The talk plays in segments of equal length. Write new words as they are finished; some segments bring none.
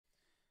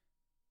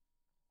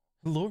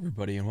Hello,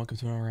 everybody, and welcome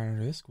to another round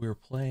of Risk. We are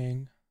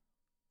playing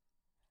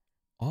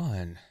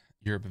on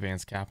Europe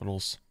Advanced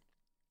Capitals.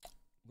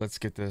 Let's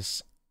get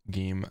this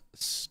game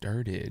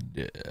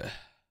started.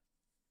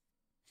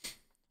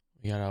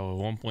 We got a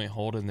 1-point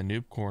hold in the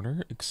noob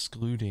corner,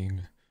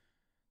 excluding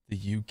the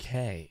UK.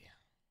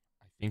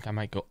 I think I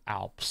might go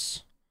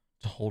Alps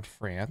to hold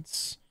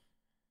France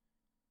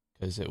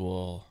because it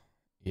will,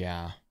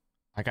 yeah.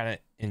 I got an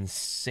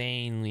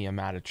insanely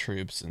amount of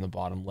troops in the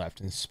bottom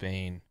left in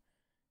Spain.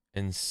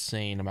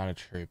 Insane amount of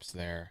troops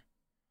there.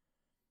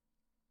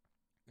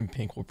 And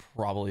pink will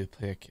probably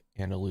pick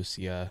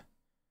Andalusia.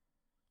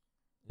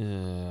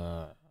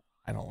 I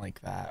don't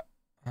like that.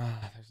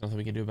 There's nothing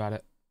we can do about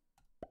it.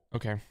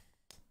 Okay.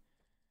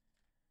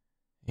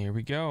 Here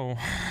we go.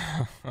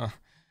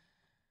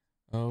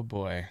 Oh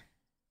boy.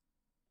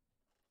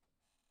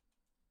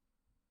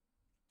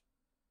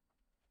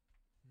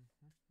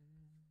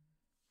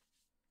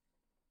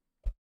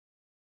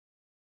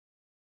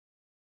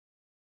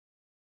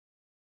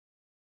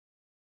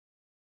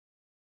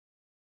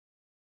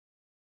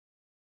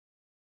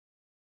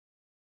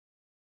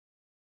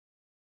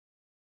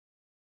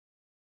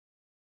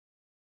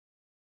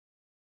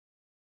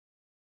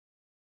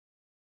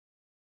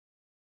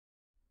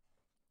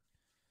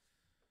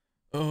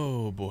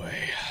 Oh boy.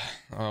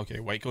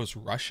 Okay, white goes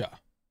Russia.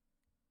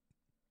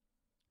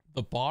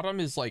 The bottom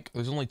is like,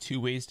 there's only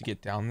 2 ways to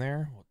get down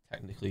there. Well,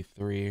 technically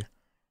 3. If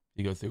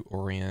you go through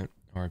Orient,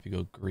 or if you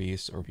go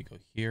Greece, or if you go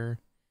here.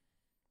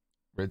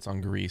 Red's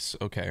on Greece.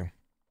 Okay.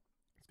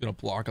 It's gonna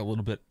block a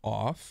little bit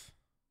off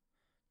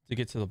to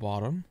get to the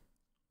bottom.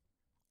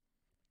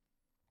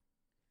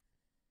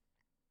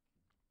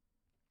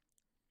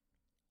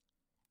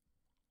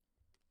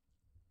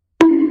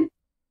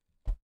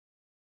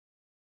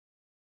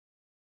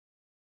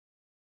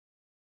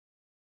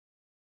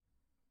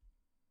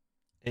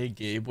 Hey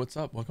Gabe, what's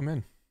up? Welcome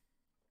in.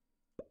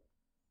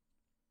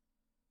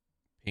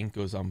 Pink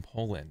goes on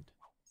Poland.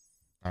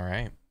 All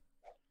right.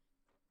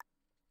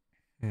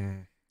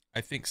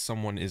 I think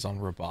someone is on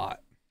Rabat.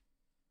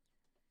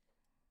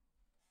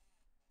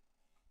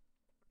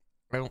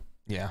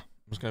 Yeah.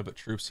 I'm just gonna put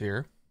troops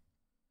here.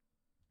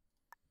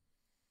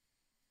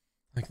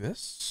 Like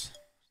this.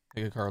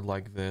 Take a card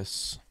like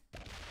this.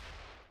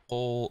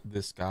 Pull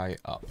this guy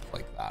up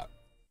like that.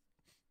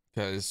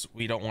 Because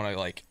we don't want to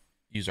like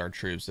use our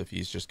troops if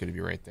he's just gonna be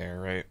right there,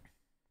 right?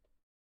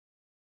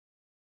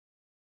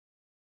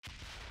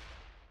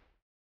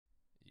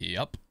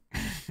 Yep.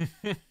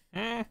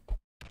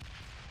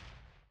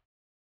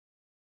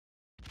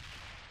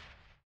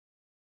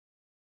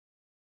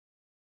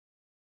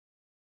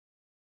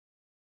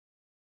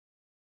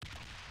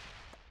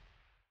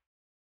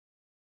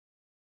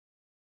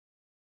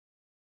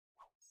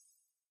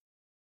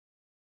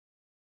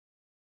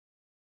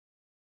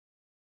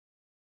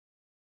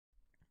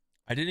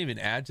 I didn't even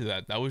add to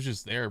that. That was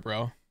just there,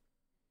 bro.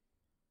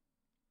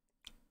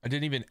 I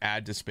didn't even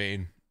add to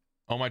Spain.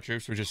 All my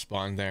troops were just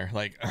spawned there.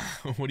 Like,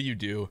 what do you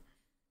do?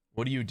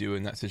 What do you do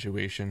in that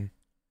situation?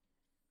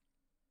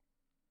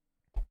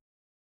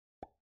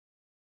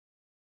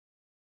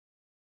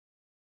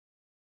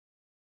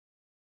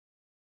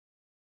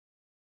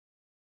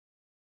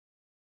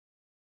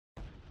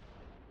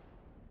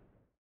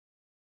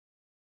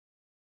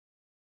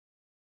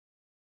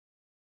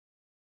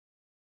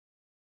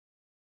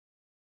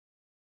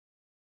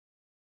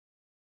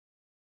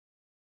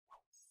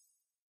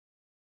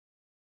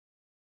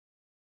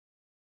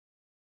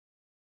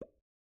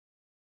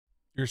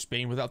 You're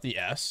Spain without the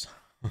S?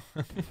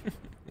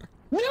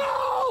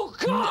 No,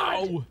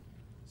 God! No!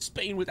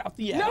 Spain without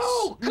the S.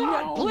 No,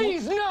 God, No!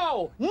 please,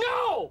 no!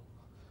 No!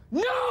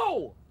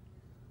 No!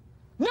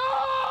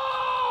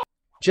 No!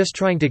 Just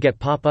trying to get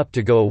pop-up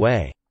to go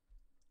away.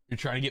 You're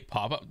trying to get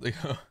pop-up?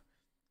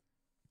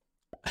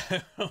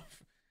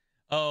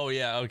 Oh,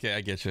 yeah, okay,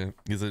 I get you.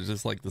 Because it's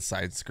just like the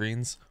side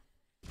screens.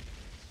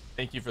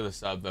 Thank you for the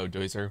sub, though,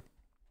 Doiser.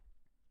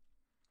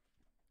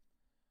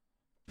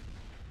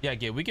 Yeah,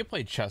 Gabe, we could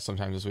play chess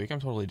sometime this week. I'm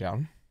totally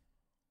down.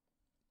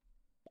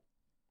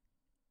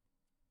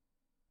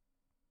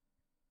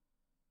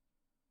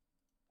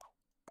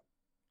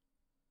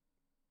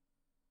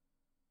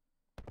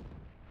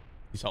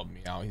 He's helping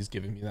me out. He's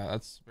giving me that.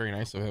 That's very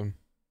nice of him.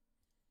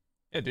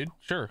 Yeah, dude.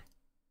 Sure.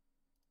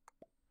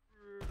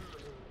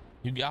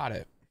 You got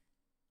it.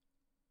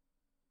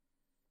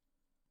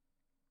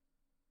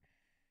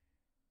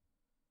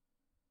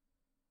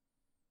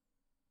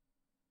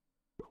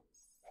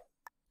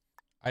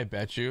 I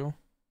bet you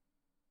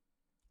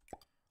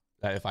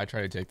that if I try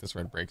to take this,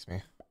 red breaks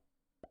me.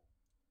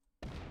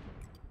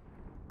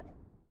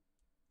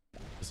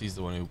 Because he's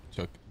the one who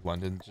took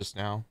London just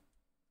now.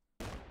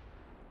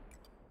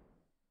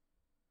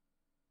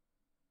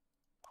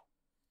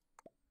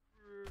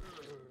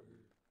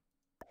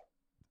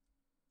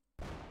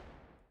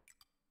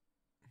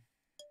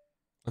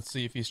 Let's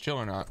see if he's chill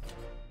or not.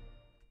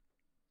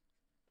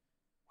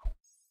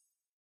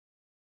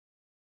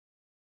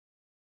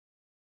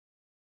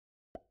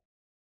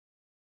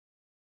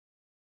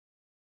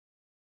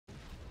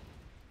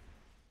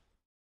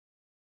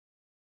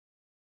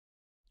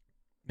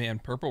 Man,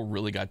 purple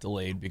really got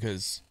delayed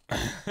because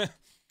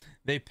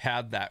they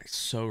pad that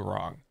so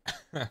wrong.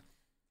 I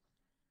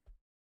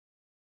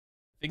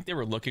think they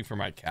were looking for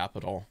my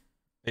capital.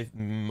 They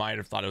might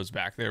have thought it was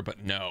back there,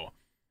 but no.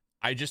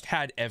 I just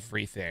had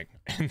everything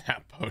in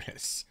that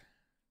bonus.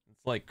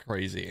 It's like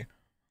crazy.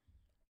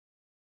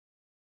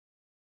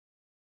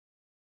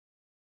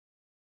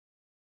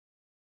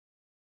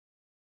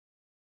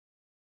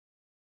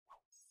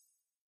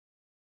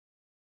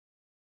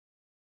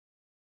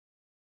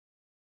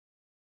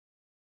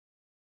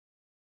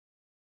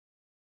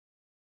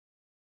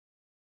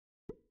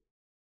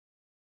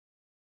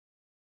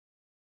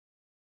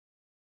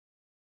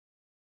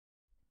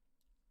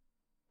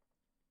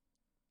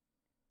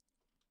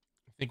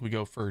 I think we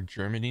go for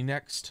Germany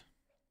next.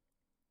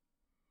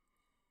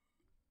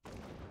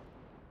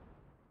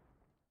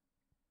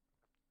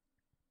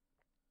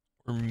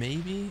 Or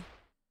maybe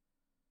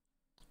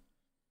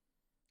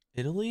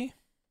Italy?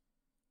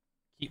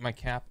 Keep my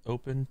cap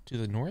open to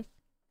the north?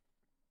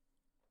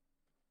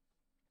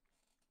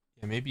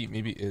 Yeah,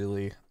 maybe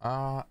Italy.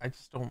 I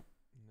just don't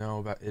know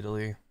about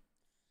Italy.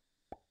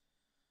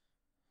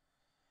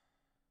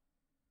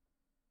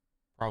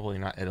 Probably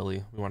not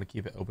Italy. We want to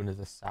keep it open to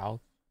the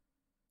south.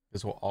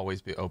 This will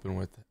always be open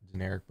with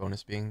generic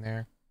bonus being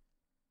there.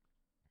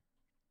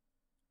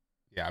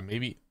 Yeah,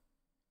 maybe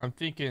I'm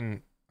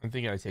thinking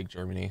I take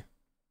Germany.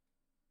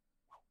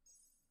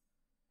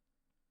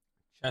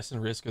 Chess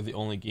and Risk are the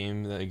only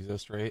game that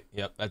exists, right?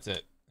 Yep, that's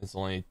it. It's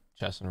only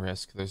Chess and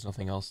Risk. There's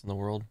nothing else in the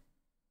world.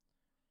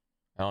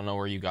 I don't know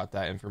where you got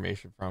that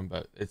information from,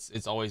 but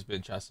it's always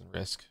been Chess and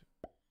Risk.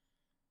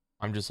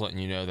 I'm just letting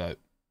you know that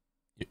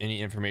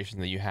any information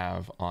that you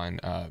have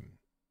on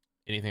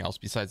anything else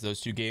besides those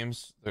two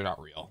games, they're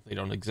not real. They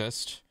don't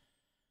exist.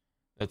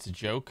 That's a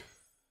joke.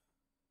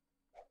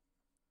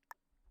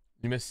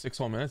 You missed 6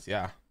 whole minutes?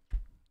 Yeah.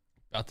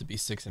 About to be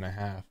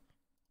 6.5.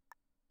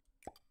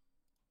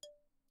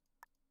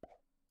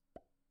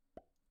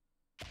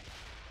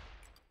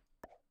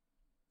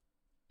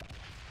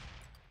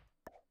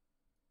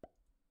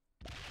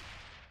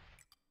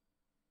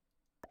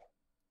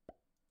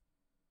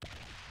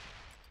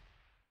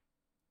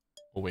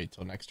 We'll wait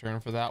till next turn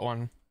for that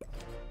one.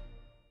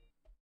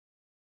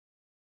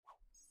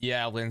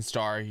 Yeah,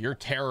 Linstar, you're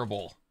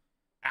terrible.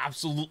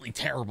 Absolutely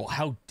terrible.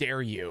 How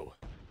dare you?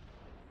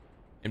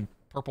 And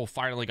purple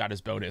finally got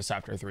his bonus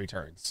after 3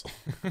 turns.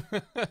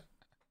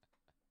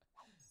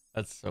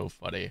 That's so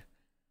funny.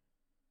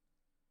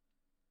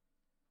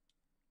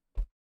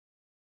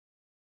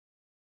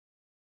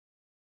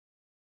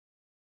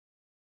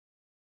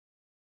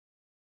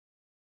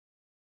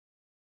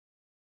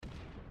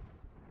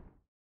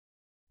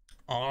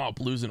 Oh,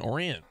 Blues and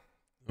Orient.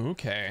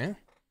 Okay.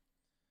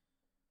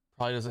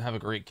 Probably doesn't have a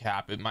great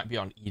cap. It might be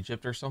on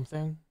Egypt or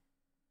something.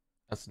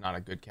 That's not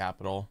a good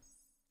capital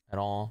at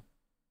all.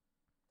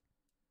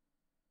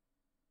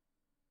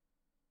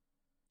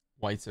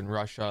 White's in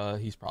Russia.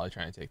 He's probably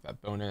trying to take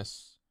that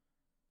bonus.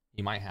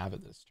 He might have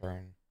it this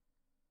turn.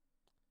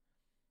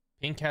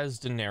 Pink has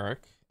Deneric,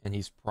 and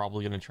he's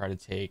probably going to try to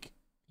take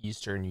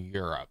Eastern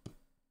Europe.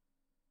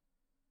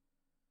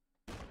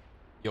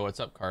 Yo, what's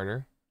up,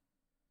 Carter?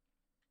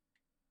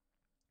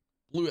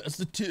 Blue has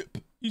the tip.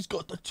 He's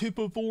got the tip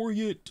of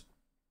Orient.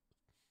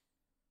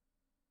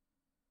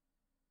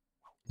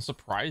 I'm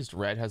surprised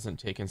Red hasn't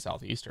taken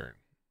Southeastern.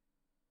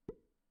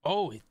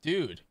 Oh,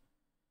 dude.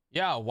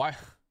 Yeah, why?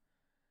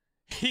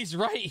 He's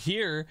right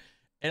here.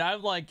 And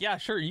I'm like, yeah,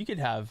 sure, you could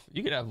have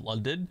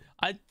London.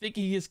 I think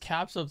he has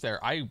caps up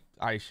there. I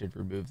should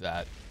remove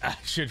that.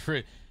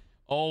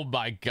 Oh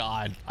my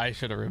god, I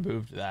should have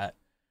removed that.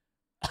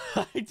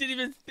 I didn't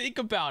even think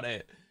about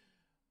it.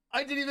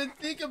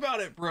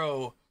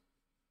 Bro.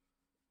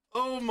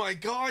 Oh my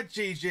god,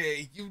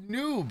 JJ, you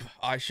noob.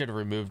 I should have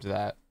removed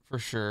that for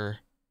sure.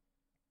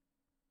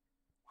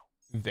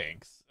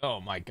 Thanks. Oh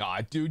my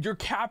god, dude, your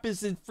cap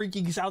is in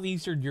freaking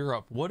Southeastern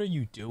Europe. What are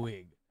you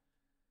doing?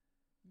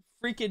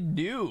 Freaking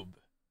noob.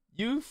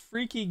 You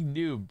freaking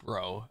noob,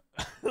 bro.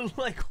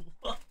 Like,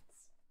 what?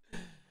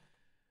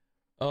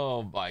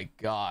 Oh my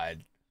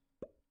god.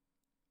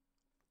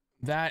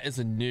 That is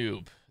a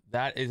noob.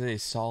 That is a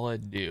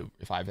solid noob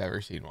if I've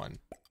ever seen one.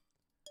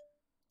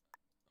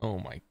 Oh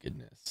my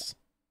goodness.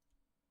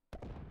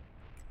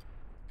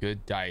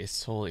 Good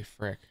dice. Holy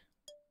frick.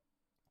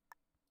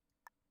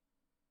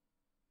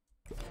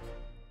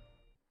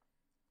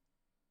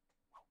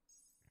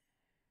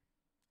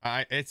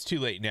 It's too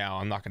late now.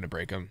 I'm not going to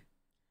break him.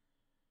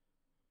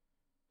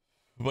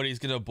 But he's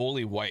going to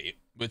bully white,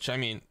 which, I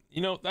mean,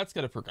 you know, that's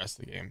going to progress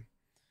the game.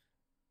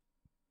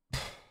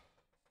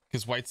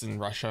 Because white's in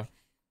Russia.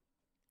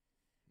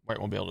 White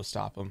won't be able to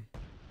stop him.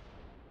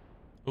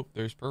 Oh,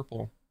 there's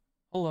purple.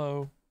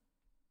 Hello.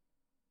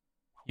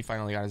 He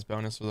finally got his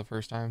bonus for the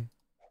first time.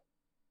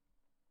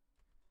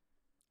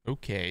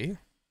 Okay.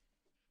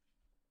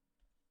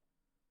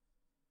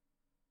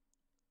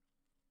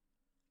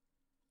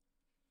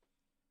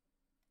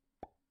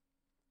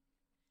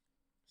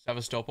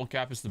 Sevastopol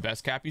cap is the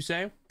best cap, you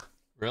say?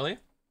 Really?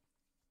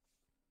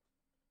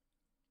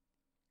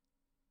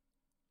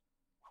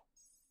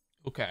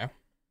 Okay.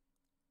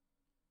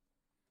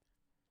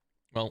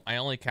 Well, I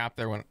only cap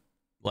there when,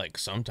 like,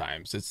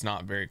 sometimes. It's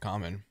not very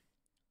common.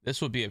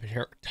 This would be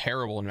a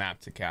terrible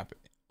map to cap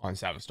on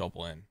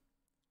Sevastopol in.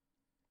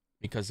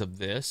 Because of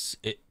this,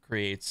 it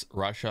creates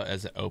Russia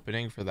as an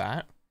opening for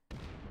that. So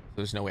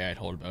there's no way I'd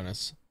hold a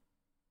bonus.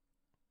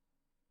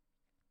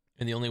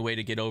 And the only way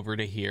to get over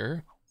to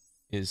here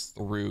is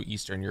through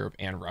Eastern Europe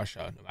and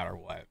Russia, no matter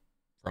what,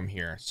 from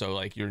here. So,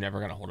 like, you're never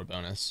going to hold a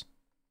bonus.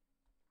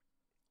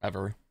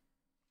 Ever.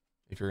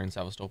 If you're in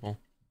Sevastopol.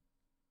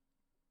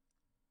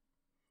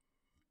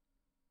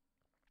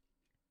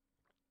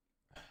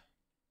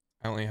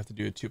 I only have to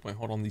do a 2-point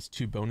hold on these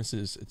 2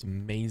 bonuses. It's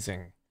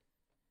amazing.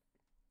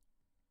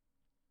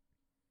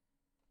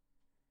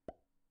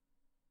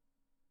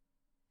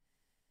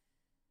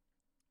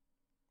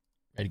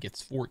 Red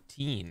gets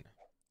 14.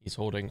 He's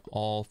holding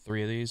all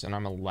 3 of these, and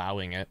I'm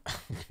allowing it.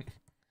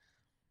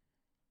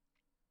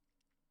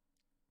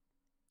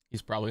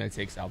 He's probably going to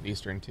take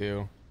Southeastern,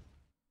 too.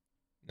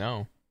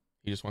 No.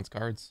 He just wants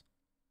cards.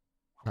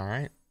 All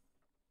right.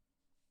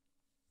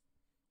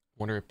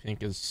 Wonder if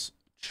Pink is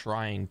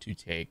trying to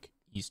take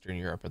Eastern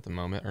Europe at the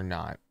moment or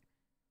not.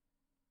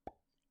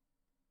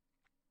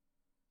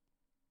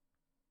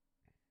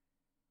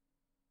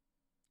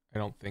 I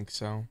don't think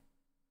so.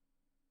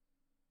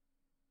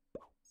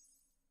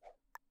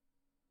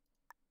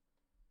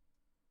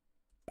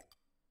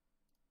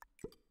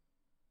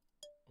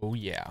 Oh,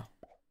 yeah.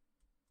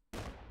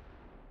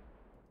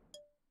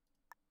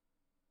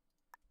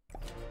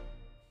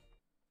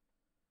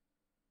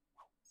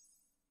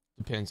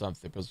 Depends on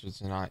if the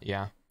blizzards or not.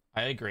 Yeah,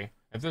 I agree.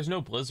 If there's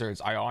no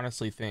blizzards, I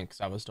honestly think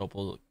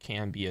Sevastopol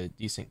can be a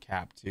decent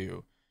cap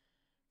to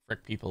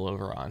frick people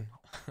over on.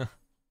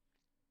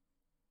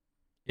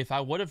 If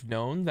I would have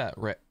known that,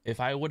 if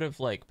I would have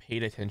like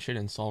paid attention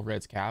and saw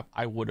Red's cap,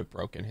 I would have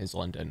broken his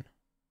London,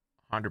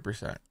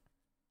 100%.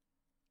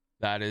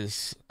 That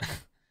is,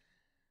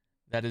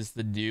 that is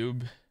the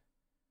noob.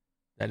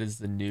 That is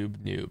the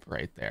noob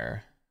right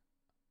there.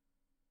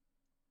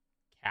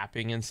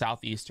 Capping in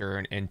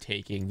Southeastern and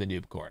taking the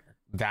noob corner.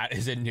 That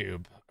is a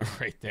noob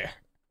right there.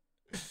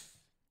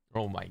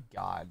 Oh my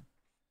god.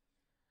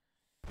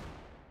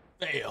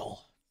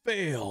 Fail.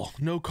 Fail.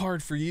 No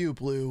card for you,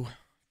 Blue.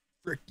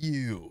 Frick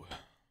you.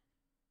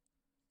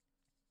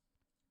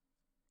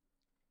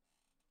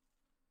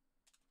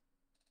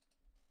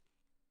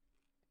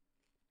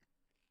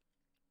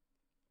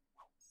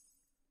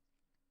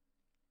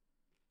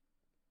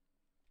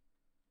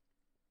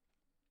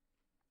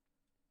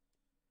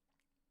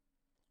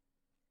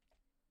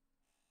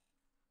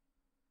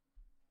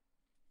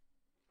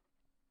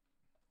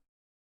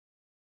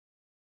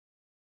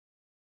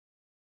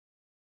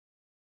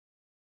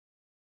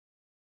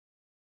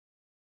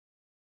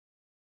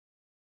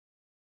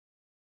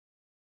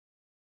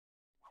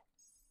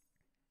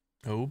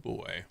 Oh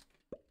boy.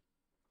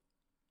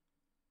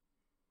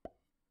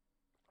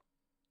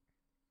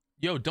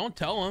 Yo, don't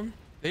tell them.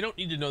 They don't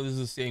need to know this is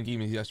the same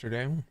game as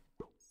yesterday.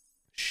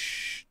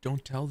 Shh,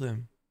 don't tell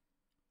them.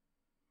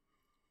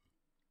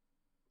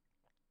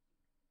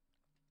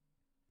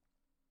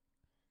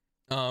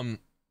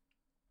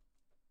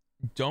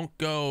 Don't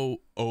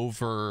go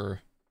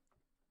over,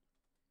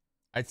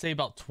 I'd say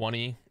about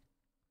 20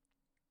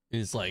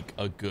 is like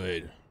a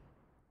good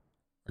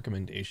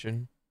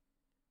recommendation.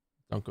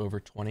 Don't go over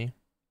 20.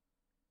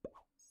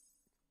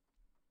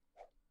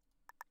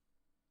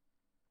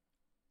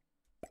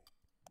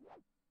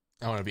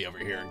 I want to be over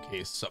here in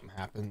case something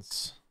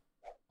happens.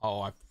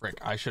 Oh,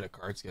 I should have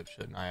card skipped,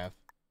 shouldn't I have?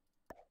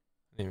 I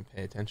didn't even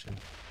pay attention.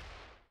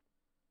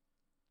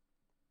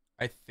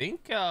 I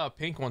think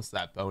Pink wants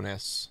that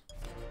bonus.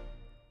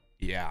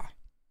 Yeah.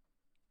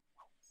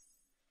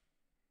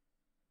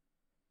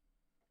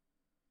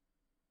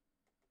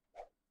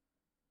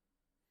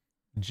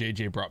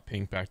 JJ brought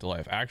Pink back to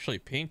life. Actually,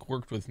 Pink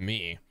worked with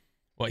me.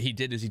 What he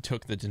did is he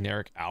took the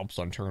generic Alps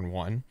on turn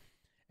 1,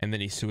 and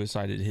then he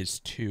suicided his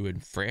 2 in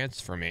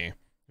France for me.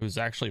 It was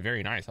actually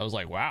very nice. I was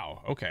like,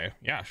 wow, okay,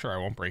 yeah, sure, I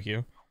won't break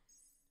you.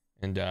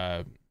 And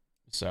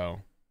so,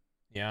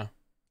 yeah,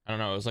 I don't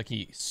know. It was like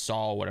he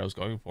saw what I was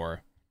going for.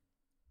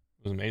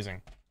 It was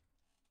amazing.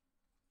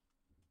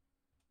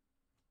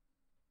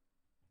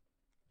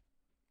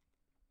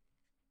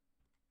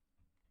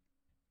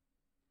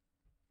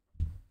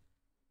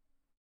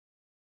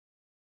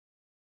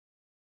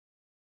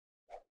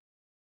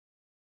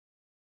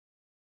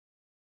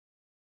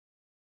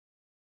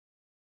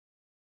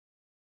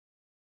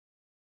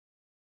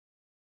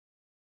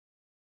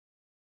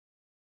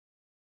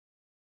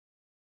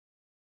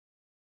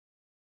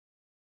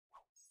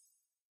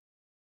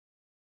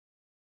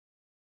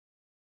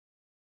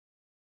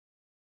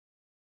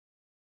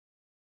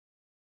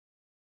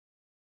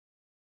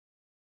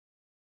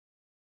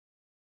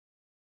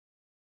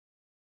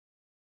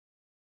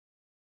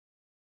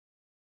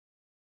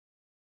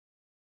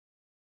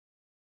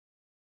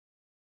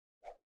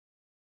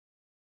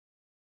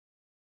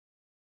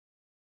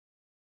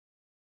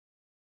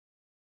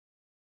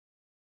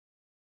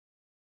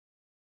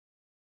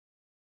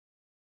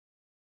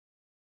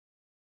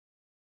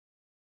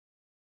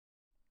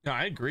 No,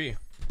 I agree.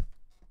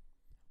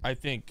 I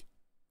think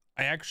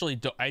I actually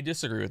don't, I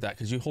disagree with that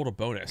because you hold a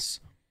bonus.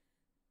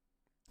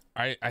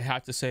 I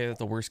have to say that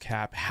the worst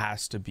cap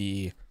has to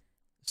be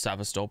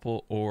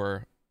Sevastopol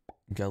or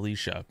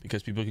Galicia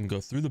because people can go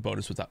through the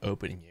bonus without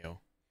opening you.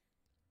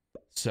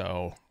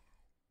 So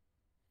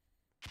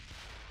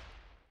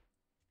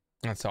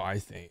that's how I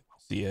see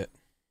it.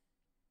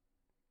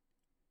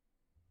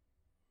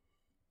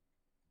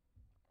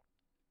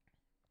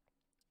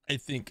 I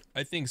think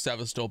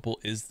Sevastopol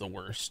is the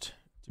worst,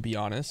 to be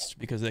honest,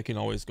 because they can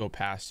always go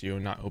past you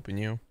and not open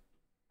you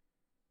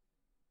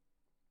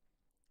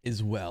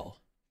as well.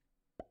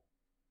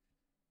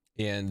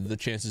 And the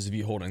chances of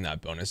you holding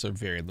that bonus are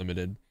very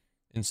limited.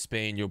 In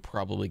Spain, you'll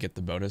probably get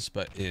the bonus,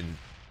 but in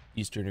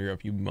Eastern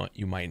Europe, you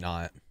might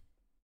not.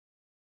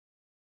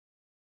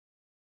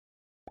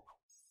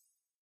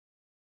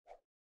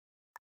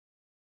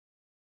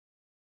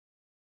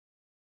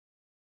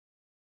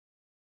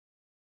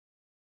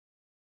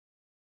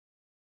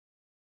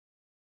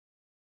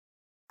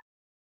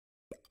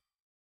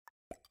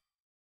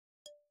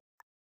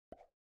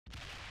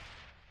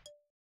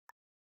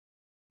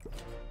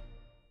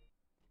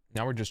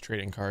 Now we're just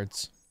trading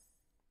cards.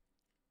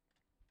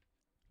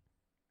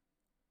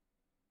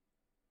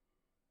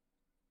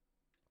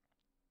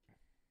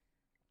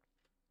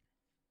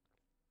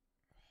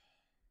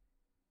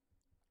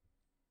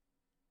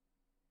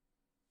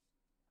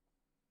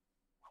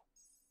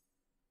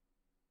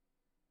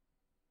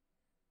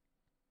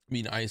 I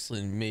mean,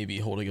 Iceland may be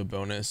holding a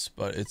bonus,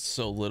 but it's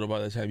so little by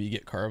the time you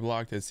get card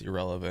blocked, it's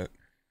irrelevant.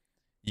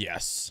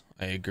 Yes,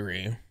 I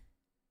agree.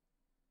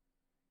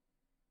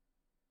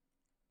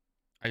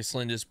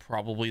 Iceland is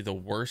probably the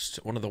worst,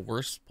 one of the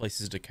worst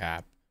places to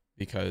cap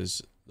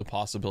because the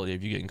possibility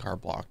of you getting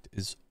card blocked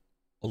is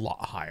a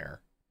lot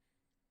higher.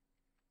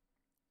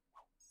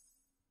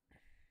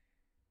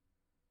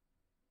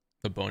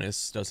 The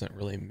bonus doesn't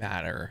really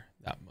matter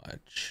that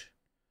much.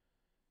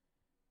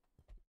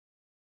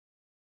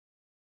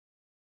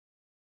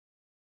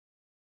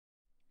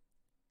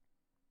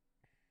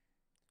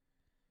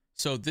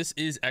 So this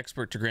is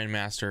expert to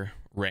grandmaster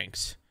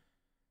ranks,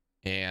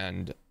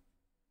 and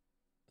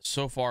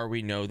so far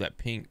we know that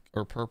pink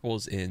or purple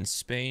is in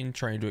Spain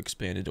trying to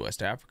expand into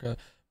West Africa,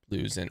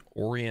 blue's in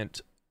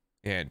Orient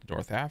and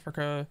North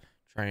Africa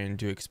trying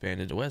to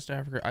expand into West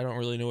Africa. I don't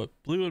really know what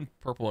blue and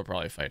purple are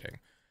probably fighting.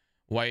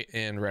 White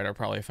and red are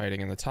probably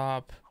fighting in the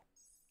top,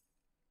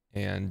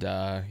 and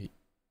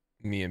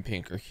me and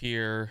pink are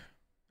here.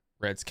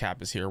 Red's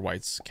cap is here,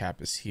 white's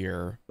cap is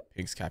here,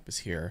 pink's cap is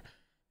here,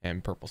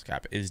 and purple's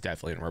cap is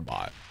definitely in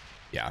Rabat.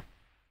 Yeah,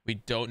 we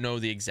don't know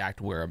the exact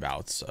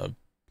whereabouts of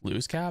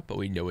blue's cap, but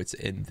we know it's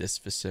in this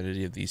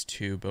vicinity of these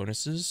two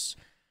bonuses.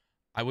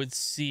 I would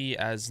see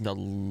as the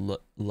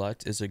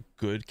Lut is a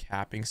good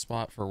capping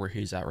spot for where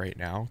he's at right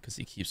now because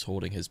he keeps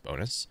holding his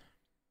bonus,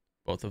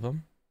 both of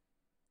them.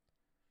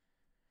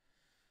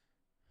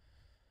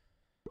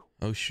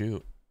 Oh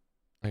shoot,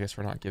 I guess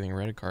we're not giving a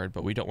red card,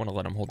 but we don't want to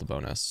let him hold the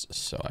bonus,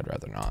 so I'd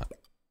rather not.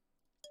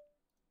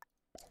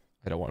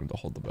 I don't want him to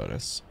hold the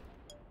bonus.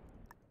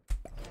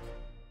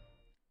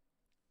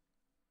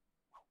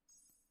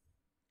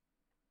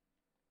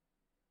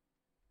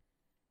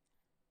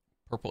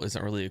 Purple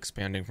isn't really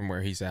expanding from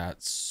where he's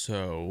at,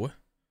 so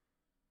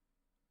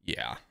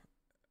yeah.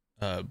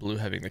 Blue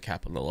having the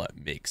cap on the left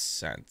makes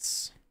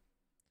sense.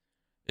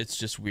 It's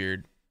just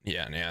weird.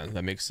 Yeah,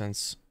 that makes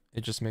sense.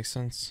 It just makes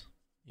sense,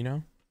 you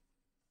know?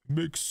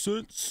 Makes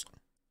sense.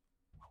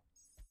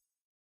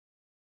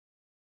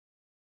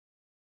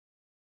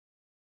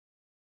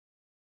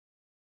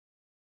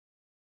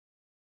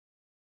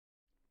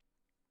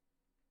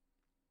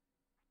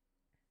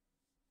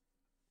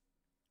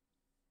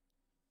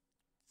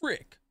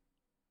 Frick.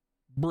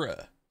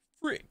 Bruh.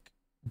 Frick.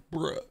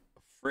 Bruh.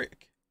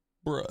 Frick.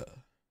 Bruh.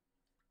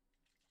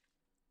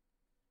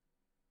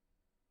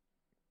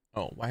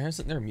 Oh, why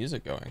isn't there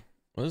music going?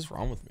 What is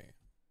wrong with me?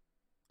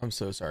 I'm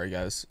so sorry,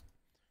 guys.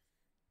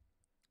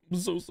 I'm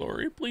so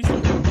sorry. Please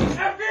don't hurt me.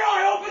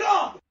 FBI, open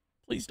up!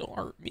 Please don't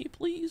hurt me,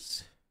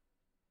 please.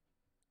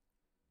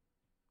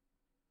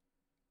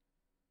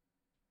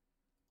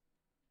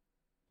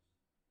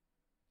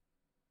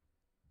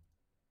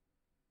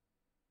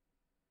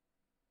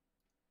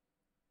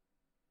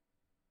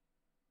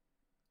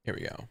 Here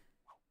we go.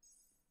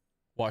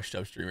 Washed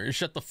up streamer.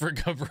 Shut the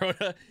frick up,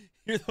 Rhoda.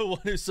 You're the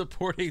one who's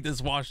supporting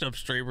this washed up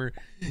streamer.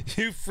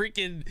 You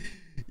freaking.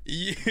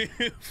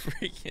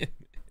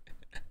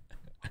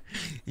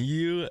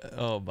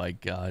 Oh my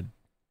god.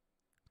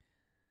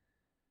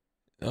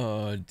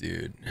 Oh,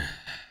 dude.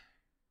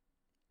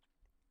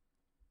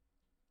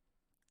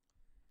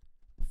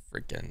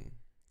 Freaking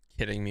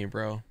kidding me,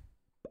 bro.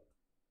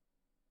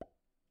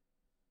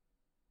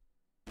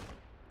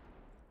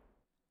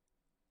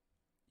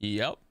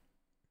 Yep.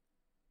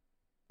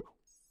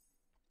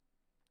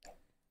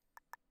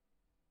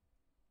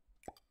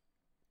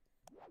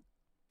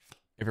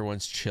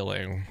 Everyone's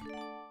chilling.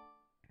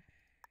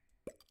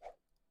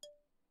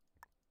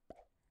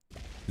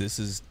 This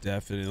is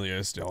definitely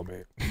a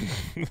stalemate.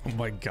 Oh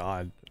my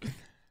god.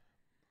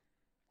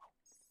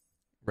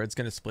 Red's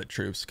gonna split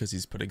troops because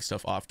he's putting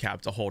stuff off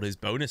cap to hold his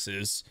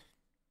bonuses.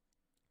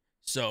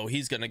 So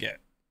he's gonna get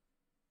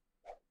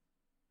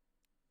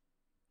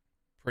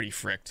pretty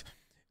fricked.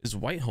 Is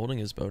white holding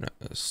his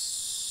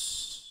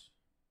bonus?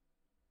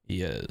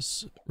 He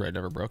is. Red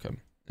never broke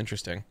him.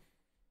 Interesting.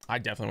 I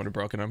definitely would have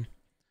broken him.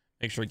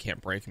 Make sure he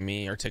can't break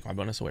me or take my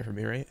bonus away from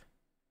me, right?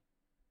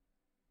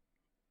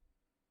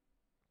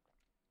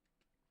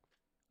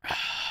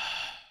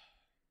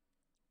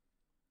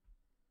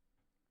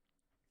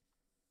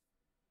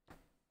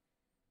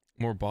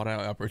 More bot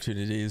out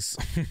opportunities.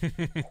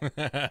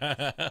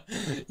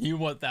 You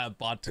want that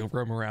bot to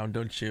roam around,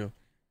 don't you?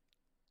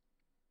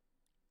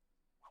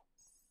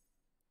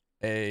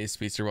 Hey,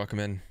 Speedster, welcome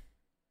in.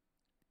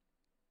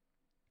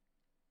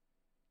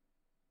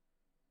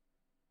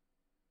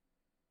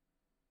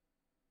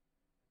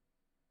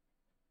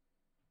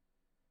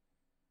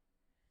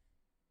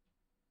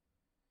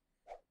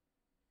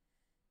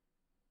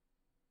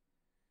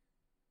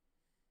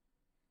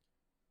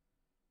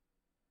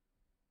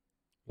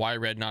 Why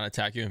Red not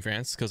attack you in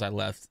France? Because I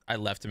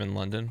left him in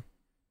London.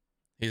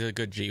 He's a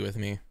good G with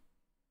me.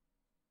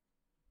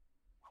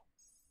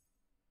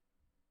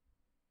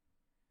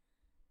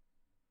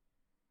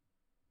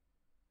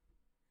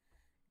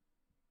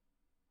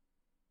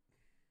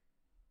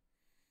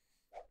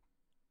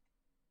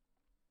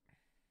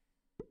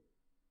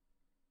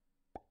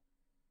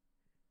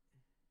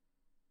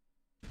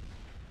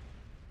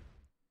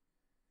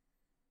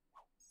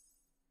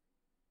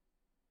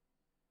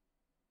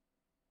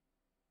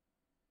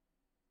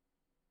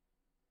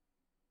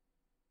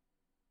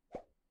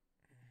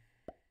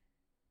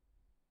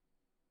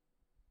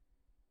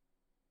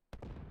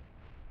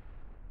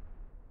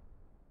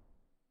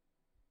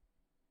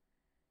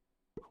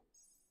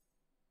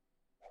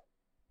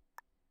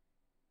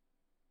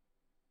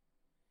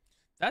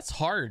 That's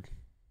hard.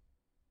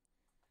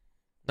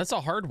 That's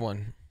a hard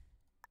one.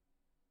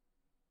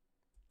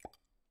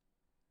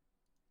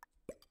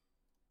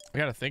 I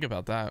gotta think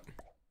about that.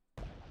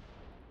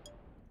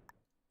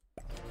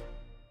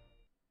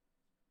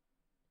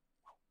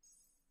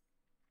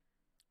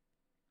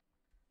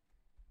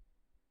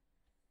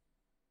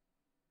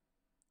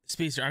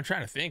 Speedster, I'm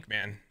trying to think,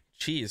 man.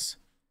 Jeez.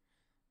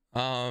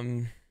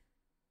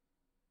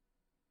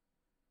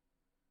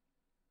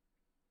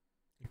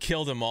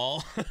 Killed them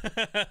all.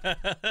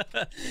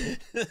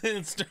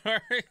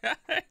 Star guy.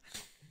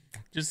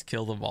 Just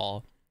kill them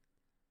all.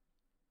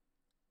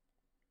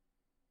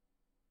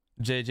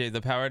 JJ,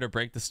 the power to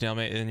break the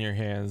stalemate in your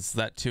hands.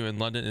 That too in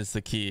London is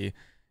the key.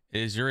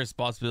 It is your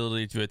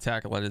responsibility to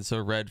attack London. So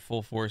red,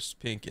 full force,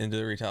 pink, into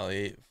the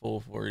retaliate,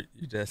 full for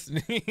your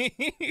destiny.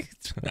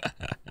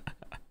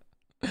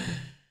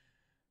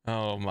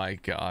 Oh my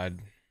god.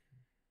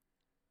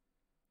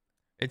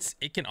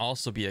 It can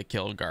also be a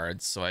kill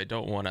guard, so I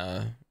don't want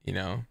to, you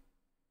know.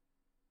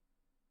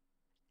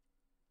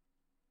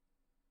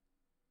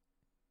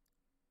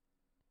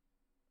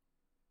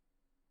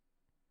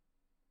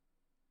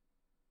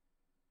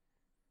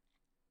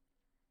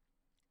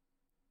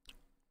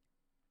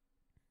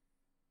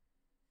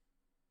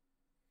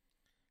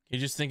 You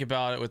just think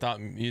about it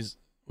without music,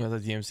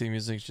 without DMC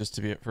music, just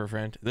to be for a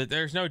friend.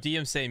 There's no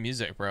DMC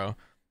music, bro.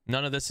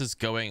 None of this is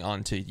going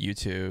onto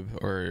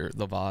YouTube or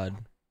the VOD.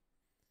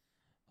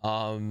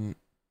 Oh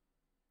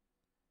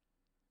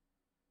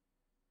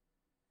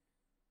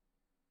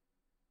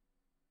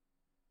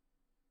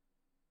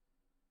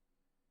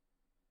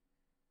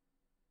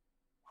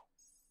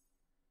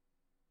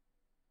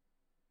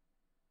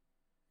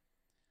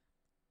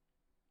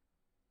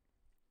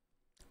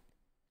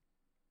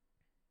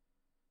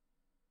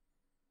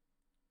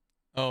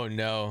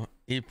no,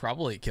 he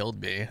probably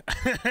killed me.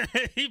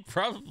 He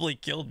probably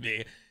killed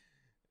me.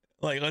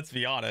 Like, let's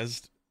be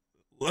honest.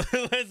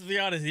 Let's be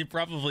honest, he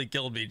probably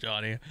killed me,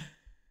 Johnny.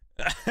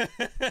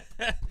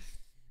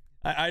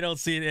 I don't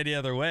see it any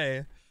other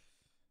way.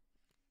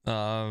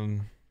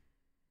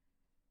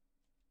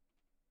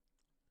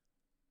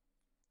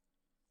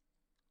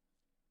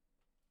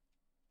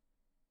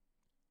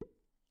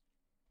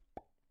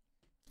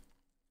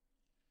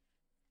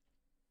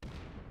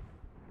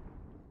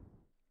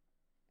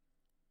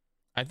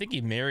 I think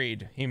he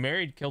married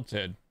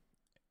Kilted,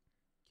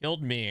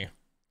 killed me,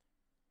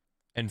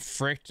 and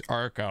fricked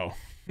Arco.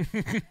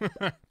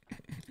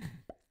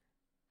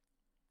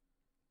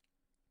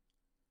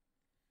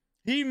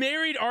 He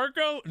married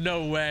Arco?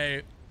 No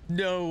way.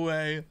 No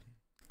way.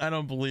 I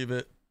don't believe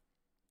it.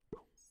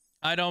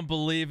 I don't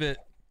believe it.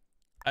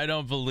 I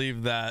don't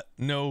believe that.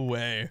 No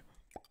way.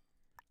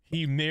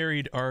 He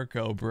married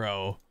Arco,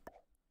 bro.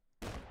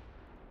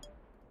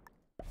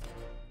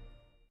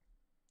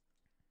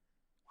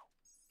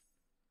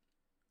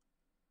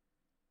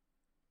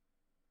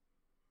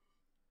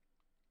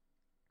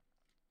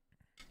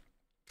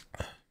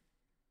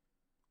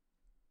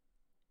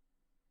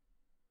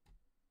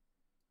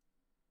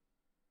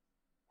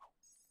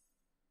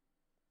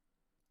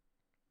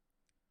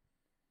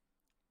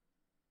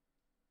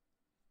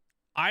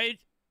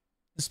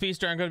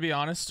 Speedster, I'm going to be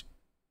honest.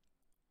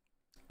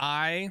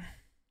 I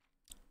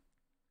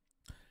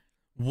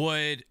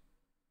would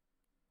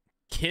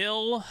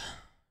kill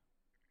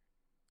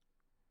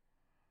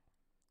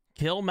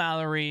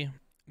Mallory,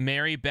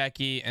 marry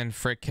Becky, and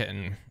frick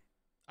Kitten.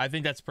 I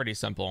think that's pretty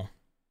simple.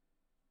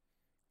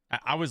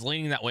 I was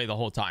leaning that way the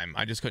whole time.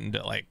 I just couldn't do,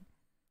 like,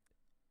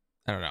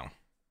 I don't know.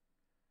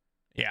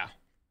 Yeah,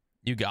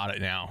 you got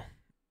it now.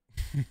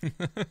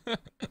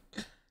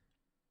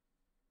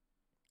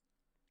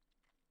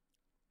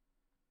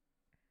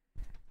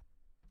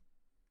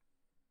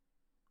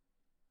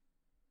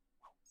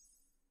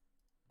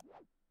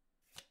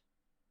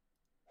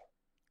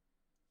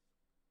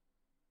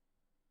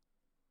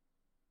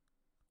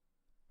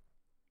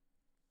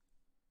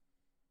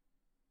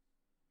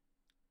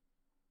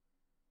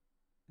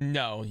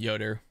 No,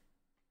 Yoder.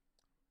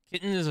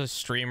 Kitten is a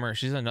streamer.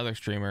 She's another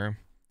streamer.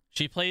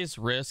 She plays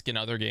Risk and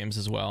other games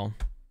as well.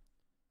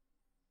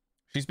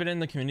 She's been in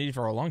the community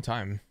for a long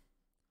time.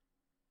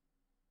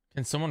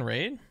 Can someone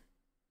raid?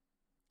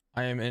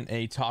 I am in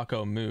a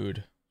taco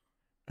mood.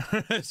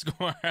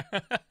 Score.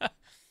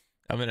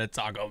 I'm in a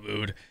taco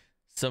mood.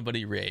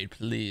 Somebody raid,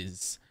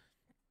 please.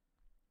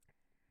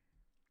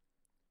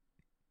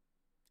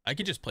 I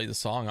could just play the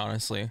song,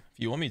 honestly, if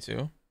you want me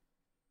to.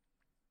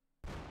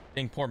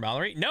 Dang, poor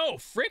Mallory. No,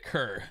 frick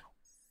her.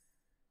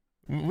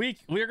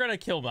 We're gonna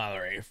kill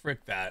Mallory.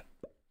 Frick that.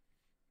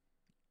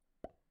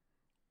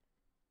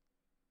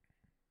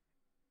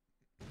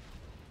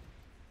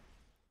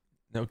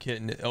 No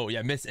Kitten. Oh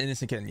yeah, Miss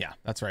Innocent Kitten. Yeah,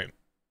 that's right.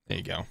 There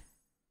you go.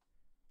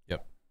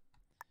 Yep.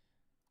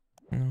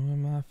 Know where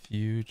my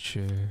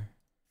future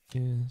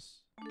is.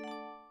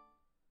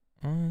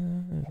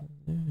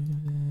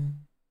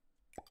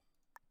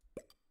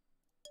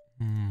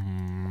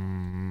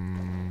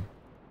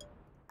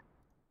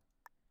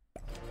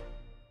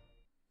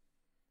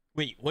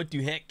 Wait, what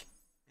the heck?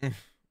 What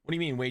do you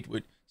mean? Wait,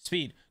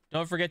 Speed,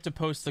 don't forget to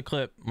post the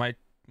clip. My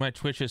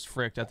Twitch is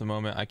fricked at the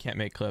moment. I can't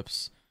make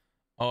clips.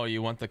 Oh,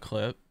 you want the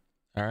clip?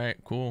 All right,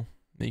 cool.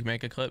 You can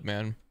make a clip,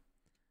 man.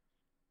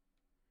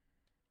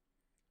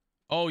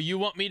 Oh, you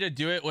want me to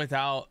do it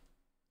without...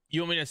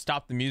 You want me to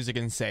stop the music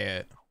and say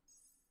it?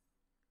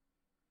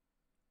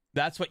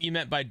 That's what you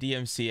meant by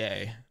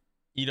DMCA.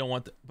 You don't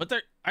want the... But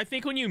there... I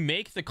think when you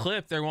make the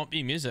clip, there won't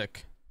be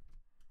music.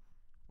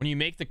 When you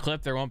make the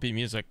clip, there won't be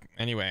music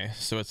anyway,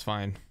 so it's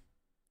fine.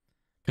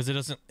 Because it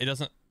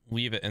doesn't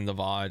leave it in the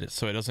VOD,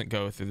 so it doesn't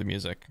go through the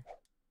music.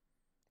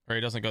 Or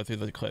it doesn't go through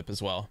the clip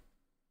as well.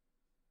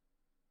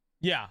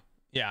 Yeah.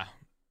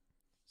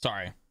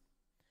 Sorry.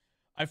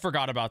 I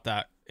forgot about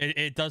that.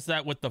 It does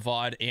that with the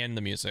VOD and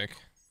the music.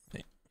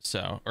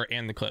 So,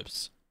 and the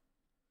clips.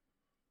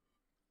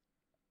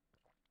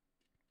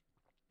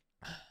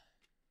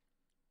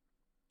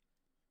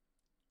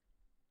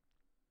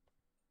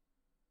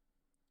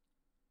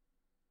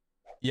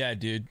 Yeah,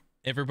 dude.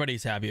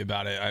 Everybody's happy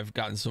about it. I've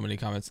gotten so many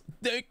comments.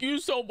 Thank you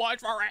so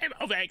much for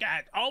removing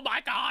it. Oh my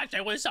gosh,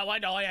 it was so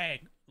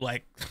annoying.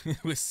 Like,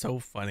 it was so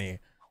funny.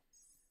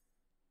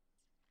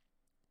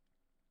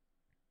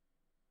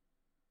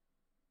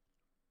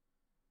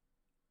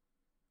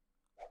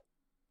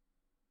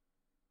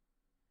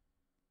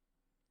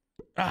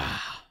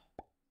 Ah.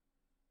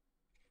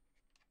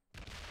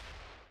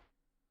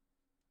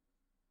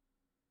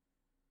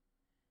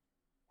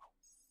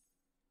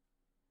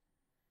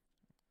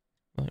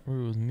 What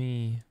rules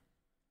me?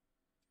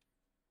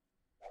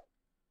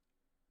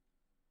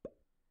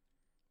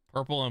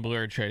 Purple and blue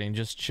are trading.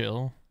 Just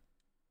chill.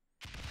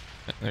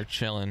 They're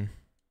chilling.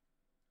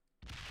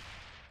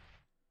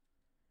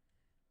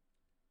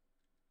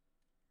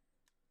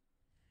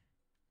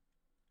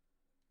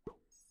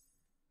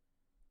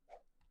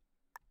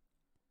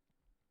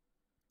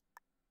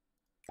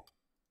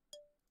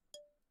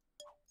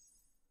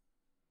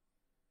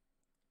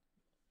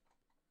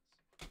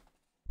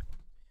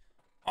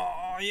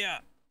 Oh, yeah.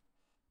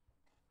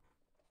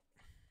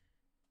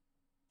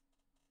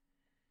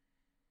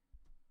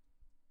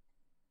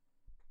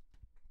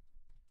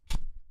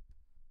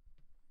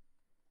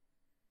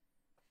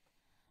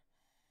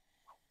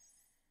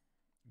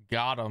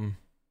 Got him.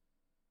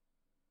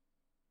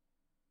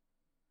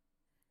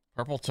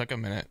 Purple took a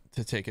minute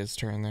to take his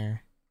turn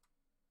there.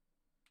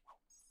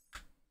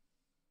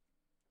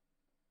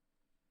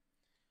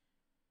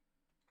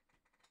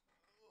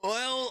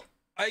 Well,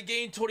 I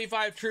gained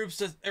 25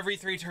 troops every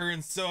 3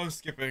 turns, so I'm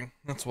skipping.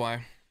 That's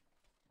why.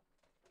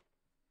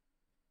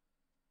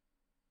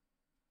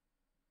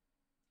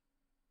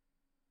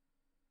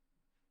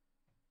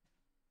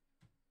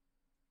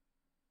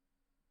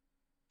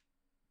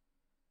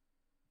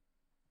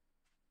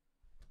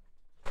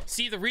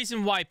 See, the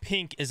reason why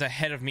Pink is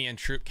ahead of me in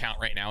troop count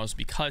right now is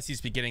because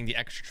he's been getting the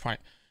extra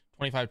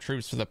 25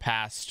 troops for the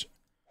past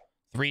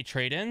 3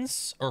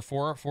 trade-ins, or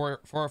four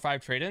or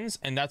 5 trade-ins,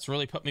 and that's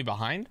really put me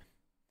behind.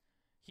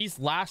 He's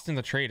last in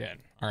the trade-in,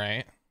 all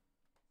right?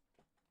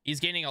 He's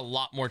gaining a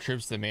lot more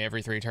troops than me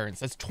every 3 turns.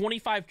 That's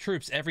 25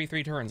 troops every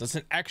 3 turns. That's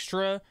an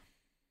extra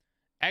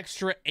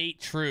 8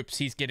 troops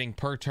he's getting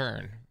per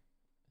turn.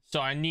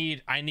 So I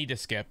need to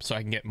skip so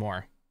I can get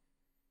more.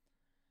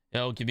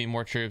 It'll give me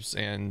more troops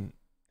and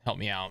help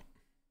me out.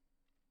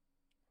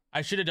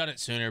 I should have done it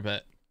sooner,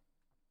 but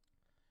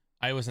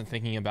I wasn't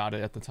thinking about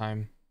it at the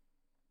time.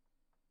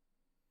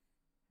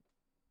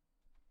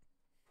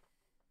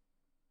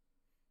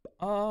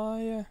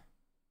 Yeah.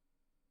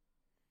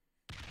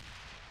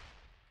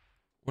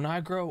 When I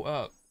grow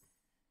up.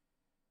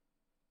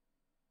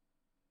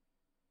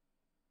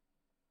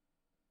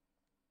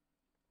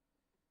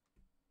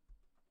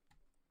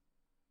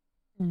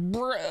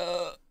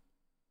 Bruh.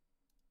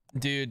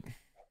 Dude,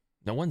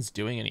 no one's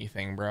doing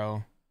anything,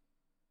 bro.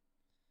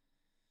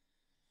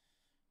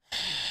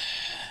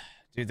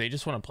 Dude, they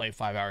just want to play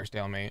 5 hour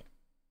stalemate.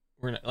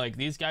 We're not, like,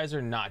 these guys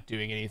are not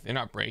doing anything. They're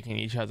not breaking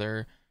each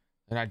other.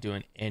 They're not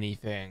doing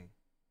anything.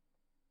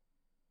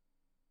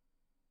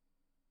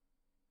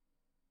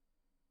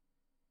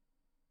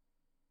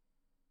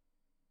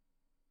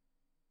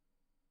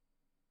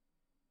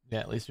 Yeah,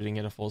 at least we didn't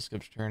get a full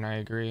skipped turn. I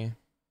agree.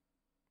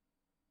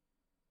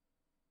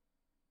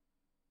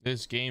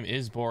 This game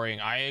is boring.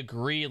 I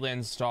agree,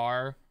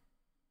 Linstar.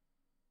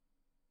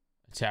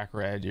 Attack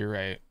red. You're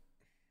right.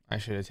 I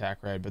should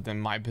attack red, but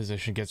then my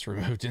position gets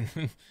removed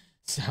in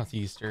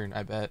southeastern,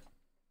 I bet.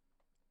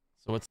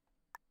 So what's...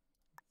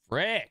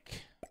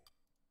 Frick!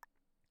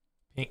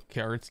 Pink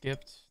card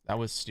skipped. That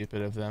was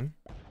stupid of them.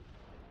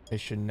 They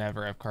should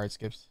never have card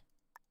skips.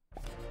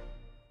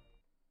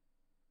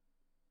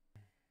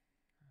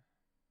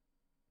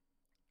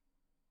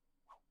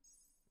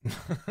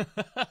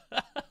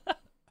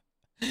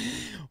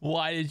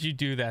 Why did you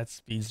do that,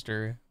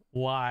 Speedster?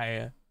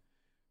 Why?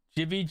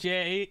 Jibby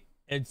J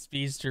and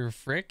Speedster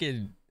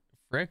frickin'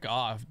 frick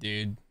off,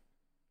 dude.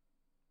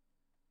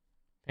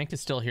 Pink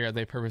is still here.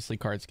 They purposely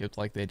card skipped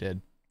like they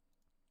did,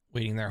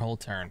 waiting their whole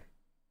turn.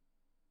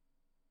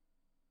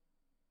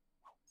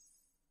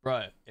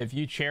 Bruh, if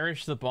you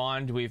cherish the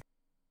bond we've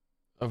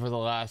over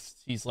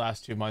these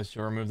last 2 months,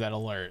 you'll remove that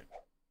alert.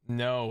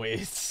 No,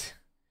 it's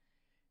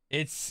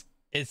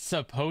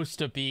supposed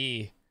to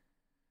be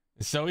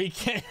so he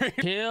can't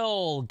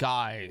kill,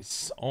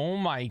 guys. Oh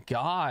my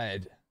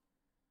god.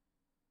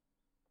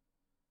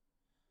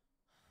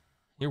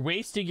 You're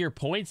wasting your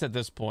points at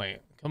this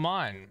point. Come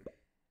on.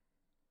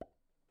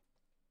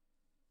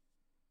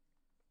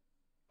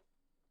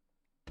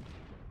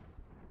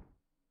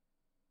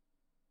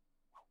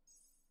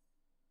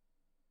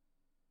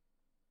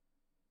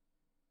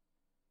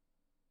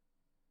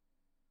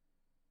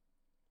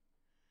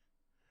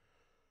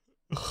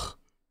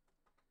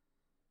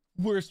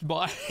 Worst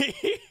buy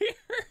here.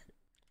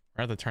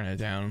 Rather turn it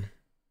down.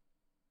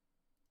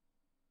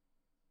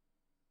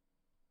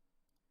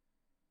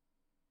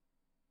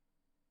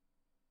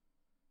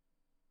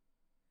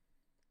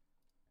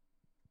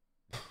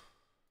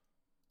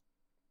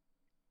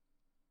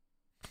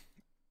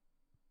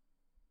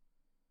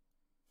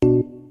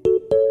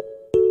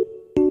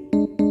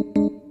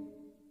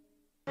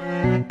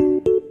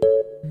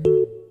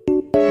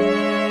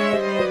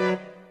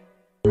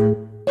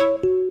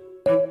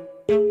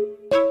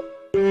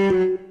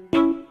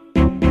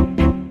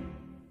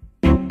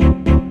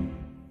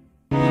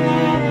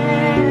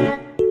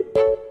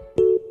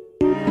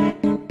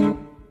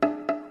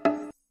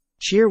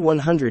 Cheer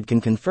 100 can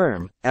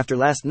confirm, after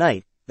last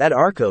night, that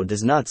Arco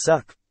does not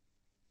suck.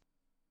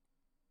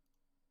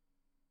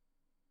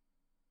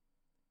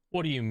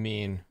 What do you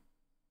mean?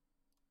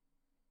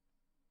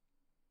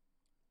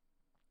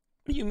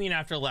 What do you mean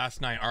after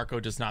last night Arco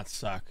does not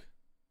suck?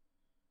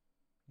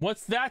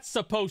 What's that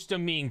supposed to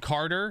mean,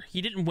 Carter?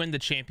 He didn't win the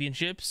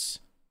championships.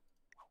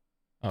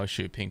 Oh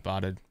shoot, pink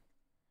botted.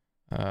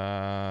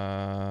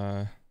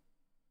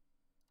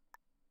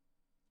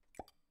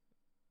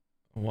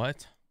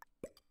 What?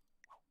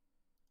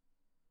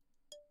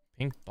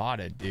 Pink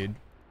botted, dude.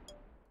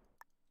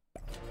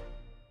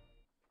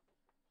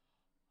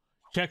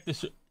 Check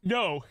this.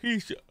 No,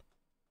 he's...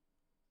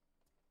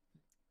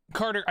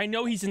 Carter, I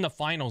know he's in the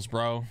finals,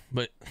 bro,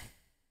 but...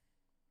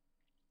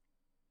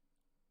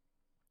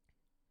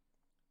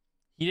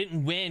 He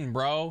didn't win,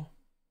 bro.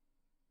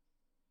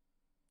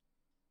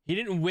 He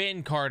didn't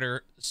win,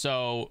 Carter,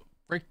 so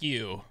frick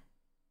you.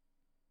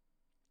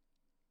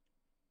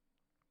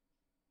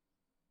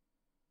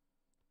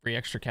 Free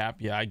extra cap?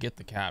 Yeah, I get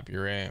the cap,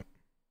 you're right.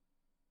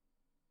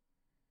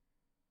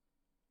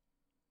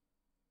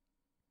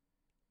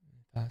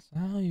 That's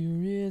how you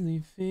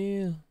really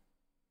feel.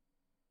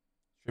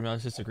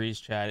 Streamelis disagrees,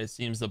 Chad. It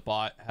seems the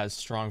bot has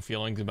strong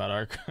feelings about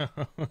Arco.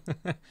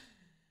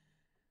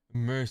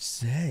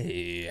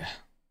 Mercy.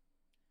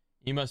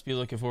 You must be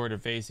looking forward to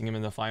facing him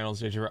in the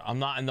finals, JJbruhh. I'm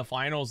not in the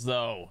finals,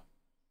 though.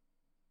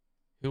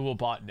 Who will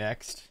bot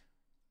next?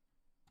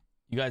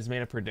 You guys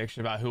made a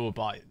prediction about who will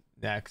bot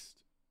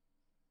next.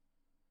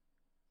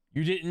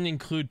 You didn't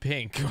include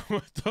pink.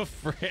 What the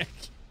frick?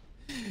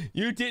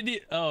 You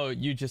didn't... Oh,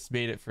 you just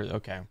made it for...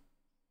 Okay.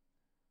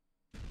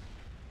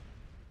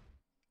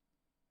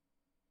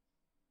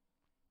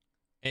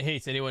 It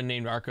hates anyone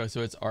named Arco, so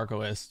it's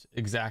Arcoist.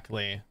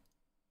 Exactly.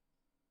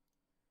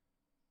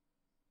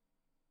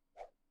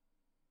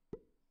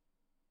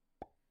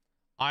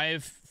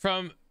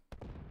 From...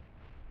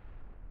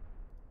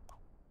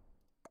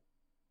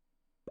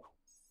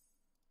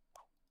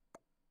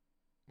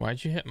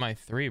 Why'd you hit my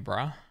 3,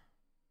 bruh?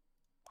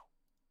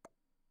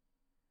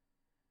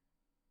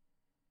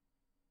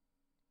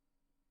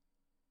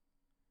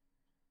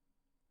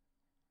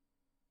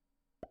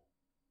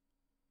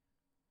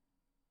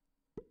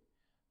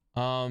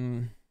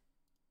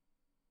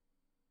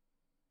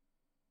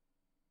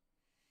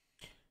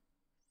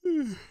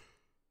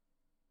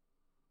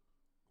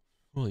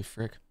 Holy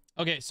frick.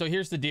 Okay, so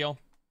here's the deal.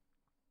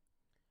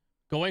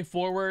 Going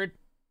forward,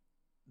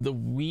 the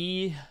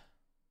Wii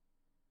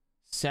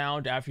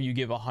sound after you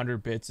give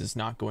 100 bits is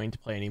not going to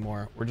play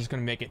anymore. We're just going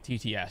to make it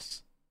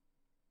TTS.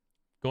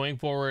 Going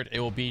forward, it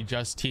will be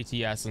just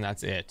TTS and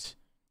that's it.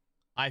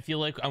 I feel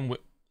like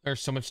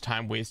there's so much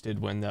time wasted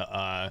when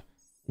the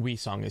Wii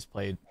song is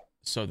played,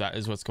 so that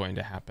is what's going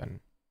to happen.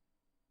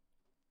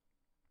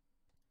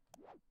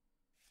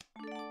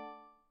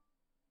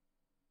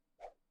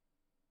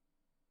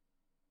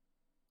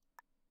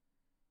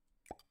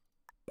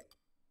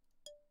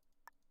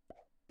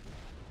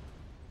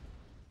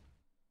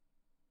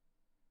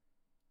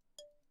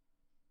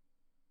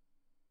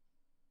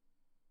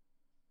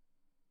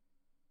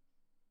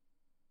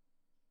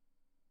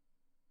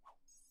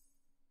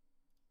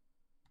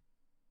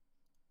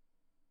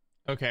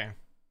 Okay.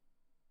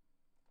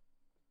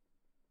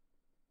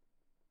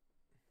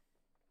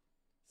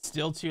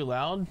 Still too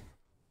loud?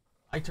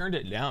 I turned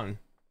it down.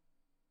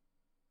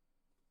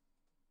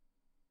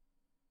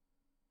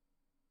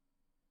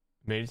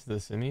 Made it to the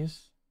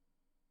semis?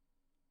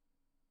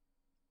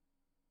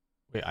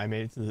 Wait, I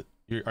made it to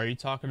the... Are you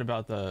talking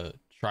about the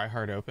Try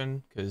Hard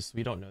Open? Because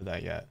we don't know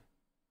that yet.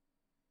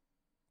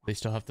 They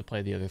still have to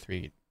play the other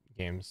 3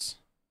 games.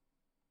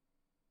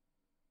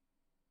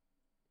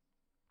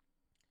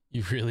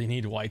 You really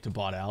need White to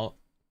bot out?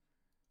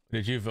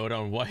 Did you vote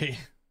on White?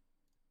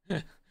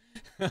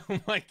 Oh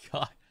my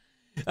god.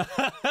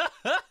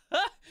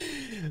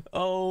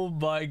 Oh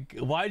my...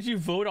 Why'd you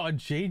vote on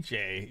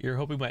JJ? You're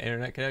hoping my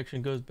internet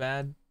connection goes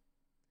bad?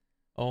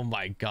 Oh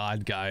my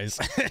god, guys.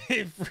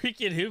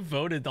 Freaking who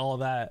voted all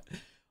that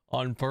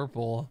on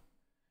purple?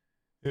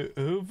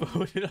 Who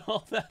voted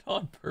all that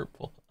on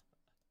purple?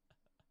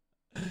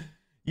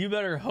 You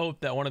better hope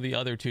that one of the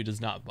other 2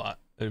 does not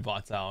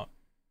bots out.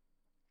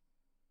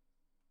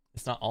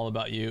 It's not all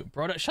about you.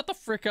 Bro, shut the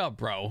frick up,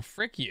 bro.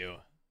 Frick you.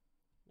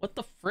 What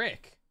the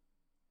frick?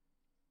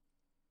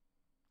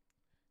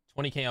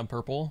 20k on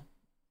purple?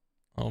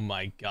 Oh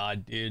my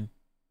god, dude.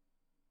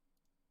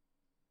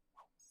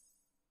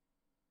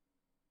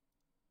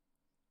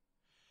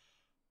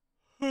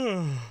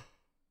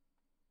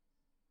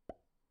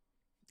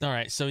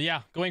 Alright, so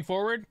yeah, going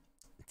forward,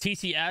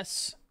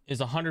 TTS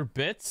is 100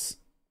 bits.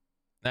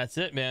 That's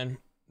it, man.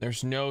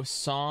 There's no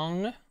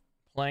song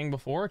playing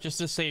before, just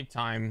to save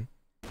time.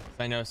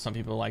 I know some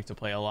people like to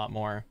play a lot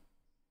more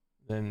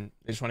than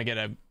they just want to get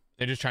a...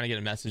 They're just trying to get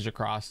a message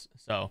across.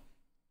 So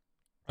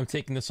I'm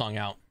taking the song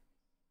out.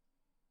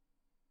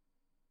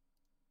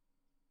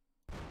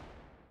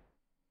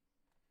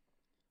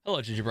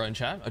 Hello, JJbruhh in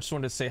chat. I just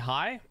wanted to say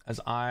hi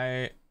as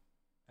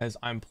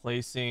I'm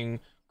placing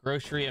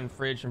grocery and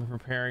fridge and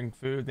preparing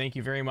food. Thank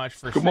you very much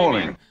for streaming.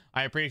 Morning.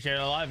 I appreciate it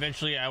a lot.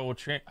 Eventually,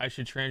 I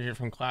should transition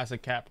from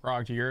classic cat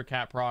prog to your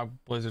cat prog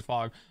blizzard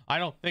fog. I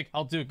don't think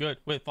I'll do good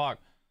with fog.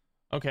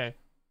 Okay,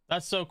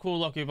 that's so cool,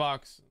 Lucky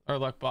Box or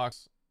Luck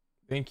Box.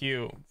 Thank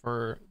you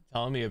for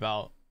telling me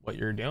about what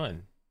you're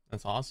doing.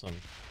 That's awesome,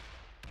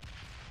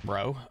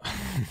 bro.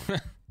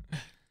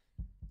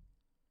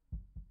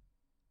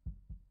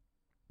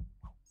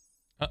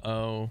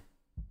 Uh-oh.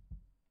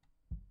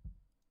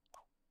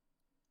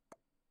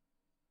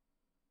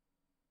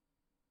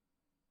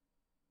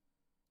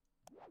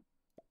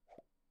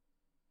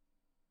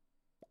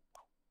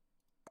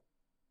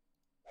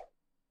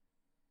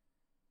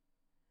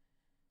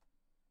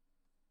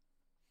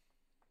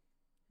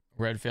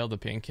 Red failed the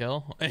pink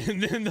kill,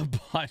 and then the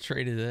bot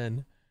traded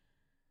in.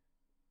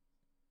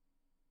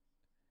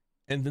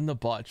 And then the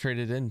bot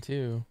traded in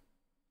too.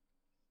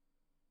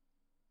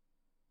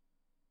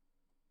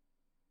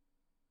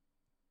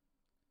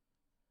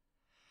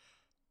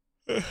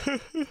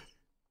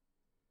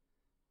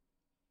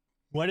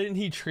 Why didn't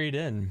he trade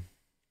in?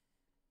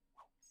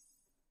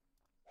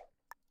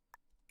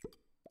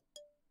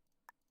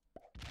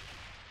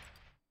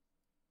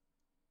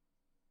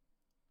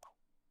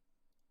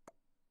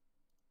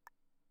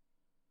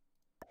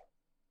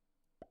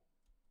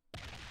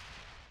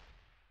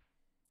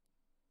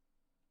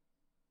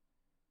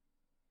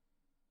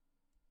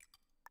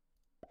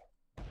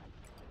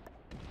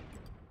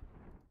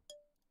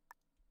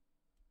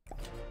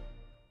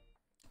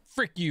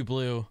 Frick you,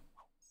 Blue.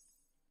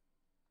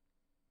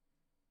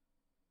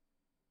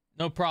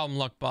 No problem,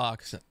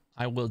 Luckbox.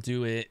 I will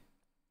do it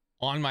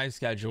on my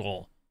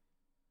schedule.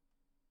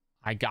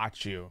 I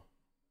got you.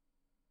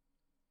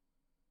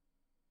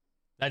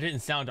 That didn't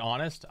sound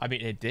honest. I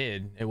mean, it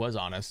did. It was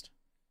honest.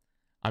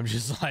 I'm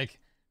just like,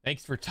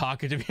 thanks for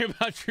talking to me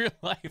about your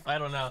life. I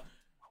don't know.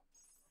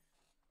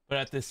 But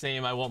at the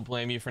same, I won't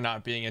blame you for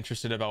not being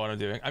interested about what I'm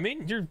doing. I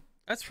mean,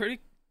 that's pretty...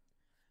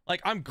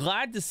 Like, I'm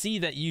glad to see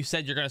that you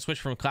said you're gonna switch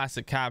from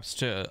classic caps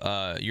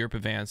to Europe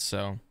Advanced,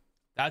 so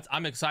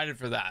I'm excited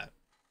for that.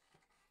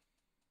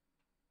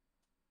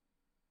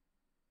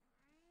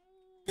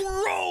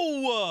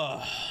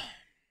 Bro!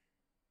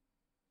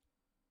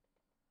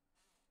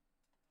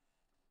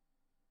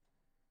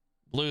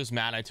 Blue's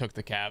mad I took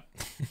the cap.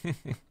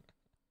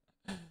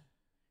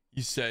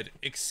 You said,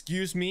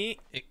 excuse me?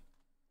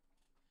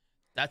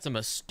 That's a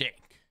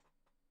mistake.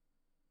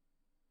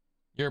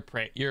 You're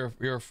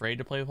afraid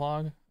to play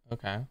vlog?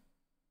 Okay.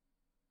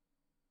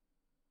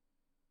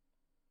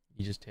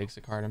 He just takes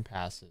a card and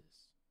passes.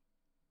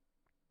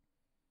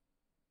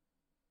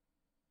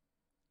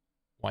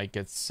 White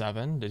gets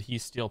 7. Did he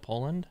steal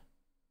Poland?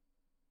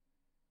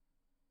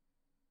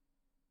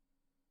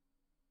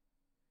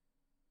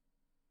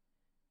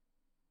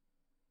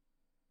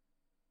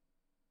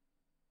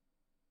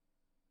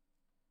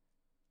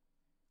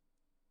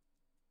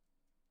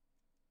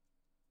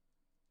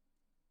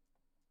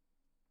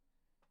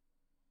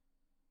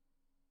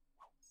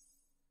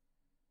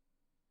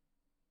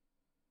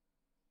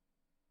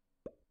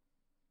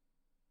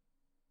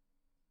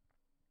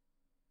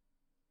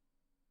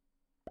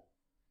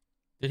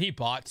 Did he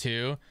bot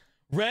too?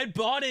 Red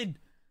botted!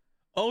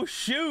 Oh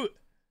shoot!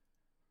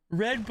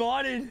 Red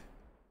botted!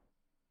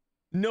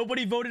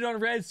 Nobody voted on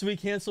red, so we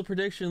cancel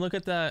prediction. Look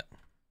at that.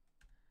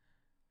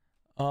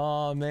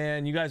 Oh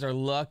man, you guys are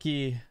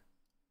lucky.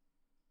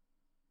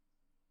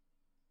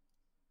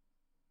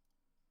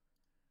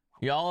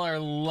 Y'all are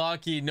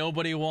lucky.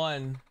 Nobody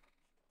won.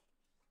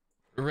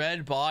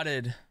 Red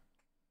botted.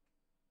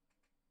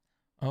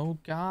 Oh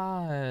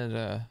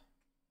god.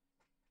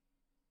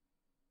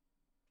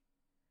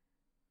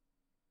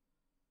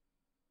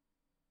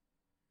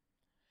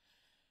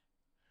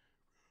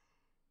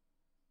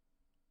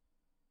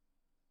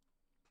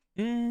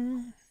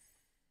 Mm.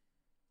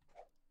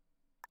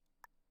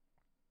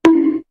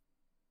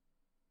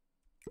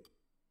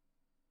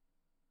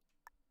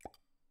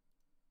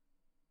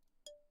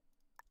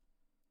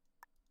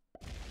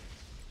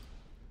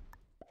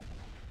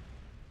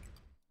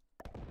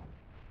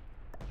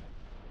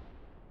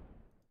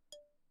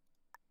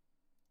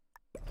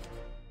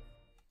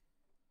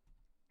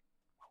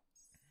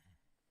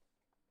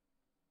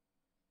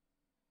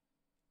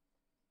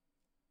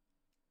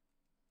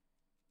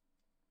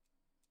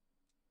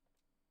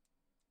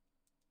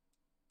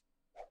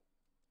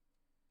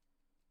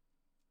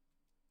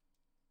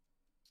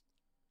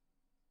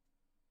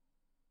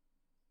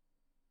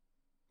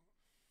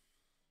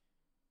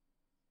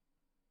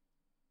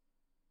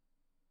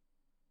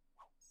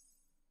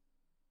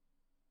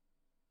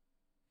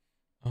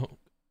 Oh.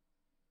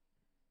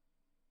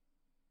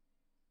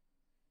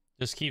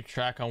 Just keep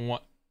track on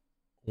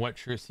what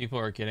truths people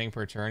are getting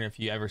per turn. If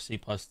you ever see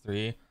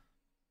 +3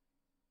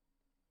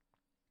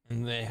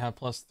 and they have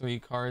 +3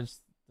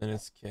 cards, then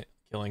it's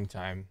killing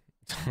time.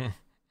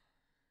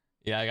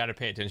 Yeah, I gotta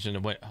pay attention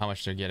to how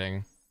much they're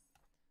getting.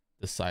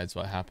 Decides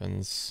what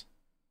happens.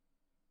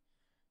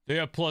 They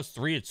have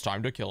 +3, it's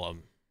time to kill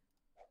them.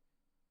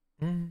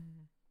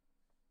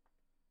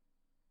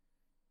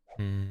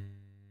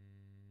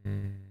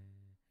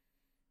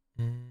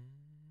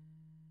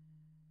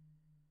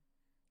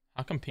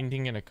 How come pink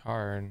didn't get a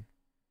card?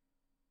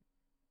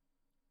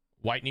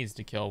 White needs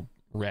to kill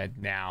red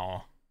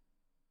now.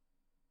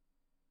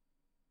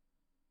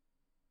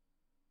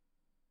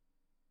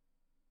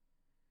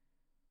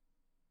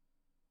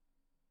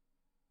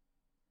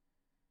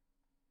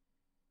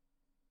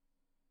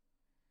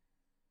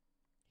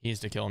 He needs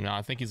to kill him now.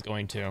 I think he's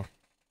going to.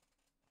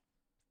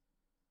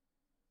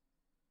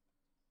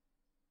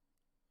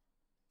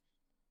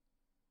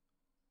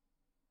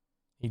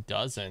 He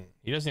doesn't.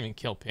 He doesn't even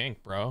kill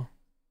pink, bro.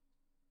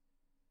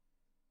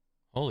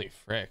 Holy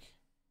frick.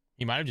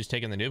 He might have just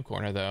taken the noob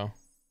corner, though.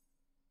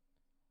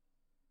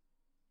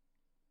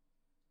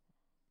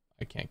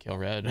 I can't kill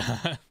red.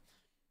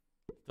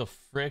 The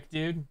frick,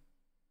 dude?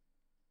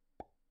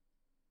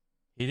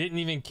 He didn't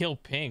even kill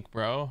pink,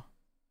 bro.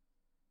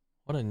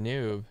 What a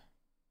noob.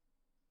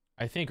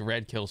 I think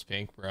red kills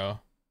pink, bro.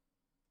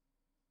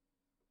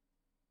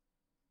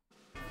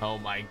 Oh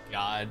my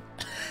god.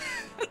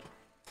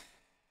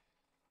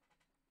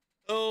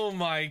 Oh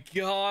my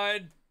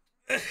god.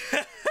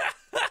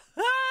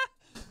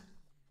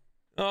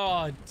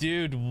 Oh,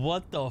 dude,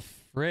 what the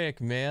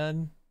frick,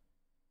 man?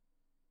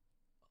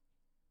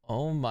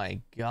 Oh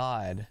my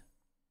god.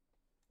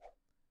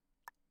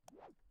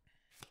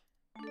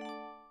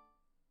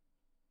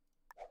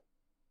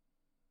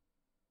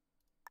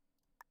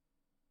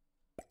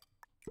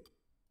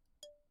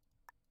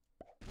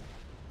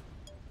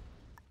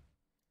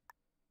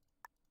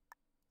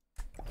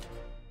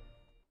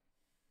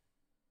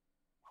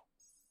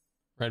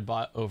 Red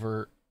bot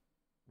over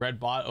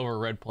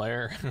red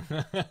player.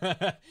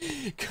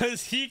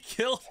 Cause he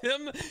killed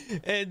him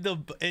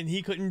and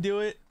he couldn't do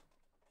it.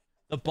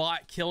 The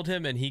bot killed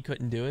him and he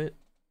couldn't do it.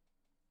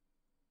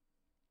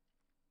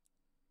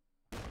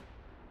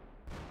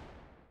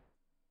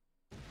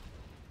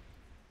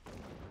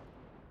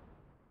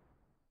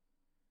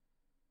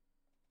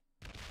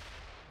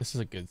 This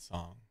is a good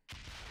song.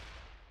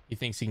 He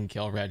thinks he can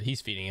kill red.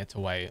 He's feeding it to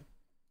white.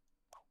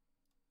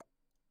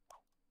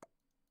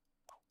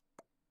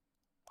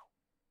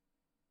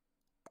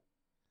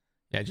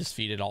 Yeah, just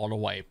feed it all to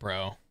white,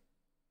 bro.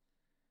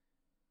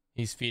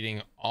 He's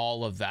feeding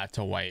all of that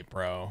to white,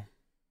 bro.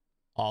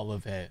 All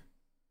of it.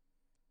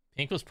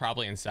 Pink was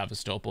probably in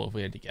Sevastopol if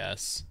we had to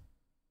guess.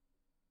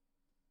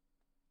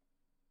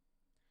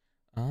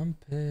 I'm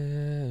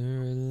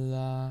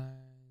paralyzed.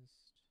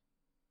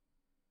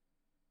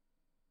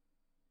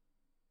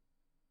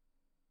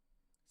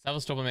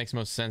 Sevastopol makes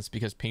most sense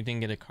because Pink didn't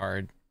get a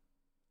card.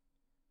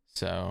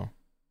 So,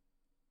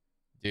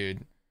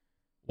 dude,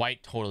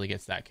 white totally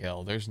gets that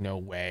kill. There's no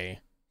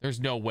way. There's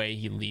no way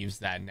he leaves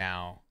that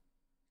now.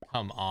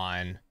 Come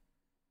on.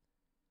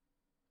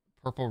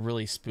 Purple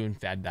really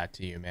spoon-fed that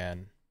to you,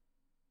 man.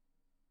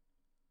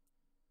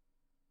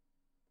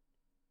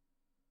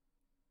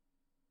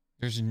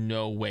 There's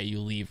no way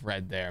you leave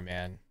red there,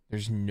 man.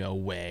 There's no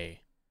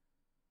way.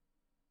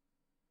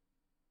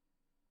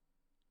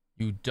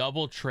 You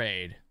double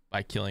trade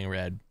by killing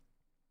red.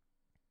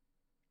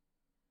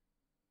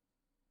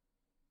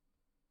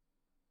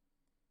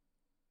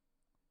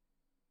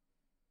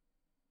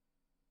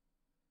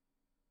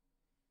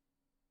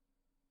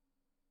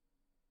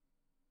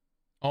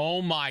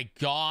 Oh my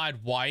God,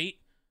 white.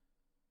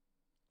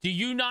 Do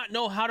you not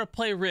know how to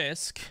play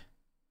Risk?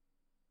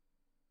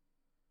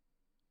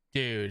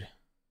 Dude.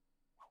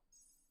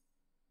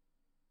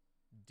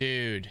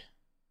 Dude.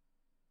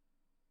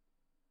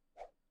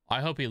 I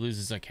hope he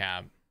loses a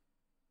cab.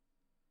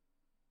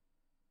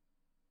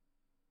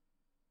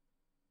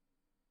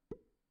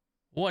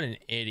 What an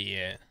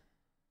idiot.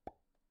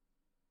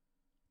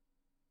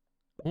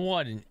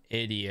 What an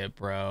idiot,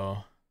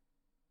 bro.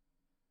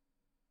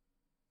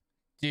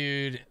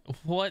 Dude,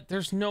 what?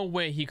 There's no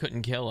way he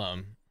couldn't kill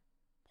him.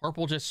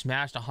 Purple just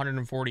smashed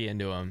 140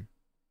 into him.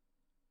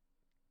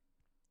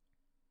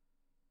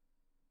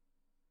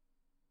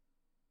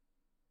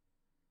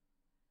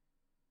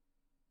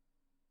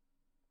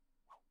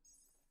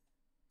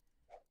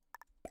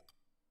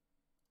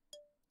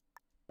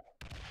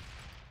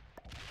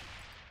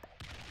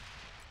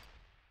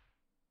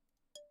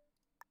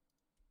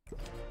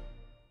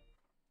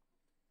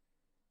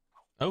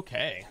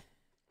 Okay.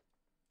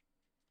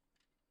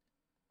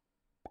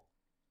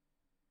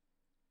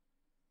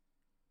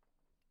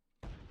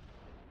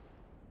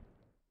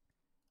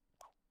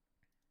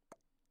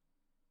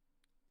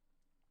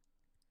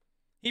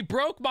 He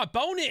broke my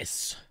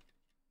bonus.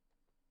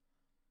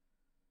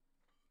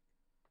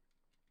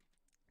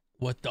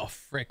 What the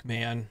frick,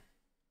 man?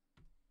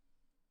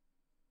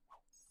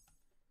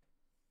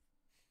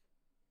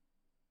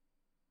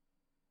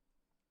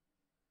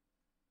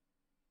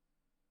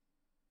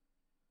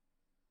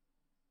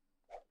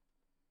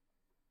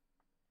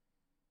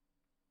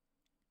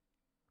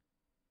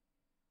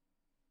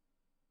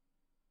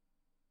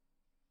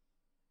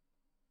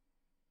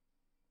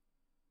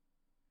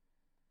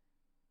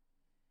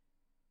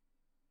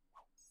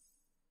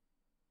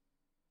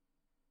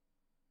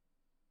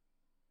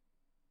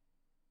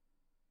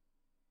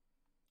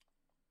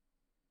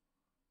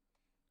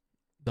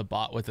 The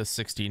bot with a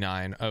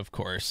 69, of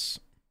course.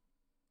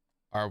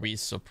 Are we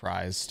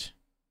surprised?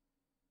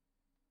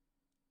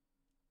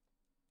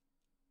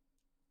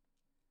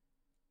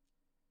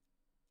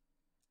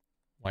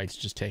 White's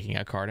just taking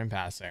a card and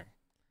passing.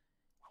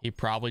 He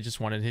probably just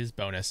wanted his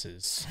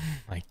bonuses.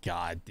 My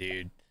God,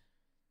 dude.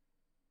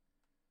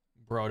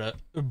 Broda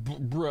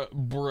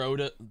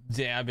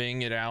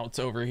dabbing it out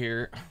over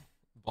here.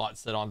 Bot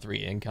set on 3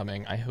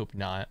 incoming. I hope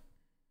not.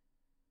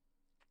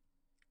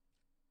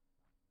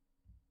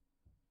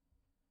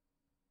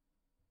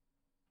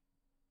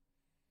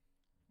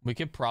 We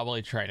could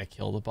probably try to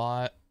kill the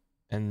bot,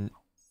 and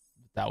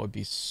that would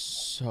be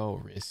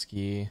so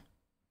risky.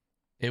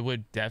 It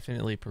would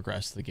definitely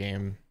progress the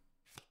game.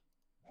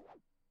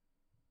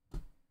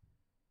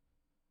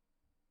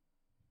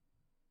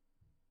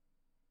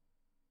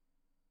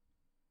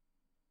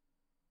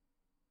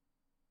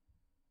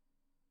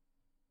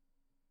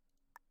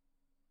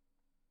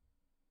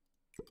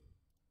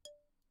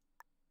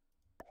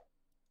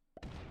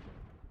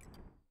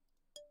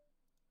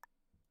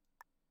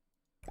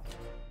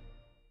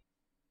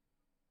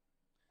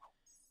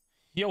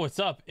 Yo, what's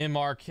up?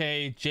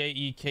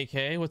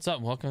 MRKJEKK. What's up?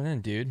 Welcome in,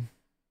 dude.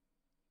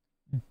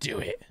 Do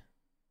it.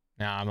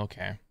 Nah, I'm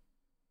okay.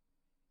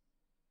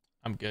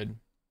 I'm good.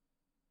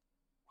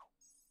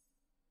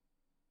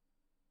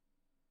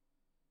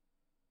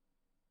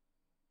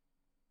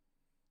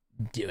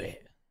 Do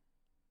it.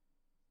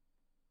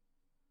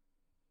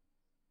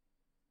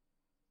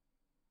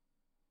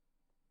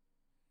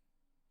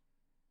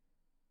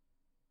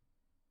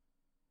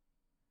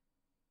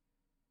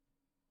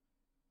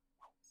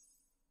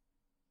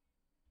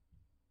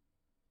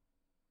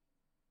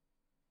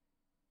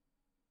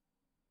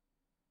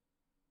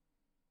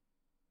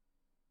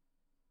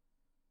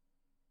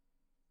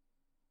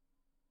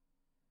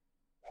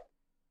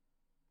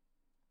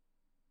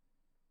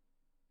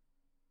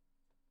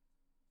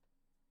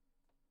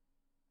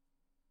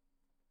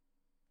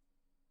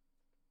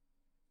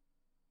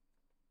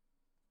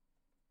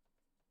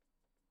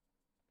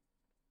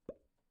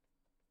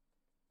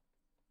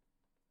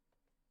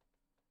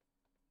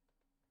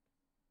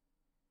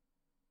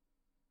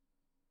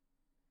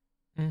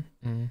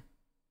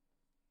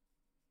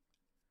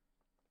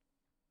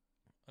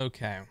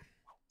 Okay.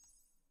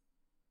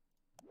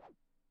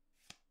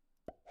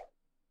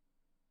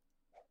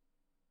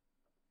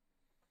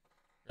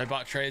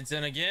 Redbot trades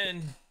in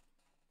again.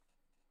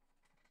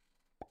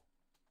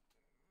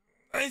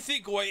 I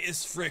think White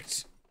is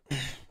fricked.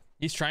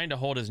 He's trying to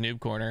hold his noob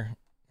corner.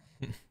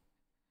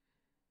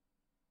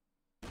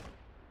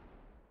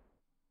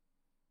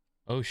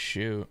 Oh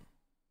shoot.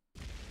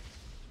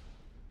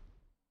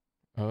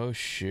 Oh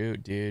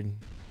shoot, dude.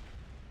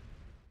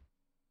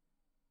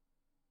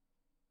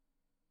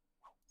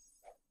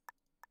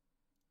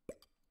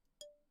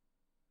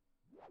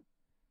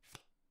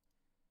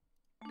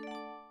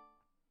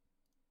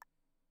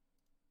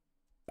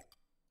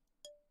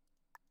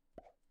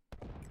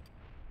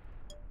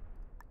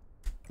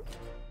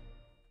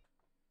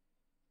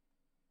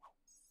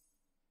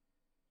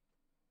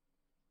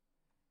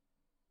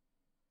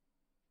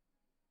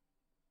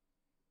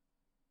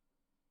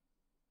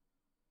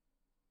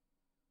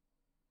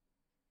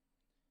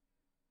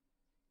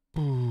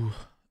 Ooh.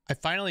 I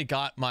finally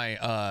got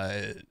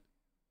my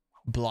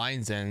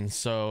blinds in,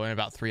 so in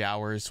about 3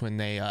 hours when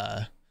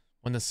the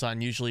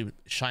sun usually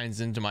shines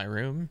into my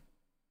room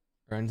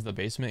or into the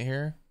basement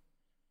here,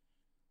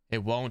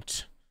 it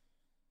won't.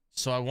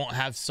 So I won't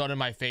have sun in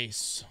my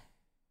face.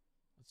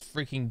 Let's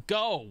freaking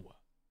go.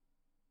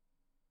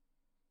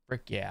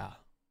 Frick yeah.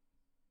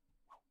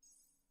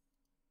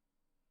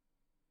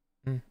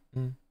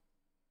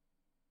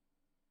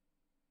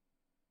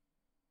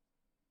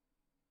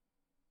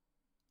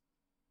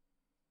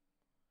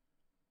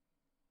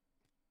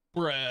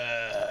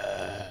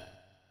 Bruh.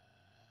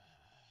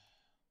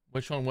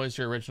 Which one was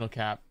your original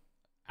cap?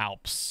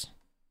 Alps.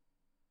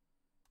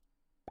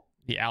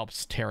 The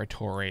Alps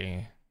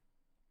territory.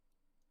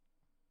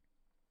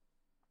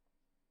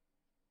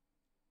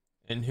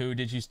 And who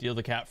did you steal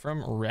the cap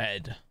from?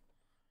 Red.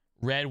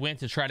 Red went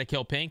to try to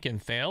kill Pink and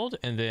failed,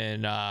 and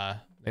then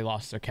they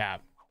lost their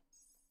cap.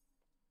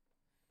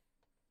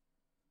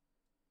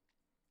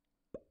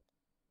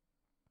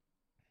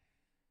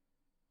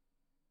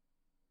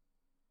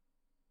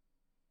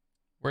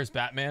 Where's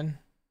Batman?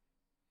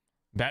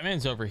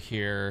 Batman's over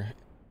here,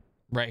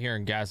 right here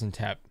in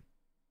Gaziantep.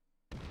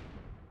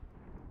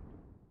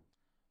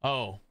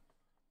 Oh,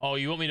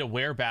 you want me to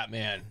wear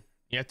Batman?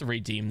 You have to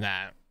redeem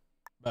that.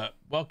 But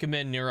welcome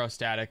in,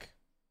 Neurostatic.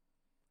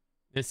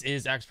 This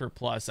is Expert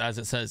Plus, as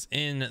it says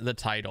in the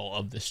title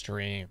of the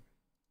stream.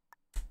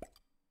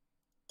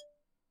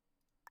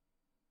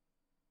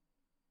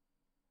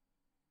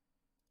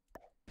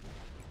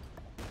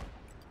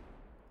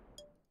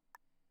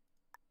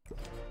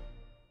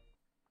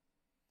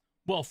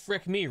 Well,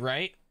 frick me,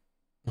 right?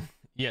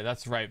 Yeah,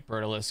 that's right,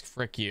 Bertalisk.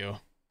 Frick you.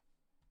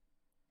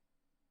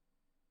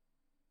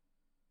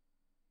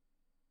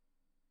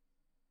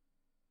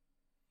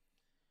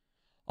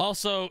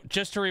 Also,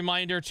 just a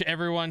reminder to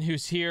everyone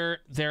who's here,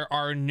 there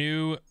are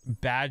new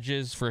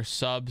badges for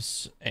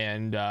subs,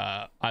 and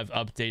I've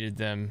updated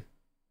them.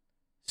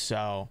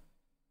 So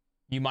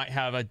you might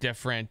have a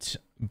different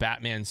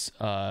Batman's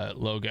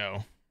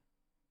logo,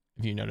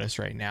 if you notice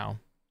right now.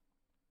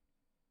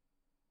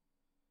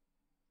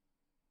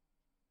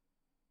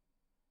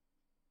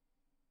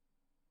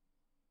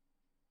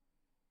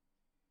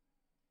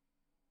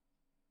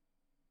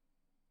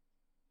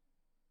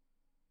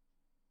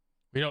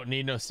 We don't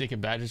need no sneaking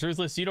badges.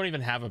 Ruthless, you don't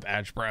even have a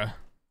badge, bruh.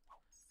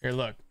 Here,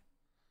 look.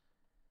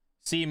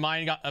 See,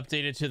 mine got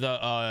updated to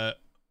the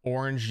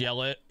orange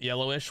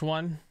yellowish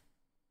one.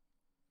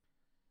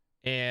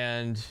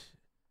 And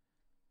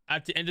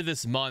at the end of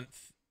this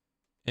month,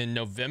 in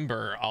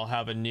November, I'll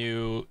have a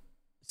new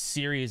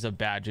series of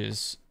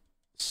badges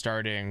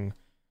starting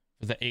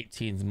for the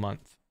 18th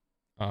month.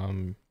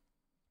 And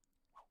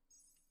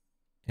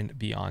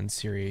beyond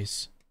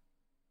series.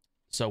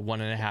 So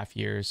 1.5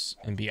 years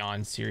and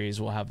beyond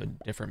series will have a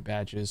different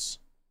badges.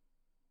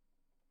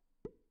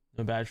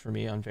 No badge for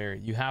me, unfair.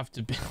 You have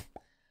to be.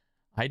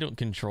 I don't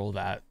control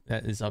that.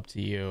 That is up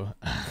to you.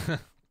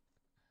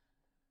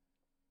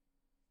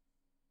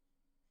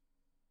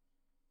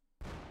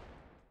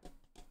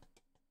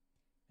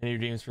 Any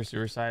redeems for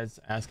suicides?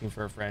 Asking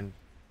for a friend.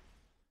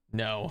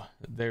 No,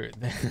 there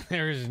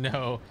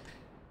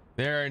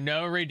are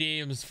no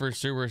redeems for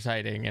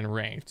suiciding and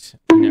ranked.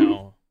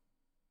 No.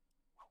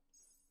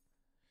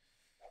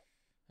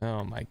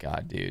 Oh my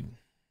god, dude.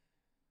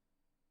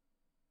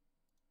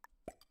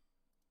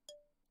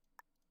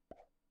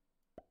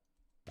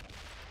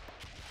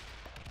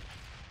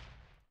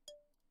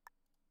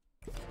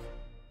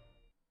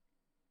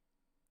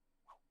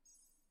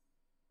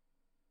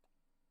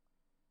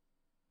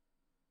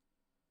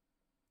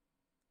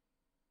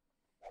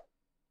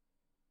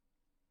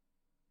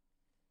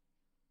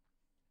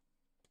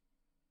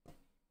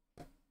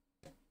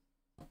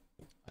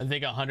 I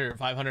think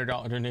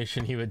 $500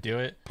 donation, he would do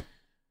it.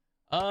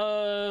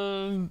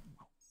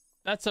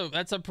 That's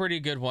a pretty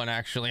good one,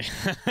 actually.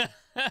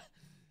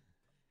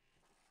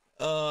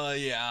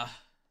 Yeah.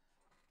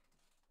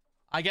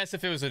 I guess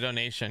if it was a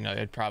donation,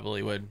 it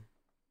probably would.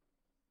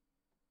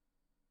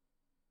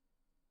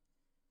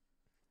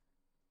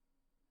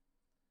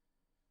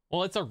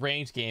 Well, it's a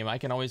ranked game. I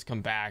can always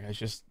come back.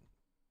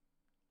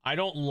 I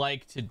don't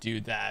like to do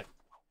that.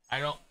 I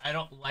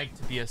don't like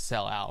to be a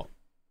sellout.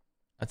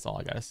 That's all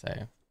I gotta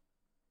say.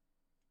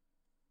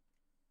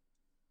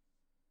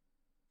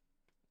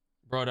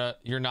 Broda,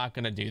 you're not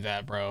gonna do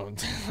that, bro.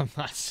 I'm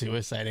not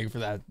suiciding for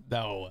that.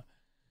 No.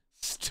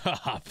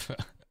 Stop.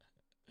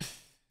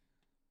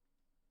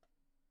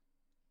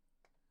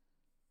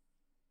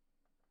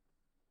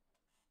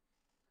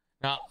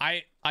 Now,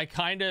 I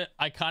kind of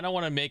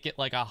want to make it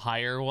like a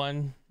higher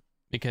one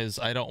because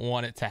I don't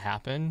want it to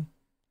happen.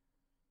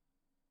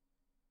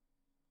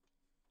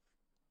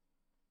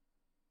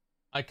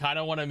 I kind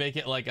of want to make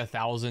it like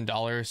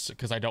 $1,000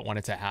 because I don't want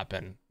it to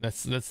happen.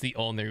 That's the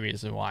only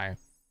reason why.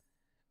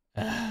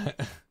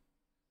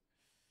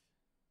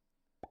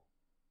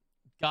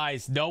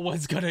 Guys, no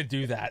one's gonna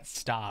do that.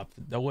 Stop.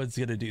 No one's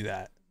gonna do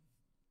that.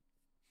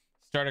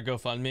 Start a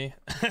GoFundMe.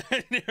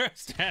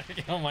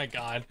 Neurostatic. Oh my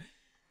god.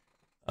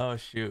 Oh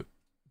shoot.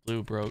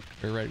 Blue broke,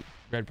 or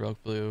red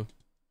broke blue.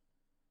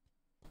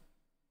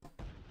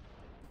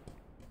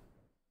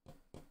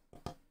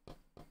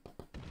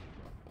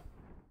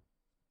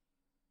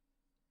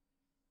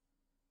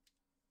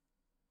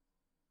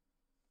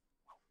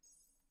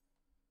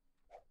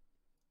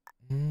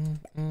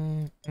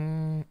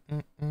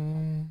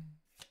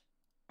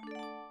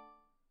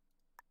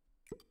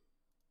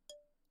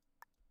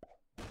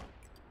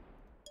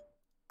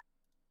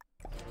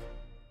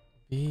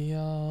 Be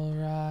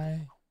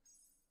alright.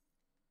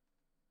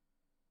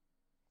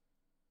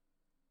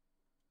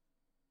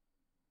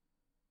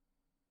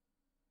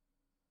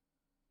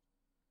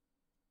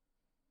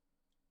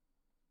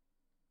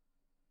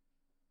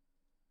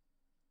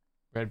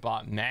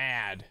 Redbot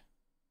mad.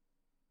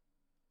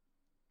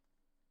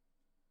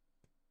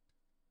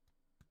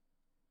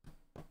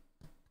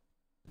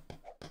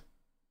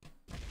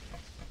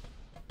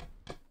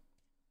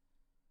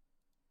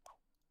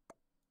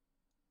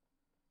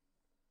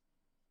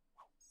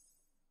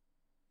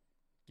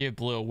 Give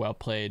blue a well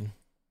played.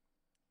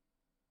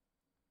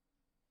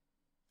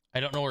 I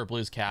don't know where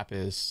blue's cap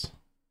is.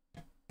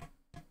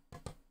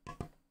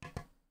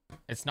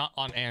 It's not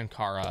on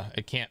Ankara.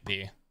 It can't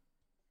be.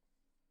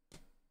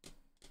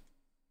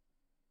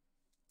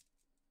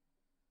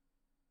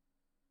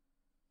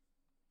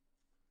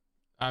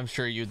 I'm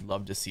sure you'd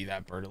love to see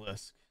that,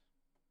 Bertalisk.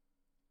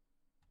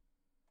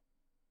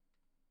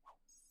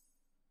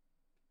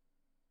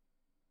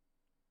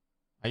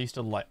 I used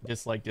to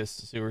dislike this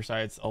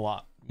suicides a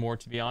lot more,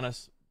 to be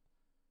honest.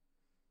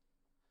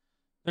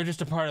 They're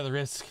just a part of the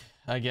risk,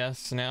 I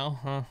guess, now,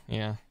 huh?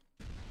 Yeah.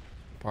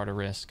 Part of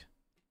risk.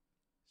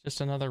 It's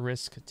just another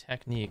risk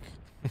technique.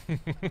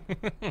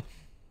 It's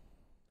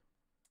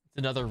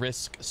another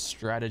risk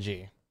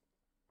strategy.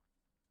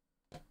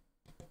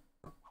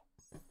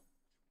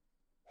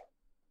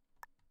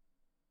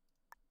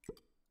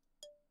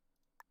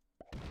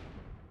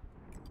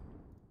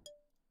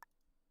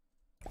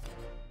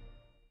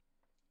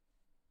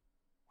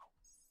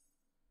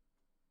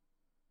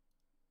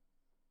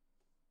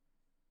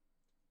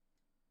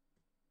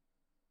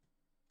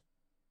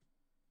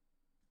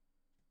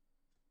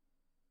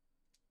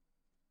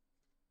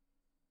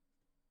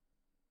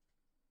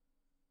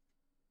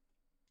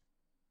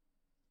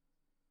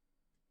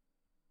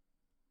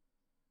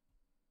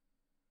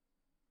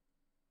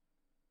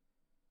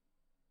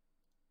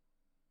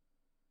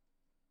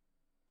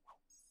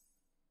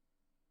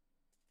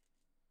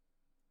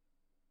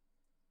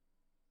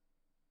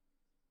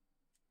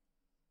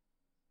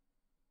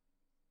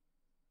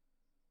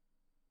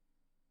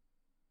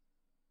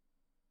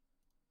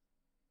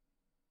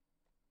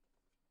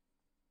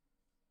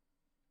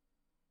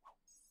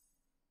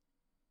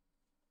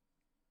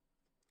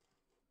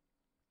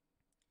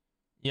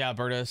 Yeah,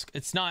 Bertus,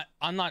 it's not,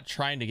 I'm not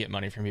trying to get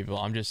money from people.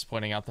 I'm just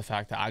pointing out the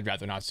fact that I'd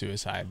rather not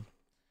suicide.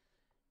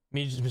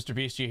 Me, just Mr.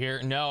 Beast, you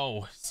here?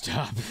 No,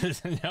 stop.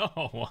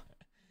 No.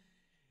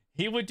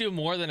 He would do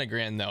more than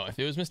 $1,000 though. If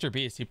it was Mr.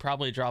 Beast, he'd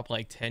probably drop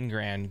like 10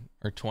 grand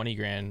or 20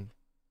 grand.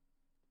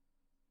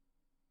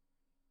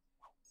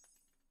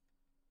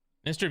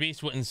 Mr.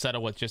 Beast wouldn't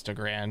settle with just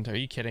 $1,000. Are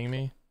you kidding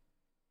me?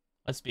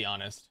 Let's be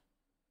honest.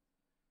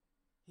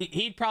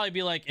 He'd probably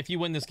be like, if you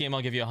win this game,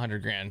 I'll give you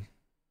 100 grand.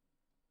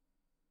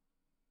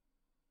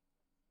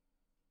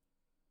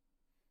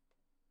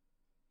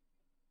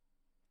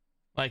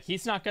 Like,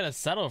 he's not gonna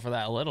settle for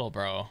that little,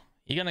 bro.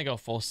 He's gonna go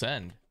full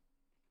send.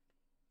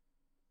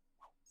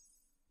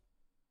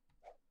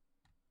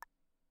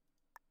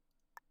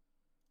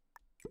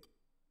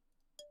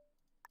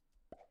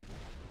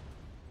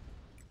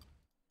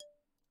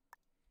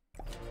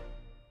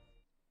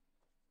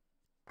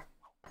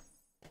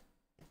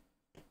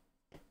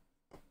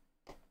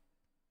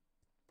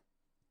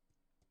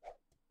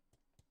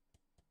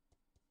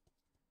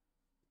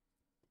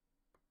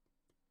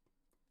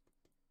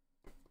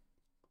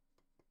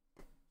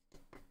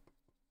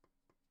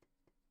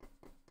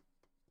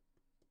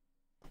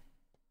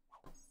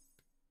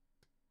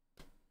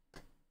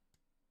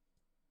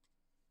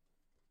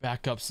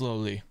 Back up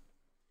slowly.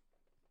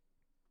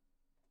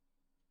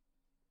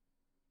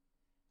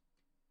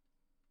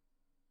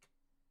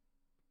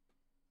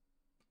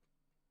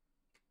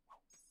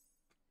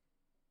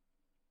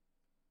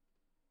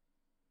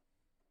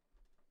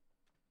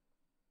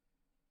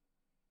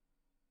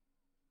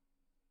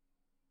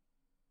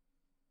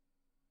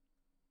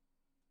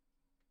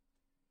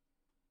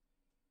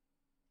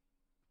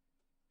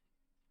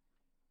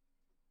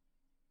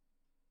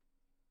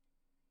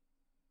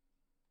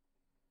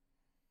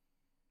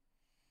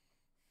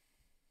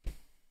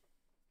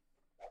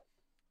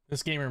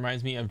 This game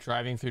reminds me of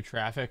driving through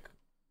traffic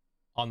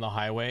on the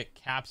highway.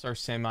 Caps are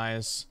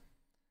semis.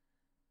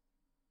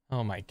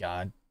 Oh my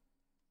god.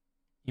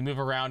 You move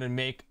around and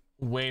make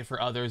way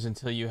for others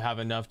until you have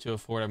enough to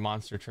afford a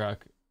monster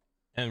truck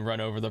and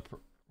run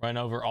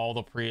over all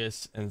the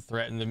Prius and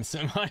threaten them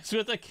semis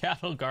with a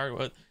cattle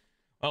guard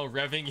while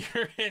revving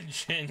your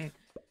engine.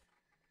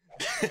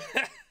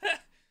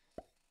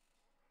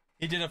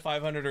 He did a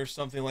 500 or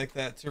something like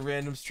that to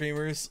random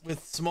streamers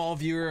with small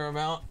viewer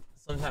amount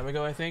some time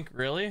ago, I think.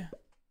 Really?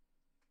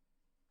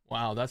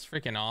 Wow, that's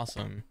freaking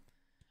awesome.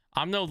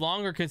 I'm no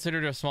longer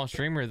considered a small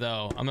streamer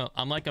though.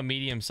 I'm like a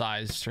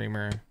medium-sized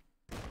streamer.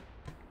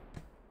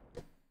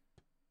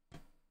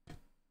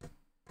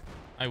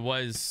 I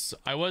was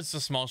a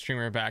small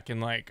streamer back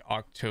in like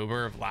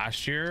October of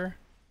last year,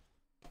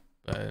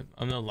 but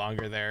I'm no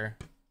longer there.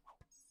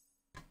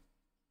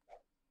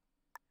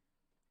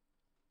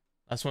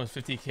 Last one was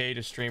 50K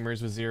to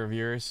streamers with 0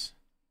 viewers.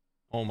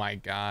 Oh my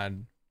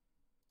god.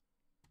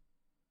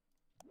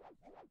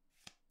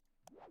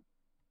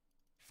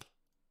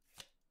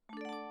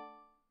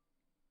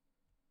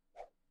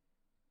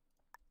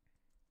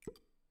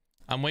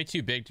 I'm way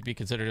too big to be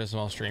considered a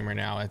small streamer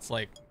now. It's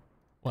like,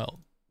 well,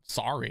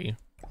 sorry.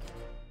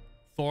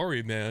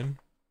 Sorry, man.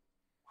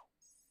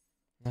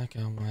 Like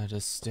I wanted to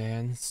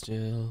stand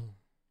still.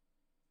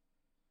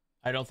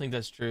 I don't think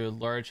that's true.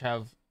 Large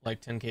have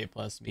like 10K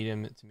plus.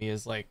 Medium to me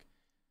is like,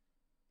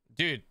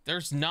 dude,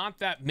 there's not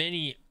that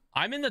many.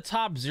 I'm in the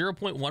top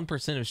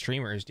 0.1% of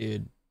streamers,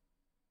 dude.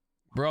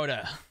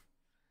 Broda.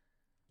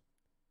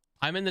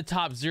 I'm in the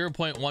top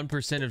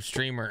 0.1% of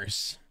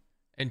streamers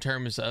in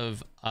terms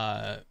of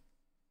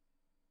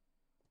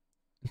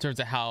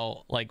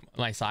how like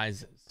my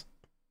size is.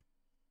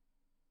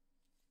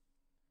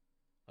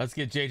 Let's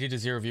get JJ to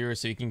 0 viewers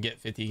so you can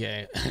get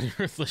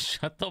 50K.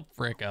 Shut the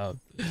frick up.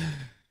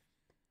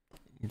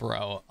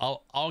 Bro,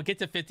 I'll get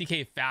to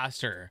 50K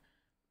faster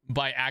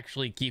by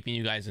actually keeping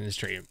you guys in the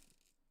stream.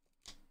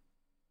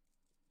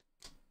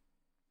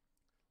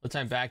 The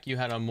time back you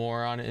had a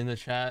moron in the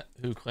chat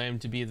who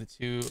claimed to be the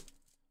two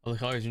of the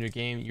colors in your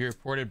game. You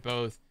reported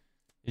both.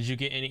 Did you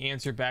get any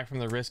answer back from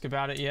the Risk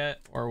about it yet,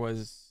 or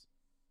was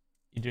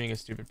you doing a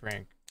stupid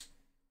prank?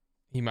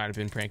 He might have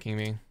been pranking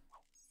me.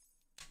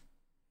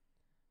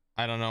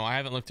 I don't know. I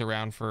haven't looked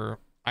around for.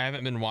 I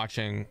haven't been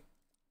watching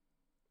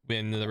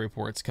when the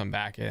reports come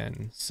back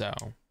in, so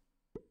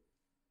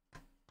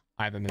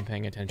I haven't been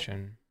paying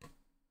attention.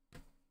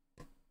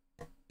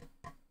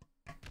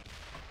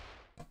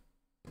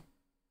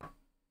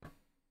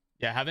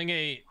 Yeah, having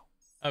a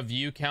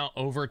view count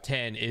over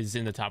 10 is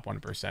in the top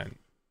 1%.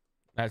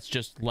 That's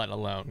just let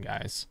alone,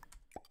 guys.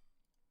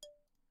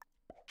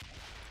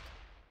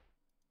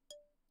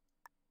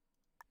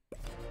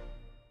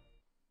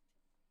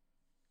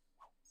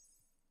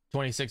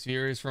 $26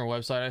 viewers from a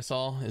website I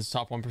saw is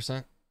top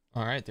 1%.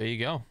 All right, there you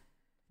go.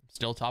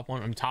 Still top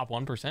one. I'm top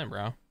 1%,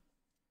 bro.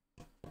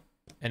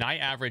 And I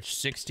average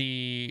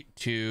 60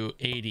 to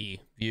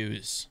 80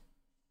 views.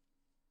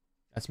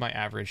 That's my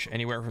average.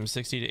 Anywhere from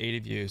 60 to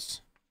 80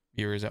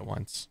 viewers at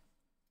once.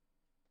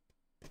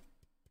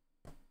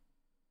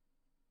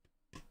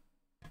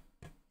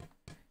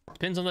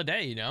 Depends on the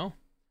day, you know.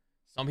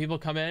 Some people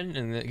come in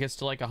and it gets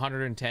to like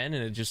 110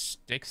 and it just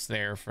sticks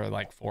there for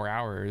like 4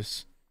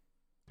 hours,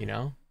 you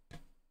know.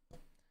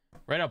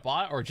 Right up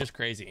bot or just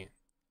crazy?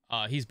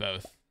 He's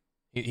both.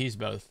 He's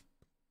both.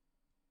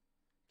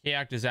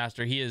 Kayak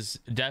Disaster. He is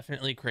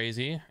definitely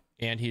crazy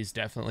and he's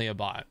definitely a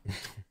bot.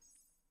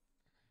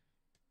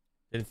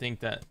 Didn't think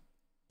that.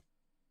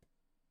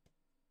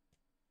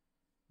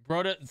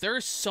 Bro,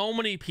 there's so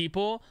many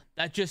people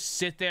that just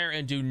sit there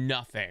and do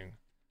nothing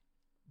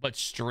but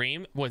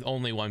stream with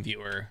only one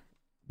viewer.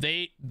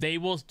 They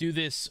will do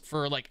this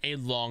for like a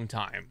long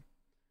time.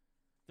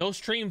 They'll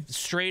stream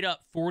straight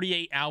up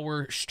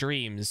 48-hour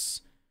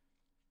streams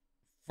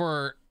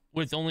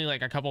with only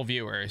like a couple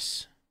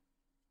viewers.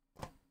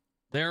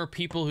 There are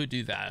people who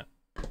do that.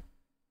 A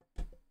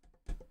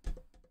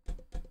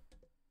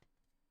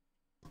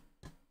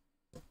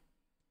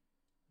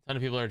ton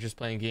of people are just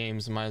playing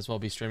games and might as well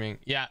be streaming.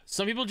 Yeah,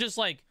 some people just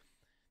like,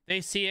 they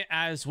see it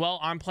as, well,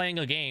 I'm playing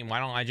a game. Why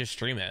don't I just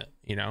stream it?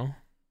 You know?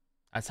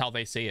 That's how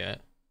they see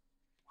it.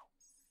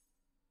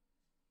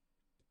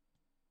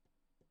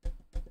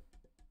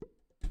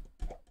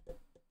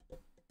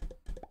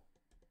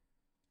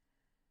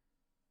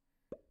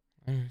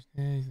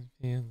 I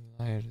feel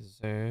I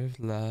deserve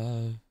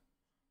love.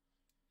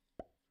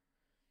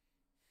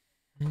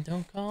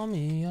 Don't call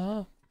me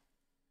up.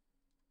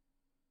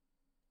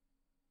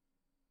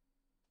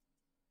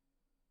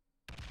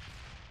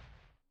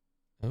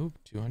 Oh,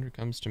 200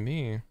 comes to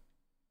me.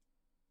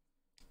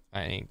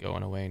 I ain't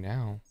going away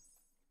now.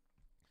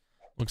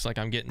 Looks like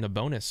I'm getting a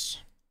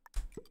bonus.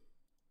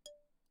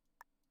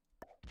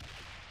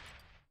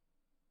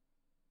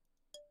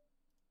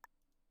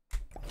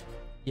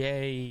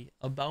 Yay,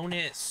 a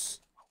bonus.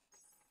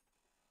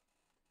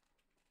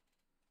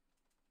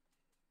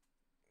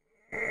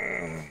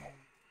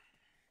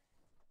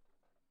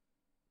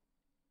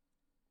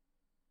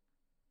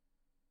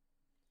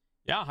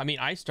 Yeah, I mean,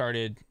 I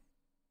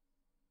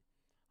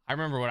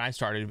remember when I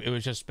started, it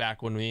was just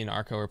back when me and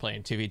Arco were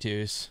playing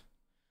 2v2s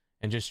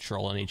and just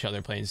trolling each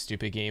other, playing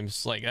stupid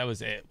games. Like, that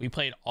was it. We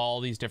played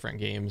all these different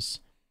games.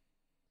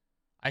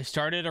 I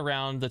started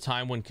around the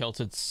time when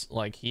Kilted's,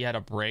 like, he had a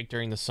break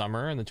during the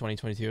summer in the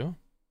 2022.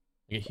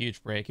 Like, a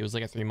huge break. It was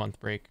like a 3-month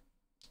break.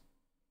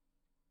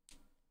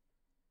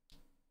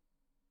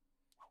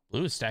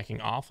 Blue is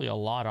stacking awfully a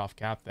lot off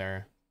cap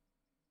there.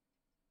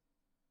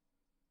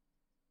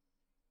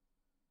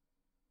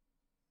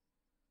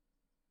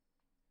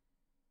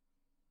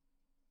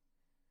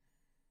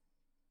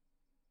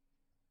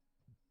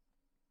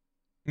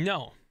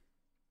 No.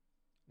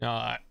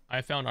 No,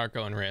 I found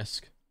Arco in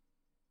Risk.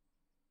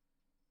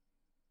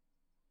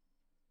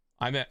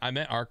 I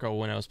met Arco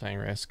when I was playing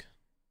Risk.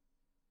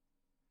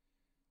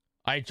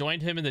 I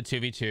joined him in the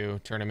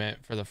 2v2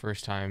 tournament for the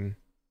first time.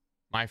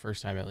 My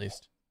first time, at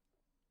least.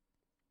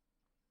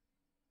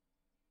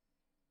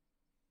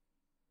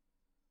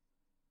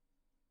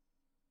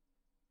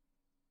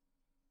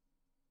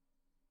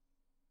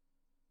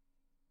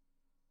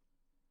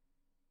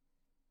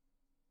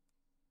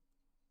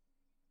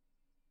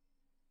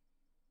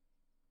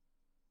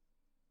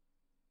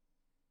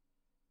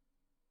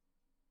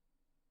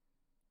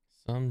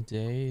 Some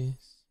days.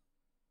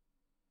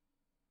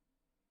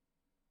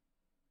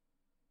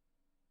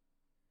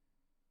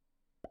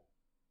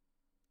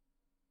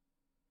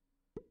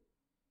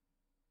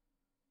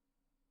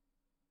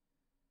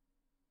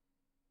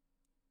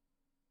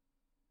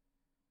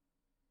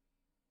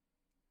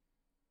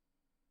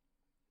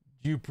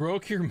 You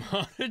broke your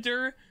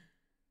monitor?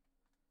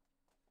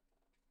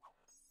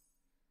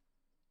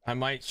 I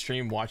might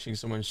stream watching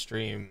someone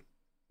stream.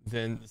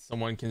 Then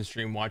someone can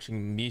stream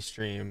watching me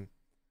stream.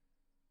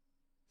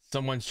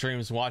 Someone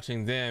streams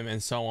watching them,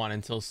 and so on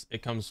until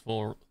it comes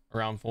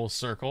around full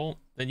circle.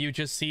 Then you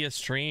just see a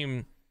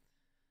stream.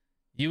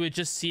 You would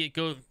just see it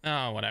go.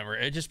 Oh, whatever.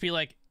 It'd just be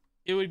like,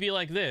 it would be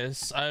like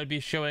this. I would be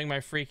showing my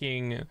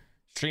freaking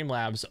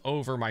Streamlabs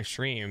over my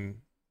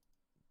stream.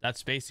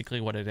 That's basically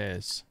what it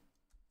is.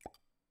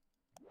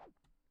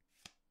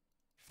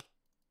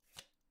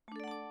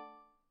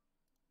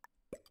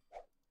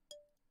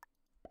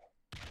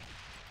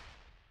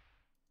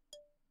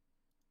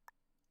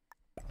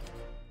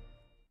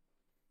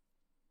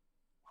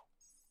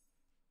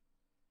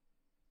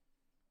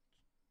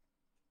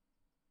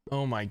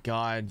 Oh my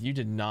god, you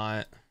did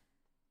not.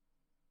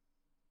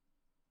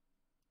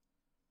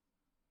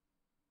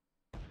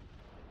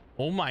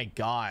 Oh my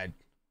god.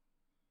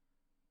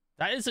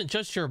 That isn't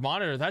just your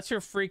monitor, that's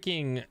your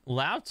freaking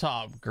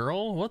laptop,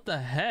 girl. What the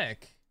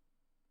heck?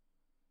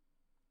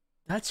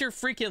 That's your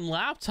freaking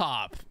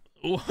laptop.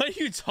 What are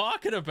you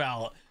talking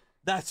about?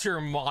 That's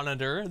your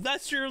monitor.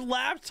 That's your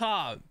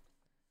laptop.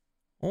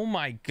 Oh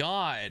my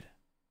god.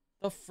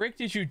 The frick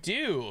did you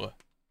do?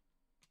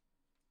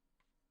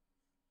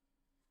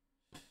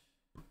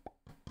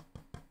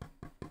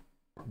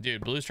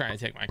 Dude, Blue's trying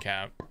to take my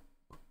cap.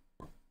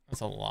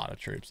 That's a lot of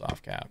troops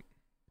off cap.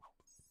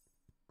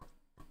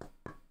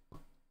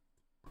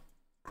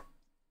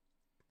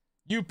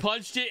 You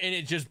punched it and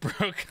it just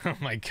broke. Oh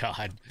my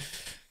god.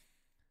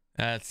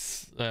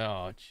 That's...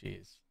 Oh,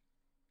 jeez.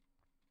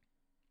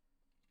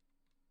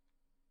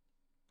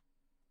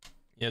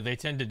 Yeah, they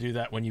tend to do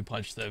that when you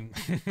punch them.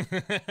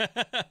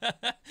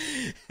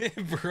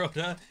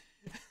 Broda.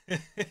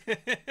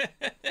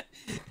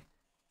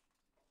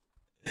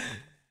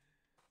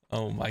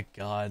 Oh my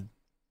god.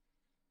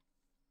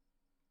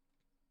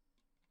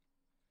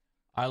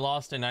 I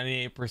lost a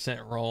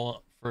 98%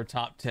 roll for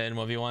top 10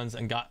 1v1s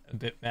and got a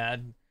bit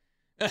mad.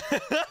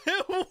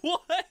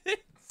 What?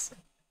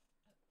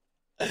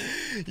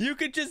 You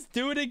could just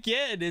do it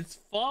again. It's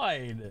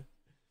fine.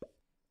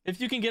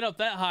 If you can get up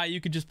that high, you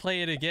could just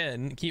play it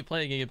again. Keep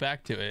playing and get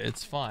back to it.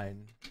 It's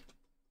fine.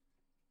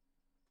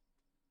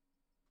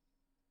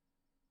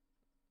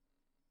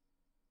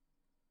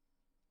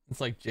 It's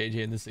like JJ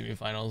in the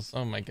semifinals.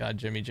 Oh my god,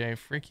 Jimmy J.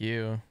 Frick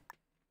you.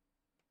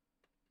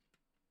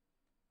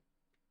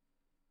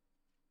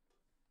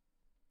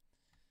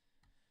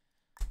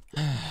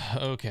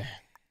 Okay.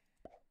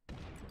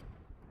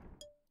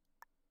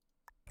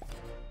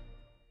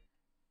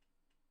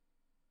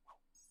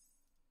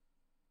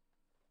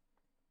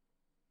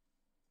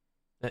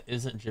 That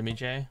isn't Jimmy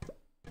J.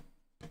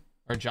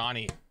 Or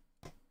Johnny.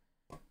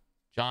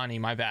 Johnny,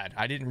 my bad.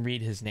 I didn't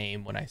read his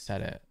name when I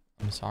said it.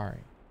 I'm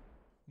sorry.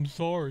 I'm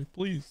sorry,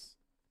 please.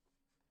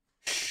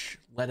 Shh,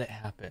 let it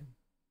happen.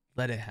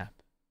 Let it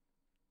happen.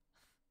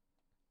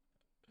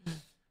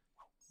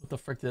 What the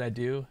frick did I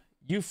do?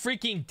 You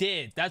freaking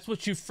did. That's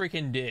what you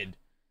freaking did.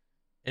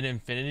 An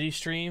infinity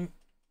stream?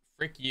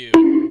 Frick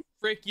you.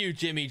 Frick you,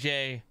 Jimmy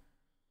J.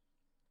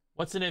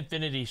 What's an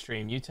infinity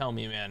stream? You tell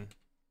me, man.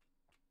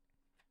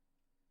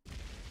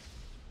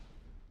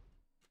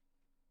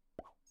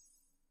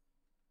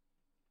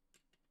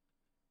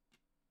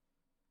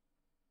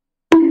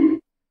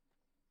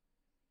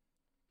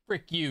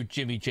 Frick you,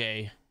 Jimmy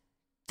J.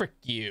 Frick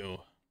you.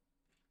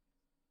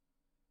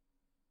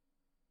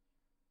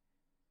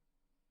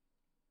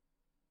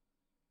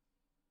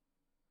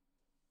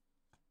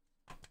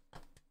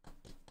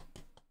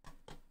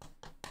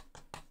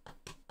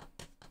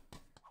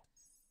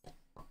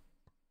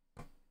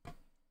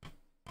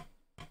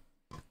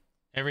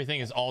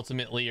 Everything is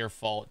ultimately your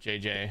fault,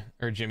 JJ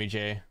or Jimmy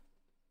J.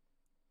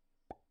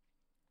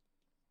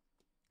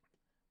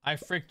 I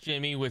fricked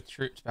Jimmy with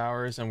troops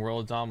powers and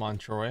world dom on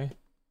Troy.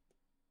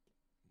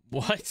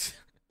 What?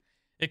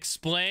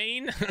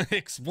 Explain?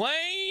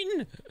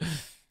 Explain?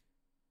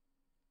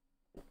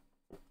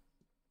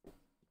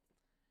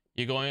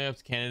 You going up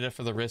to Canada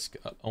for the Risk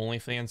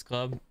OnlyFans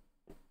Club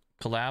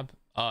collab?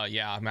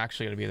 Yeah, I'm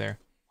actually gonna be there.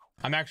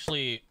 I'm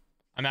actually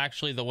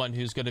the one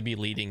who's gonna be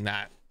leading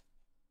that.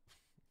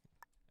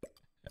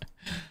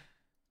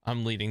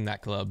 I'm leading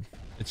that club.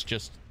 It's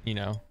just, you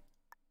know.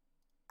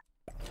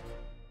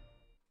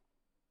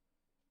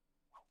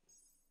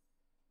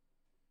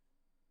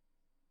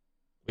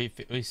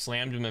 We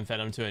slammed him and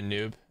fed him to a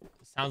noob.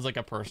 Sounds like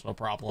a personal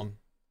problem.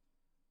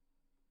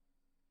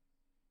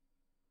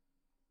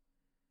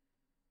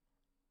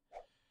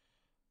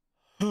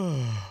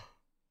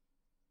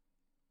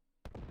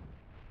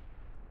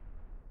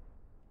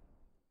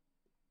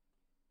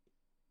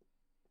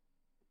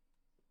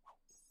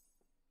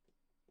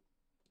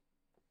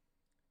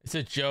 It's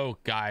a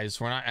joke,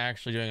 guys. We're not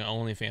actually doing an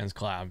OnlyFans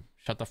collab.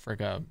 Shut the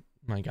frick up.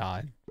 My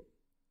God.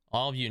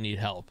 All of you need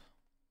help.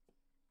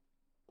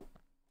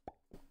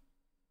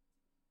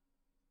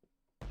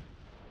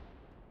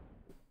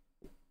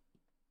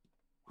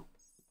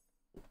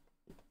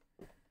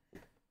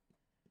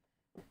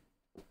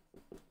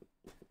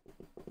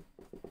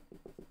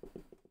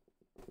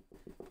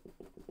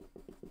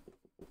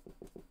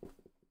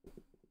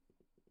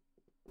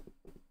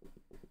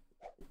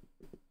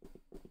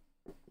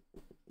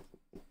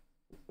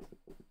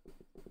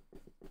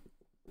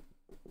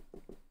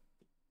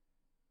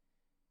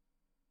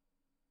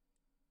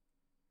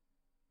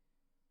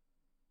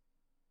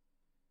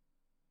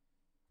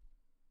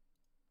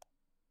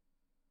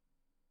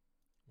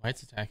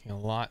 White's attacking a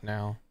lot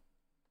now.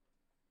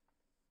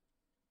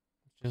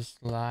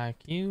 Just like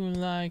you,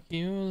 like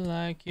you,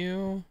 like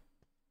you.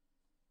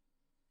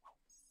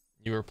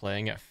 You were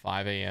playing at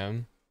 5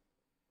 a.m.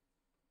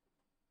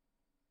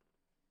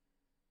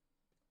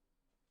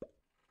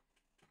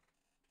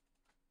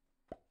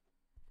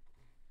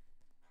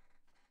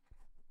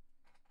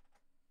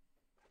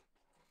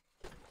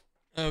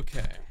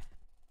 Okay.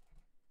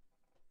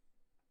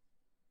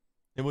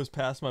 It was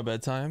past my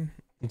bedtime.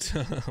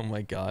 Oh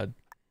my God.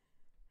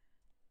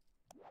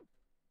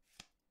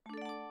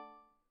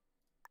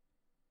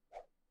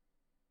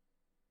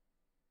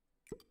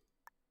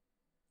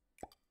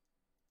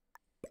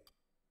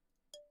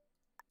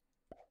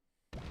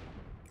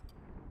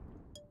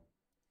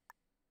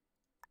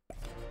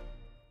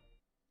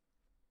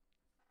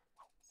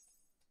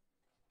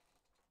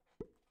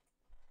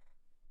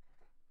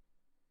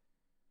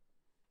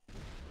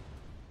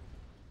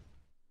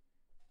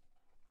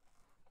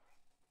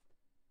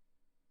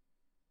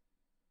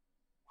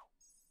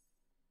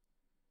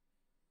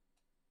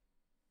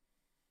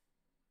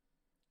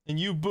 And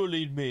you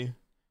bullied me.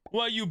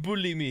 Why you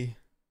bully me?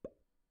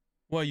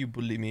 Why you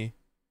bully me?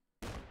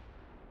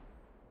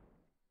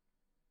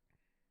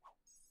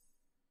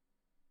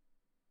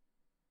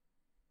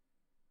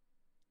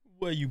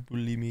 Why you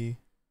bully me?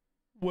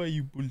 Why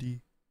you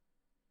bully?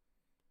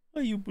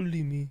 Why you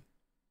bully me?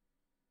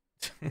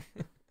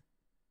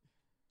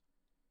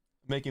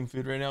 Making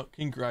food right now?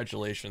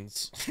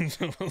 Congratulations.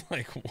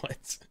 Like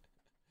what?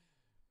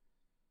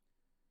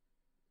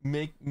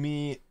 Make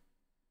me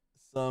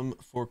some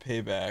for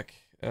payback.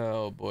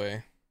 Oh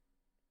boy.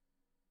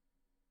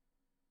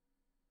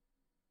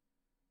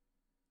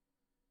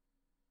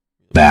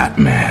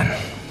 Batman.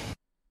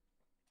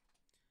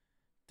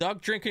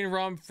 Dog drinking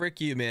rum,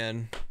 frick you,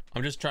 man.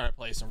 I'm just trying to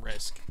play some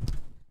Risk.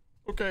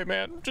 Okay,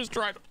 man. I'm just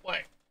trying to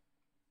play.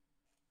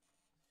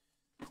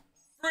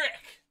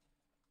 Frick!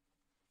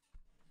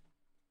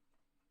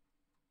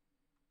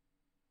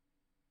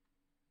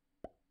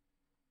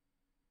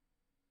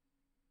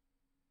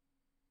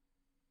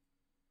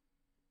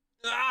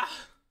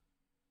 Ah!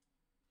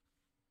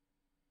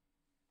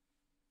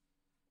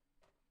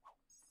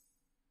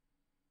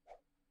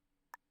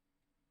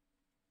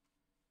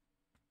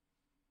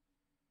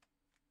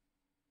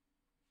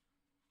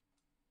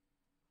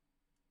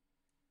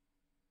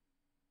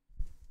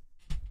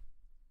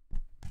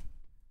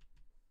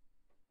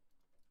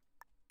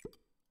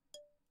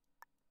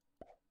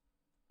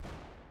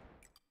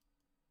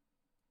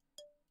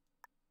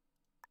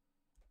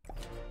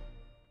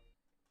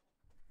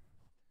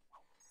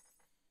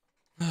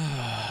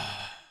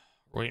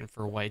 Waiting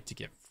for White to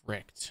get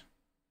fricked.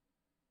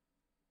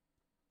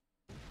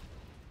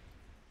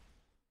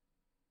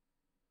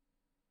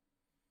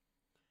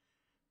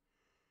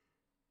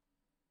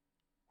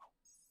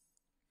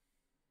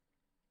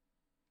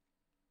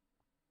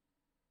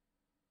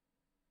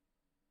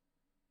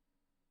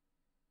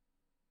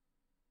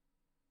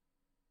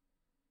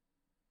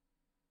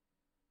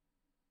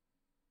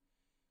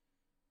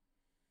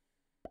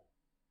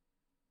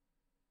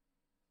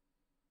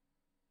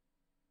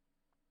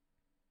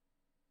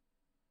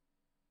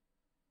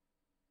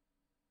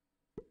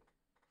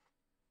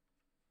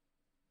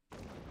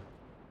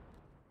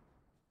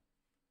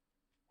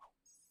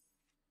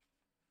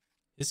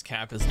 His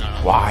cap is not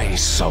on. Why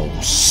so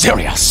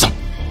serious?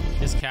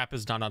 His cap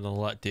is not on the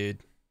LUT, dude.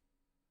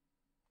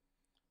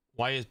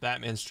 Why is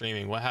Batman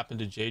streaming? What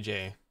happened to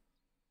JJ?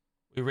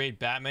 We raid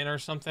Batman or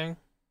something?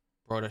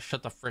 Broda,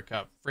 shut the frick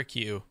up. Frick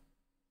you.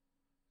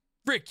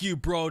 Frick you,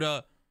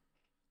 Broda.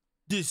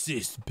 This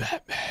is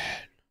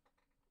Batman.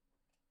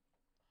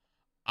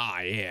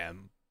 I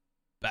am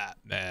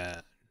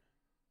Batman.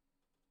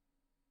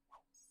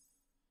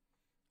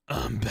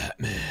 I'm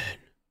Batman.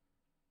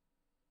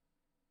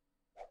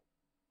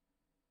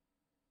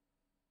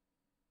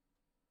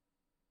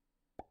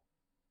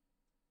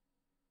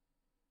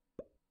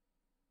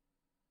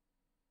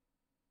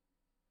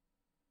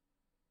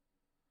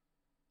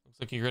 Looks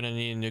like you're gonna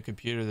need a new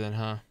computer then,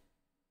 huh?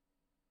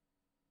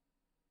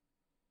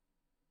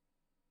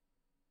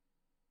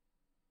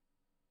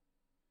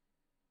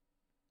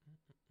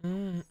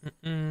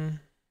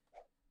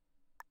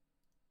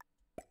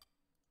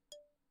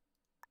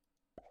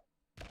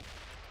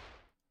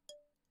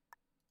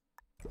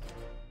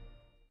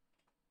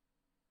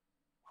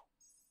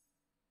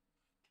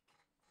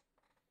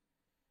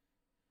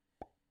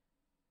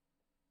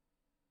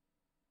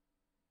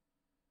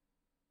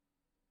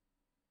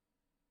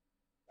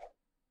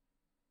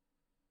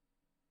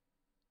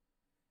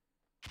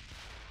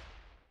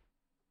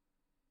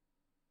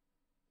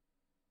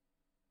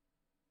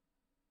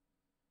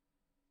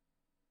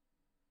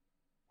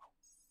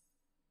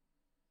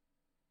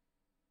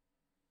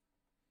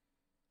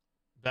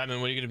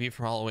 Batman, what are you gonna be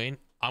for Halloween?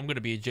 I'm gonna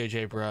be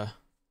JJbruhh.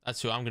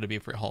 That's who I'm gonna be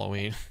for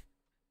Halloween.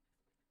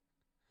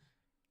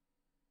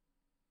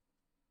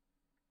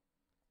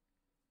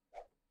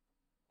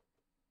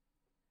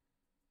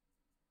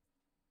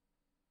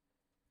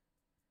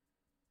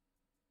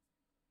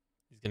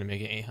 He's gonna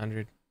make it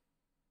 800.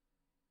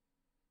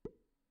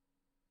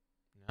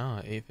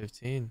 No,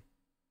 815.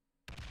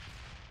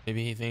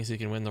 Maybe he thinks he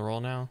can win the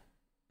role now.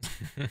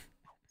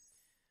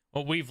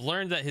 Well, we've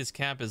learned that his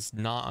cap is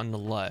not on the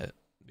LUT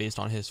based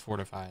on his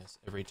fortifies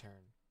every turn.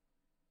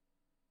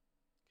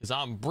 Because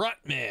I'm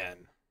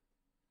Brutman.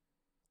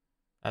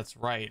 That's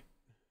right.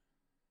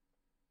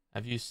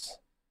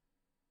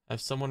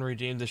 Have someone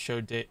redeemed the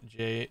show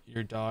Jay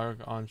your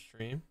dog on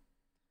stream?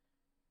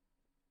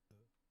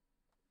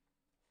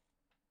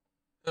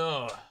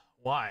 Ugh,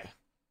 why?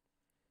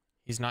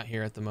 He's not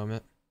here at the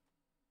moment.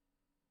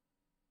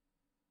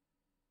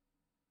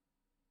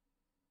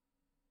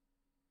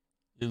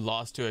 You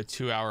lost to a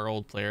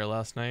 2-hour-old player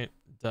last night,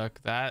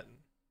 Duck. That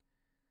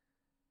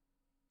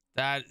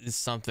is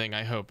something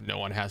I hope no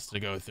one has to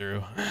go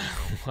through.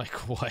 Like,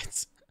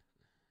 what?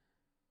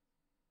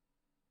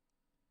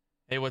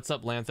 Hey, what's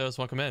up, Lanthos?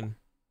 Welcome in.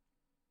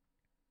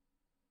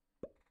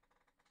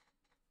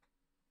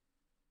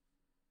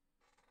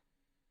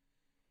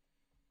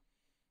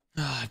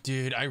 Ah,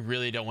 dude, I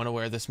really don't want to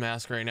wear this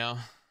mask right now.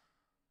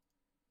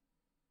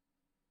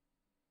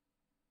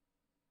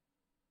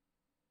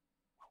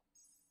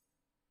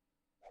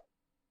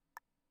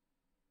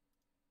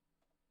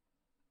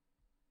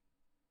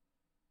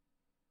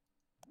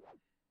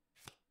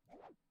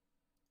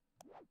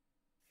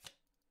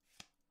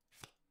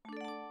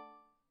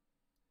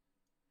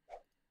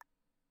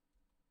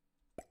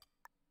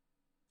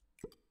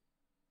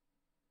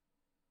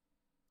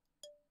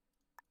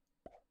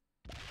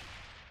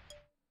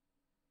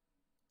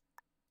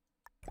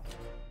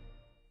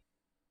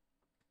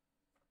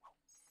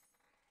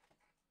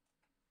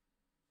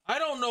 I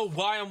don't know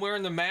why I'm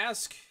wearing the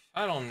mask.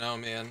 I don't know,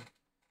 man.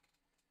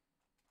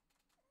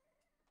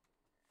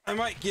 I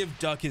might give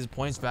Duck his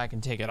points back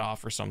and take it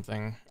off or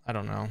something. I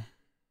don't know.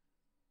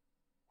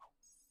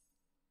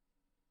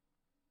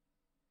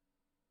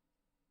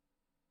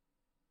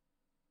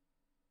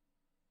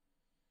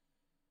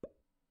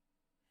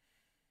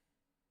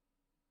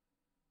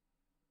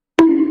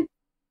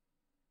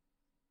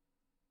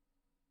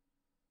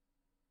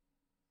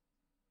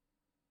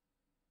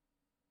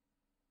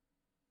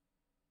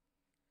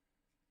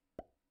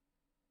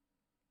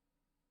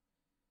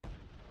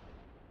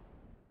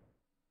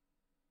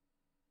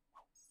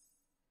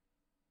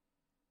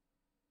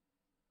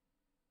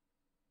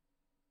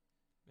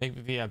 Make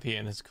me VIP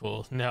and it's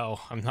cool. No,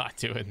 I'm not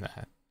doing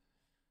that.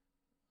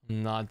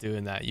 I'm not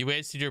doing that. You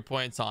wasted your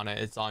points on it.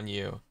 It's on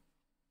you.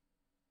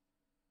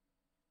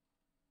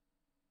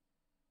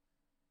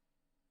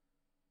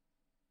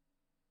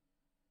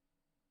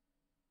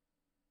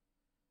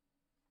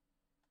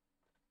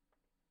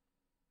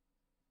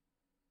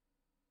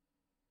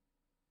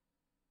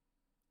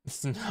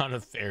 It's not a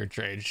fair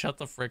trade. Shut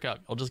the frick up.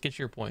 I'll just get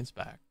your points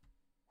back.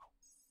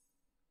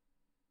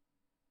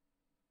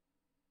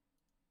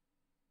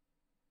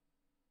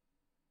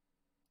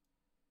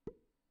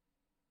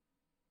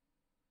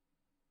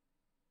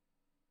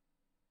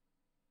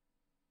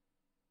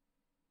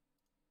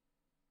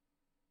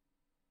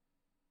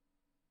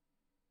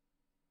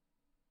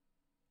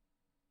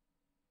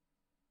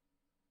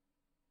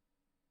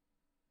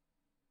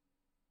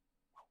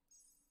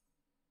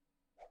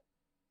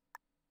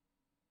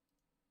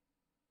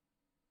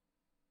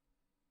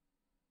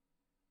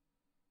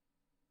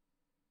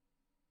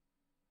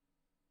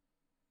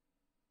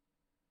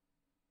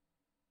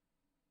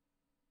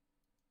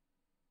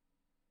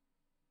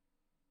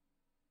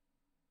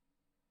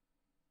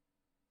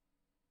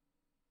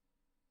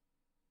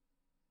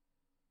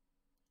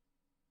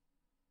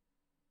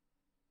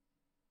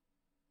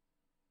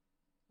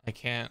 I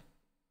can't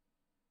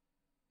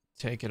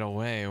take it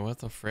away. What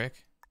the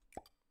frick?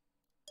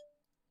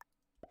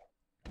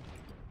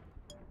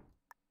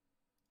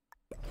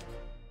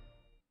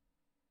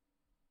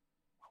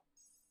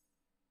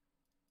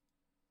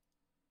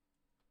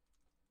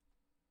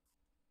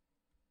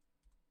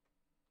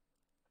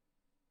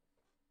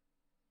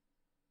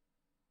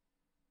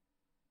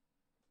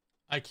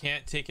 I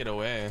can't take it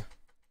away.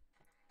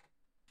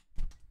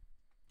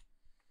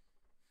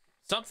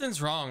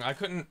 Something's wrong. I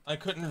couldn't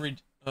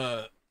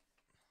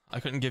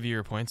give you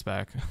your points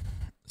back.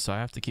 So I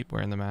have to keep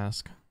wearing the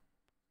mask.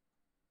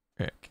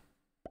 Rick.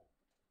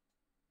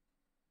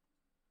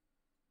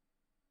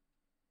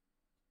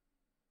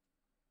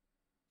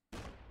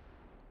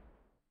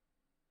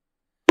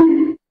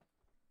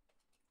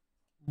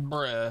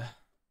 Bruh.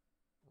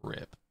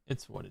 Rip.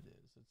 It's what it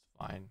is. It's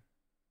fine.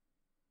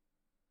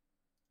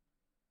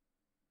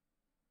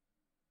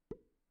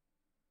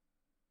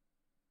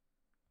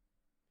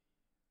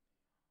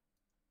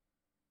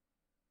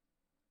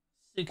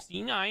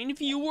 $69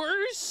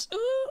 viewers?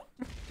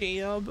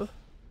 Damn.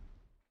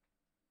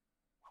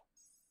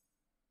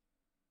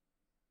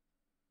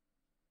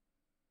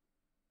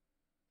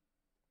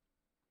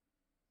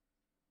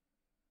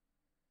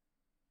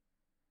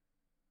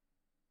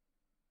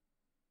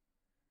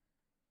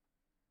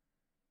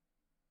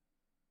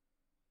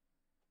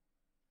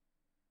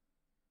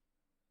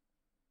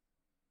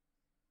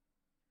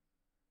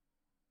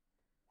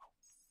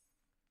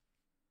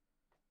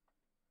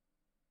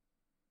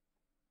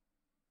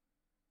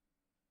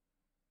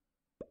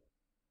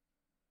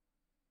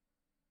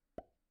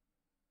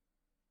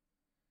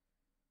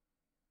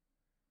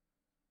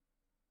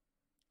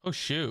 Oh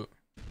shoot.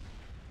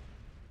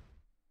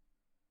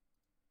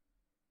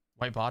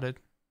 White botted?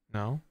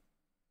 No.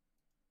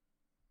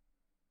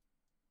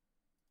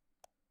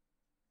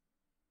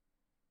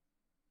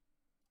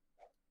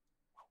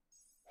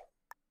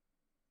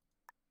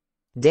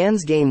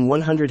 Dan's Game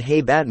 100.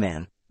 Hey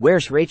Batman,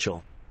 where's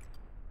Rachel?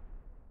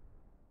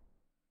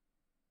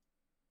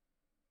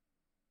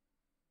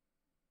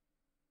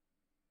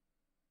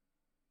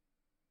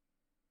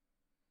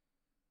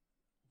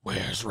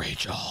 Where's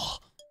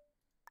Rachel?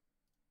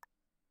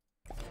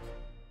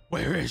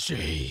 Where is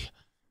she?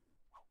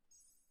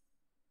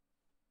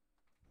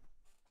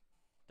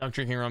 Dunk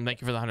Drinking Rum,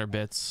 thank you for the 100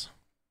 bits.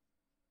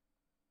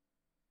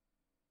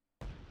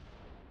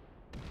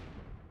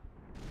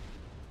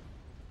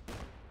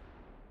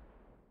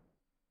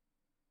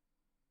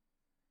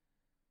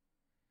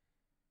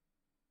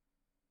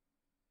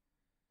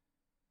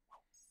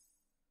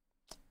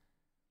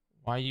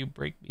 Why you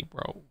break me,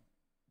 bro?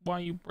 Why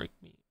you break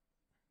me?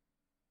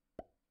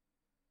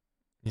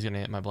 He's gonna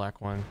hit my black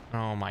one.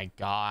 Oh my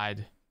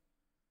god.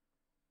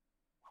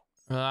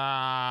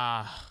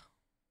 Ah.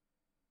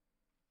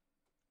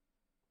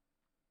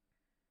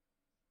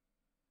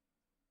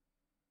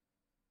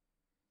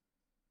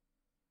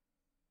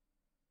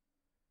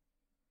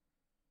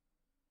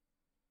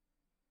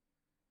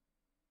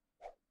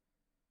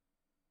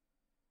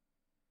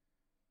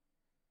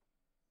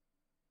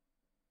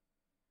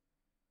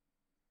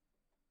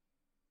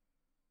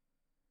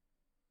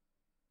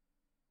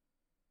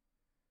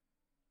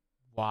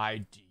 Why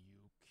do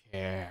you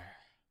care?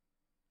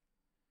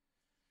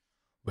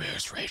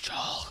 Where's Rachel?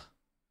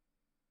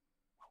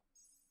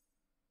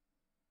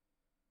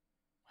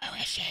 Where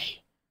is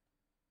she?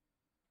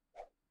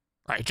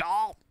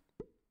 Rachel!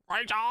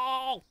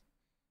 Rachel!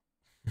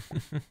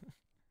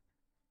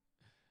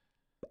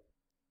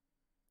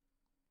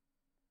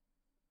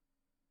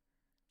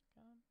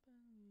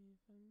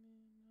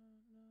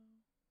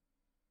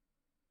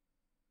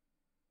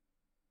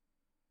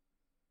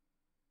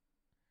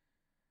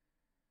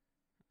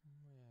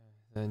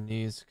 The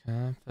needs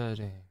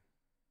comforting.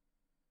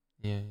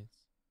 Yeah, it's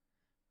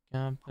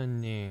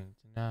company.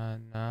 Nah,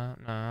 nah,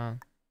 nah.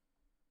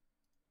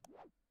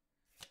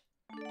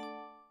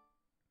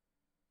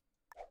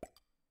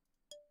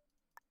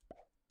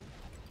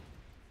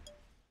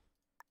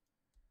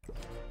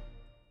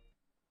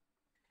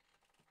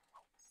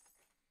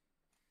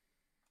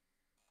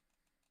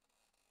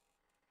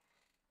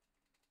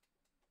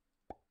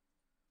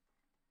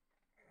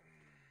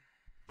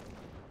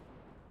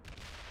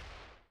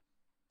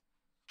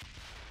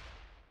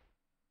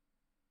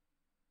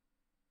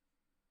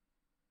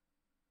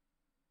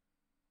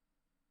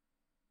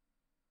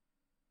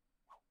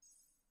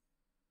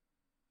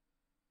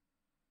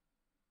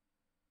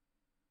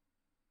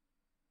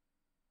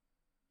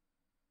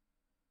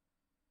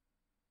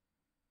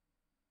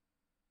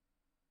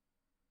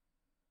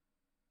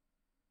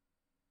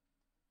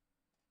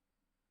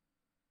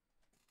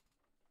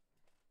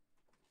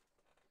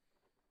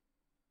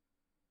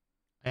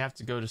 I have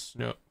to go to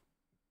snow.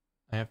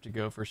 I have to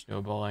go for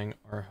snowballing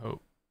or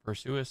hope for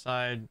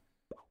suicide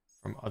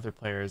from other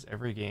players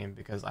every game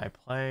because I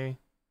play.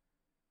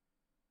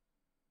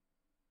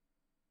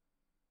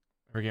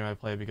 Every game I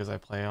play because I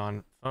play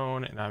on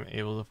phone and I'm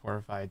able to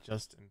fortify.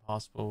 Just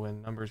impossible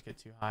when numbers get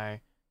too high.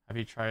 Have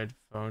you tried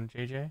phone,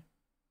 JJ?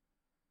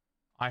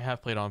 I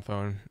have played on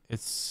phone.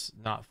 It's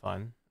not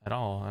fun at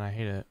all and I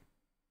hate it.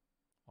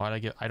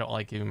 I don't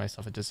like giving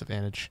myself a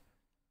disadvantage.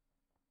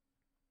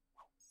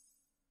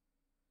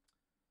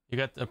 You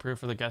got approved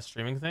for the guest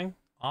streaming thing?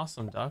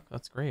 Awesome, Duck.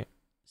 That's great.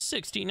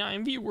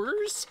 69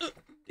 viewers.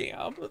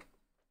 Damn.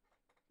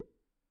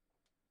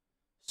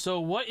 So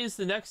what is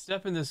the next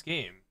step in this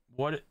game?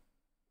 What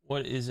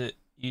is it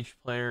each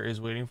player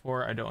is waiting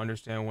for? I don't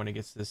understand when it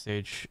gets to this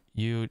stage.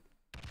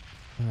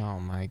 Oh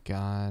my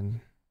god.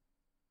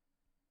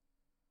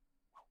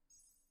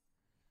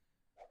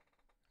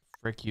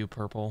 Frick you,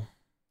 purple.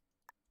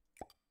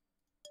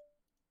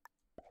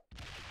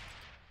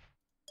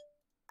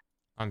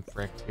 I'm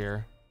fricked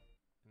here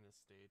in this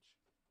stage.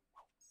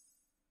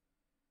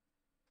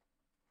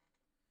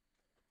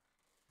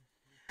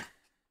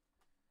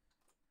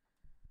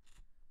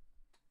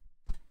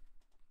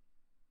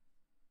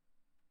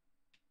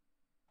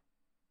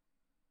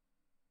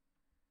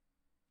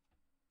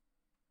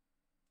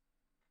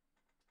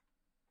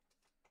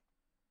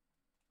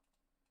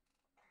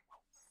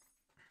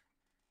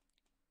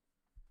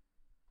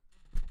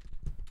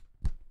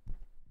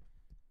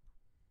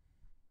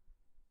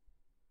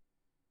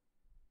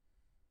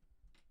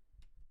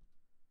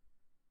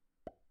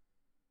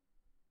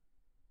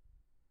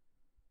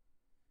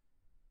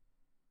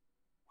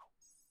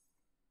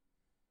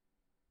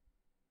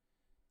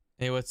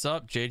 Hey, what's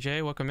up,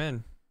 JJ? Welcome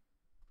in.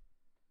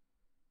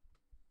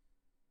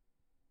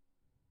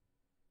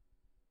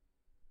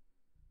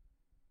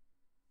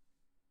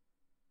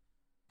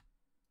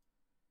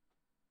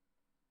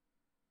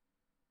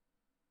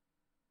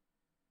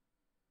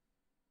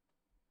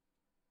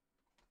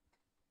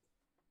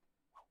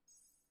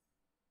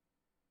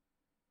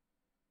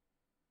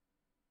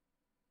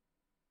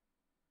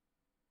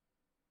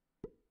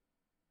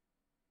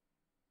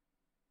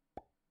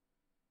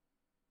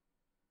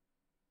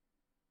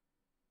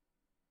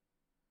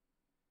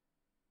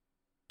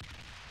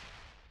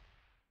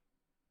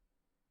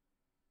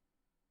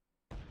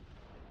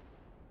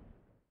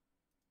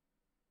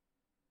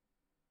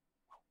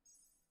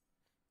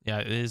 Yeah,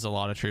 it is a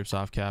lot of troops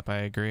off cap. I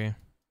agree.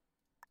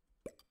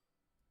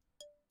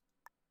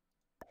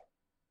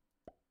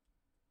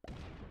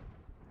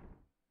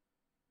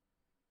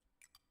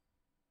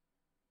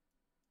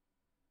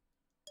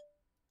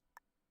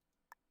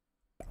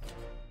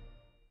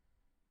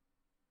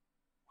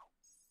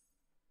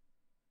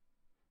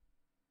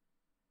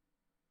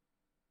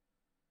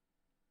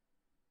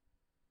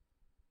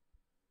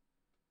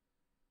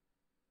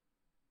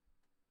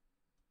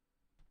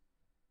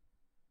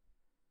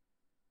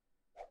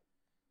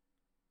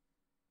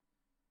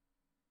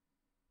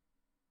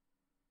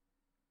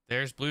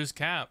 There's Blue's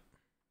cap.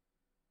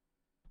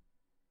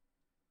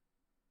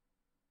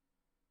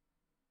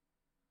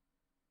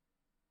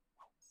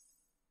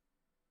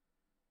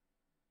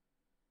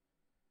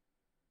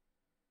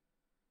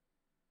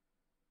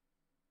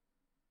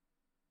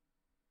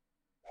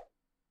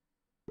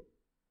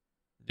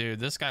 Dude,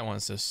 this guy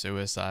wants to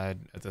suicide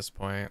at this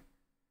point.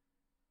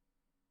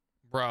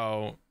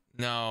 Bro,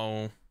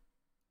 no.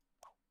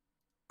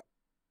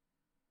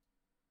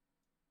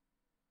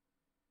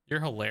 You're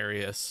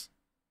hilarious.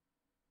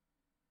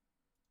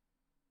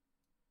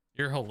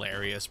 You're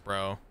hilarious,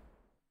 bro.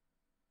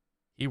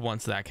 He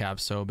wants that cap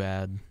so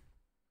bad.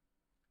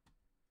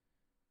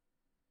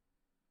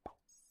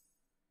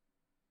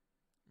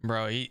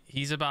 Bro,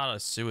 he's about a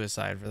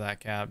suicide for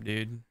that cap,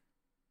 dude.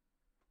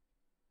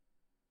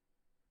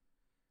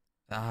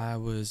 I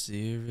was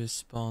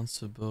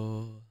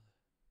irresponsible.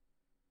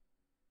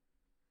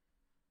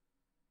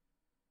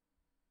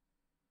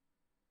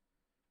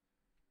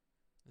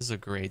 This is a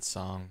great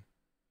song.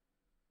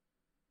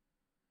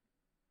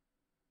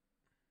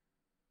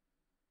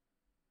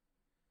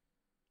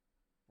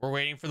 We're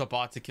waiting for the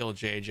bot to kill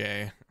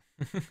JJ.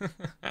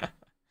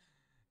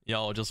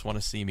 Y'all just want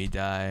to see me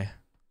die.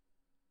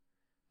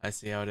 I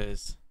see how it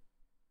is.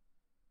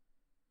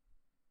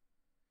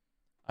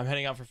 I'm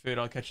heading out for food.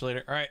 I'll catch you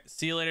later. All right.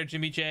 See you later,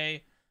 Jimmy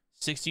J.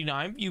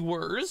 69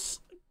 viewers.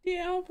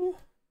 Damn. Sometimes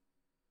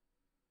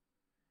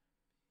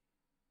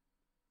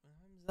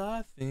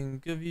I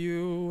think of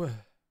you.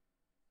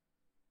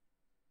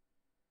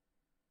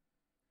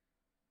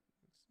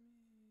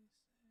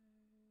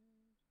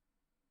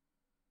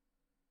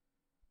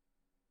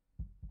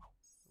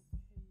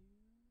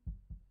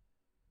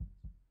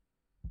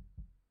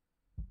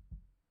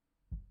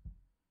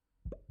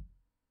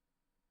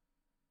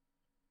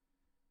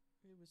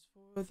 It was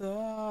for the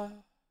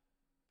best.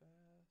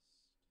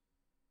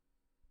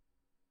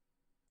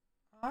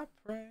 I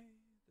pray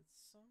that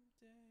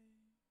someday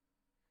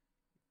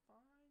you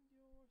find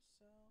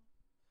yourself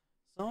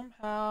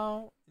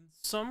somehow, in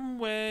some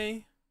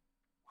way,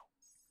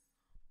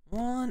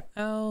 one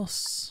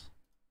else.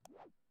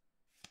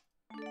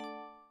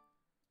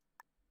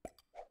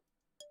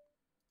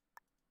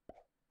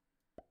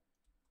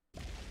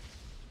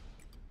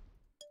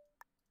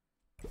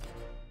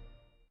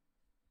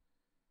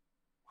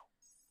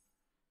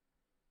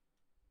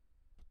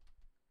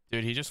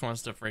 Dude, he just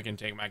wants to freaking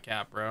take my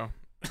cap, bro.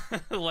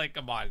 Like,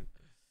 come on.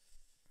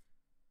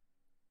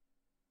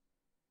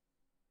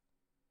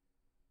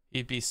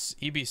 He'd be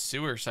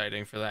sewer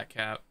sighting for that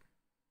cap.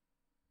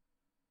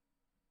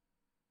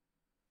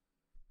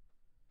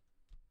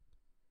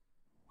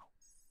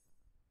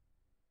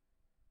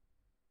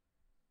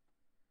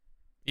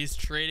 He's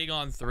trading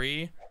on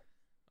 3.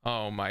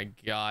 Oh my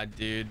god,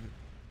 dude.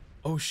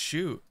 Oh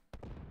shoot.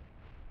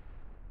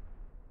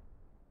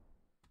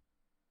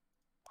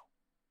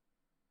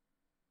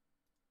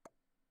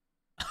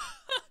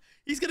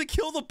 He's gonna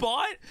kill the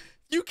bot?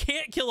 You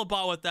can't kill a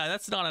bot with that.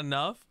 That's not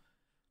enough.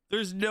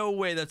 There's no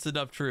way that's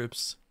enough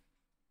troops.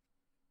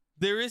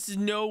 There is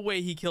no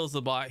way he kills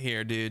the bot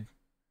here, dude.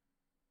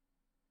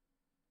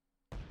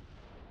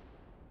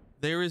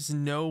 There is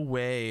no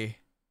way.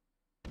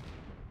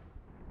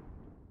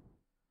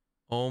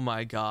 Oh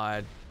my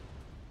god.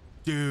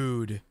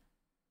 Dude.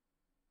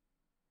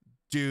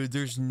 Dude,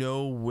 there's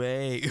no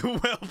way.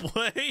 Well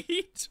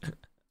played.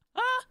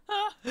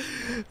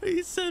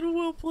 He said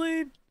well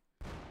played.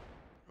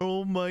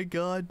 Oh my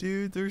god,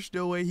 dude. There's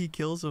no way he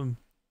kills him.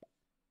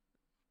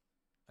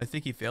 I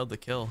think he failed the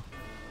kill.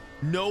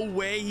 No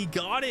way he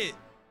got it.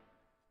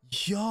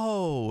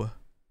 Yo.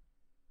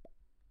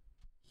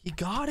 He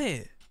got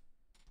it.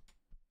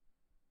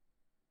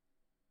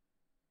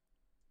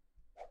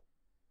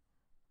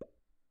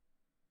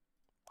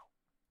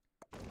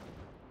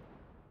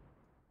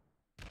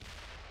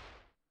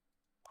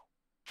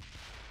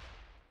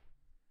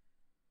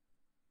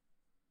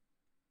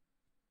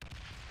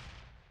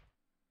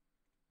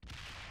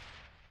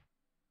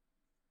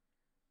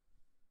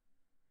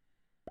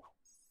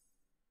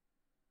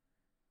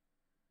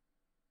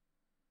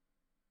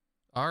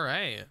 All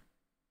right.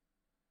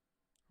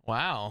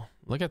 Wow.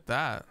 Look at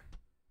that.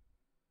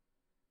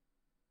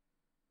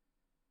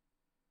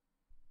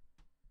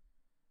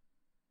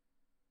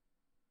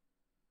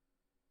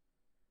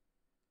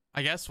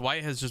 I guess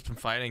White has just been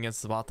fighting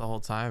against the bot the whole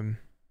time.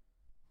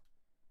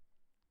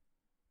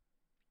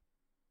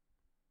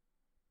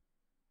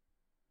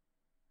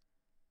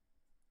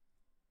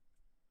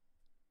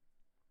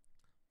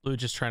 Blue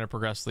just trying to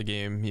progress the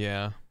game.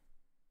 Yeah.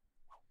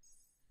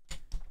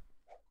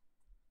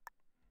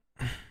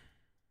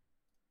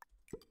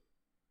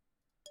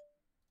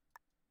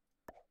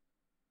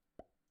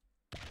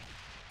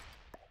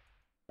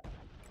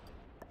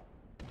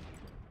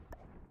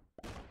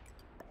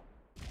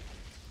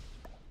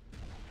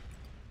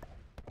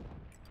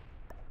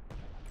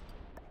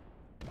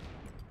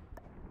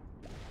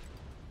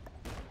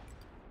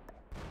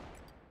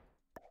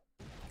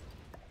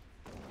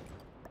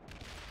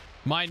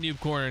 My noob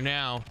corner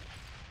now.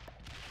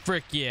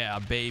 Frick yeah,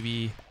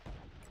 baby.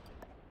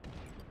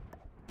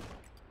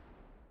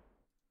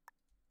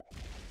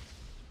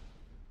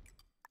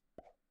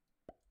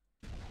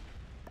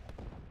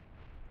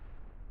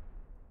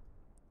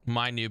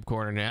 My noob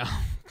corner now.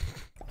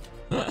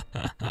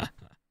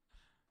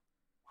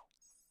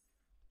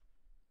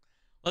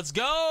 Let's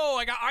go.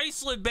 I got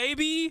Iceland,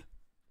 baby.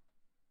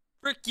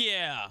 Frick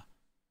yeah.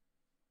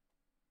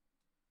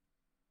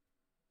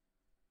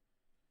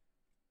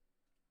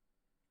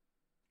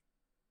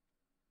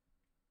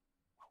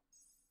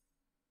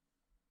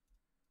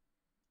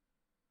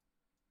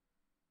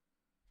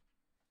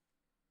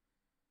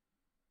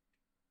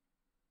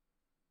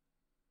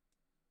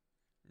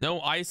 No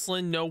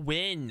Iceland, no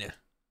win.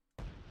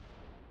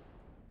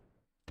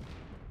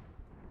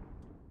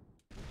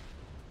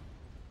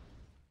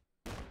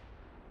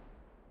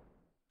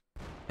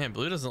 Man,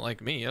 blue doesn't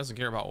like me. He doesn't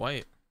care about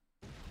white.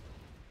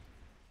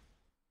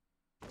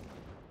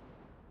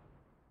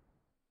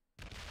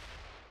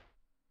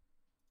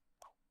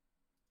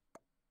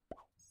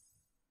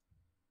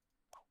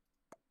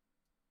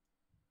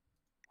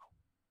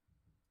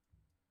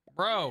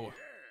 Bro.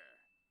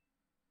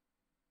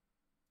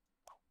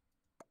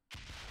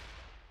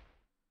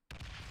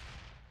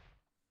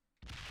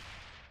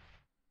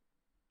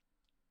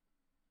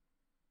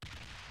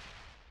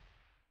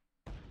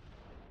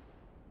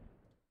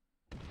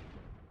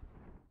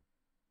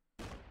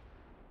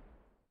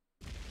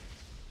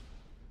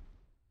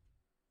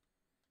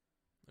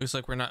 Looks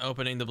like we're not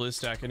opening the blue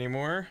stack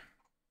anymore.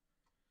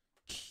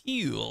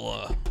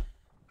 Cool.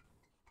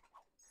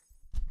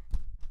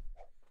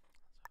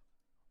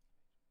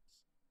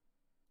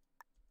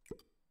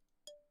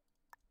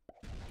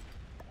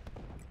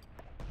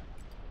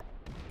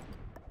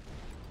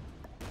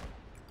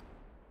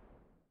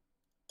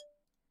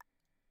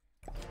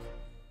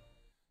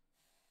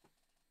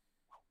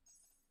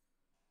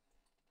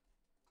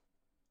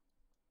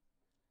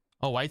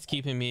 Oh, white's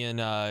keeping me in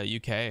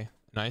UK, in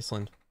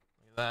Iceland.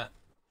 Look at that.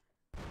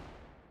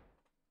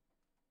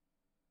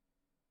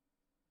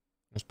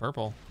 There's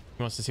purple.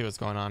 He wants to see what's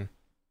going on.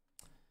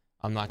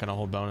 I'm not gonna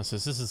hold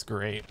bonuses. This is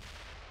great.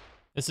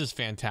 This is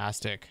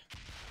fantastic.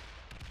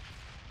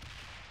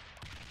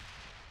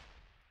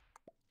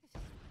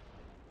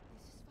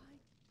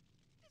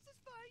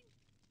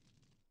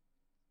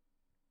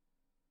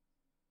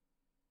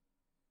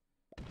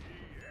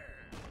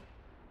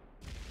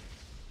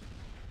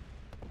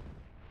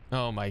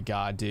 Oh my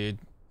god, dude.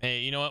 Hey,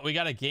 you know what? We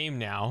got a game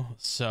now,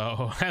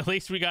 so at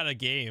least we got a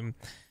game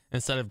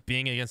instead of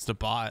being against a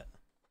bot.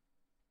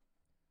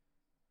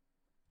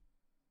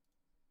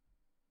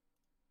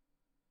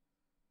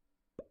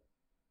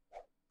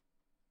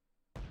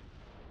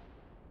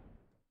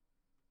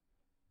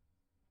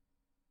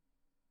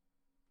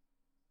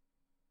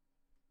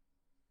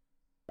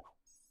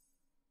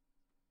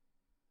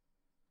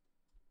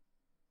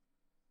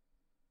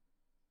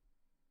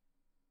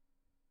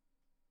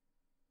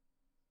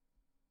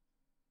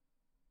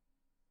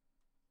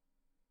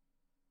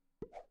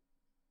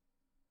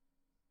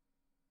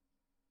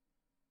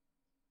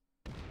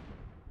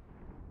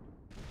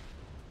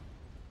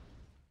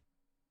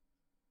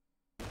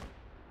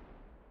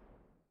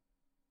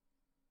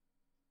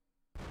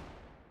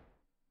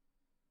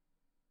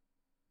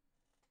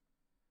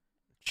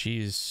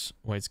 Jeez,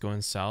 White's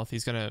going south.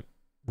 He's gonna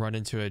run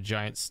into a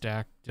giant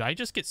stack. Did I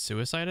just get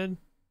suicided?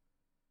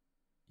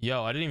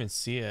 Yo, I didn't even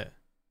see it.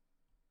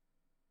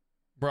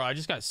 Bro, I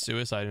just got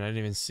suicided and I didn't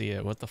even see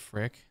it. What the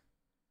frick?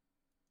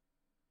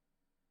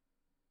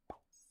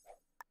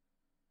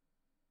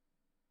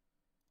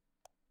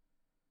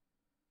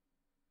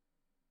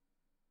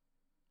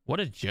 What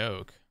a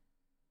joke.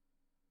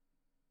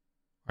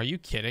 Are you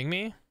kidding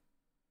me?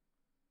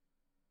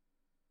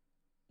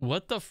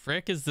 What the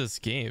frick is this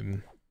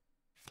game?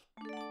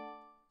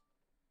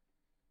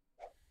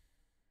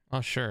 Oh,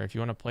 sure. If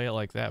you want to play it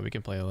like that, we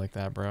can play it like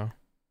that, bro.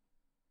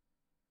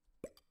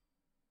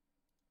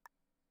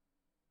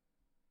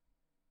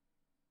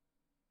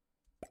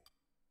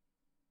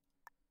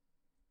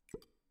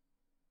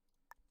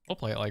 We'll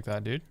play it like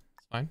that, dude.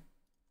 It's fine.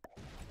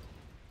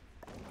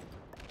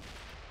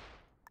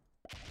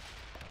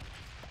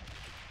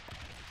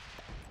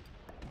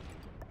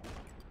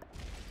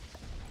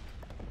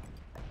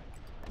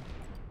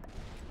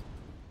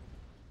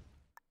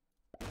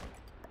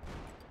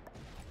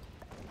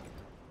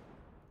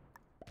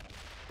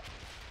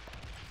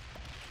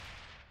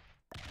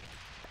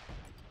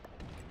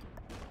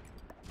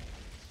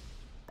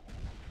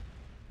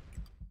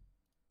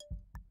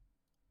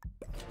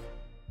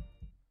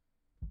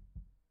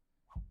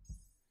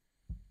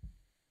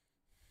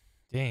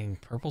 Dang,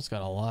 purple's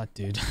got a lot,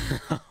 dude.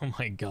 Oh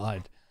my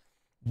god.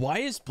 Why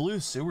is blue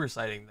sewer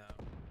sighting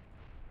though?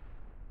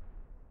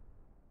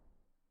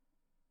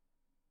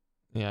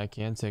 Yeah, I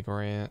can take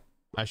Orient.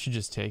 I should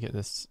just take it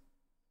this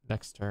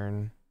next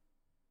turn.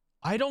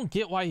 I don't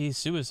get why he's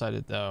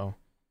suicided though.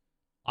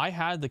 I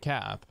had the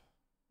cap.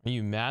 Are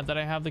you mad that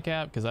I have the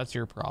cap? Because that's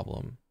your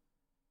problem.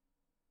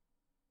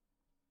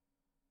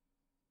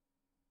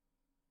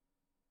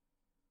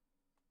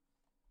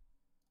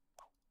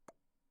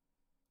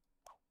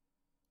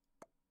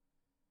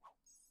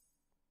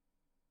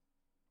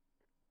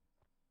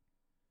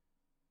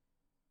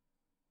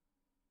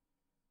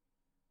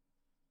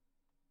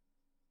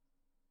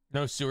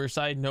 No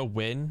suicide, no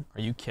win?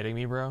 Are you kidding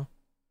me, bro?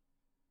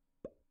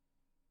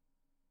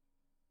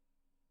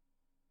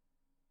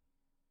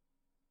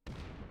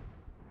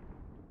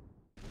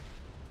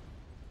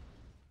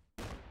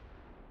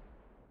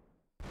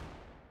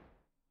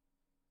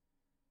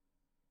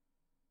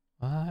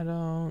 I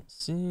don't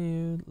see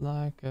you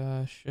like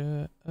I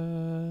should.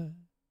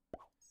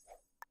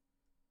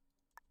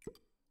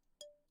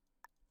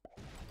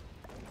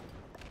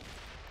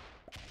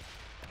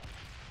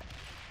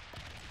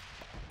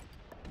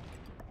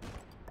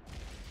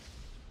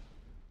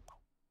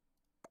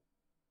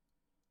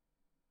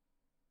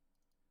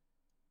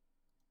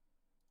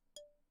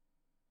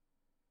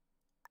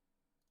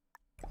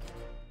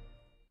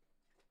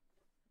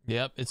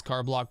 Yep, it's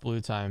car block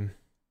blue time.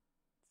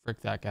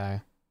 Frick that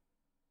guy.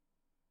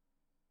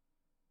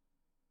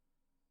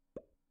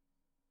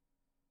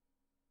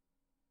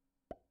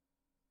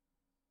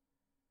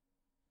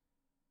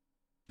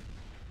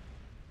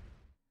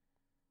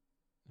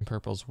 And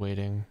purple's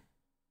waiting.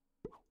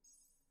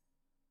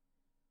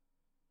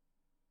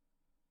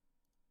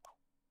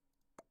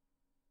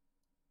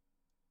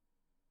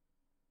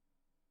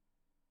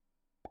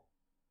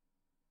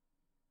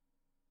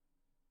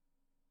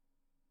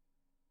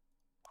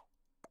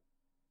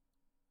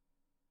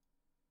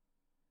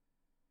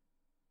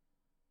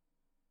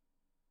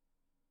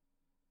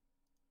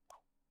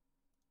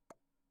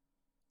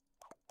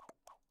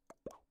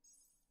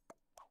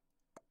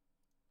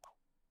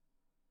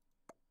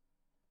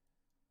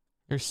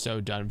 You're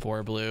so done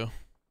for, blue.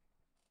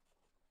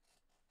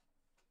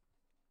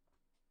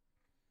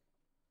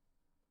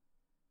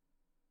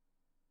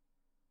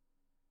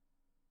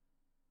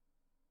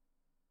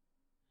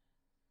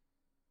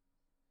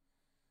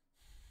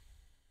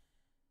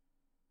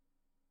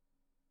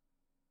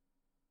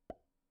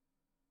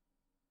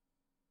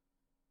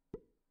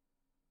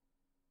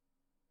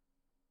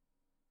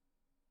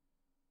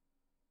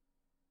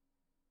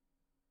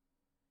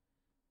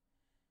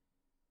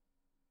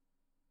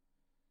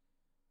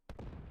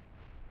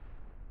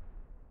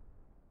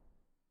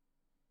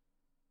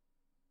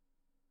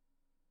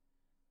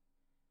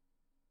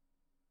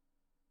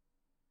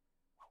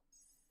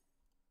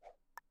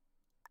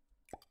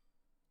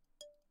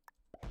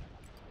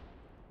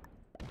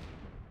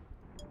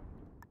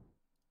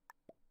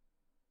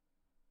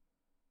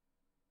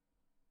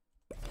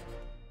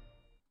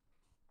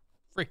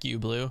 Frick you,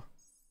 blue.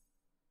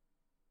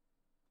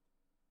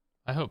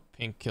 I hope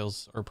pink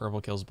kills or purple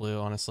kills blue,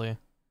 honestly.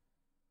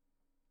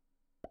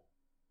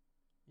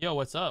 Yo,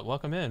 what's up?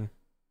 Welcome in.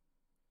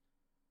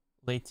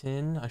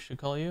 Layton, I should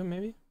call you,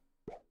 maybe?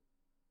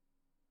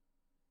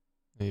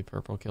 Maybe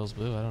purple kills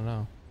blue, I don't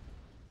know.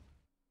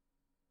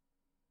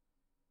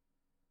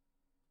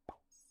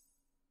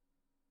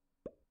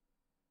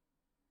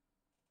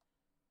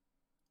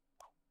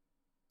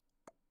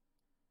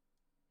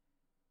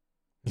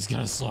 He's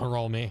gonna slow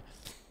roll me.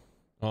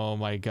 Oh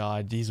my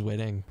god, he's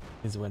winning.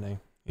 He's winning.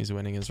 He's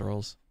winning his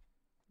rolls.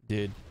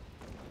 Dude.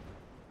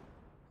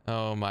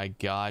 Oh my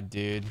god,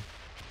 dude.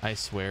 I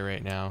swear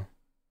right now.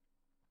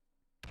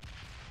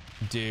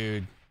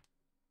 Dude.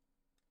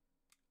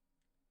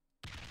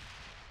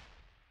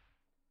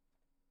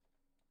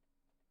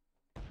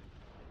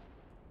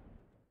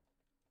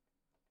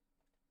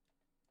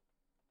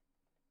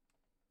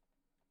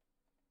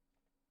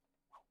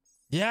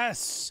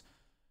 Yes!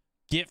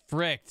 Get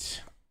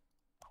fricked.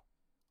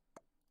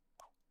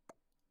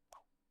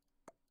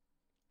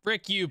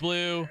 Frick you,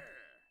 Blue.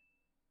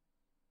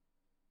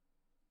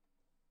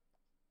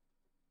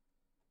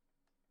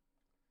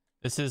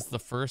 This is the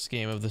first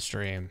game of the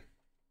stream.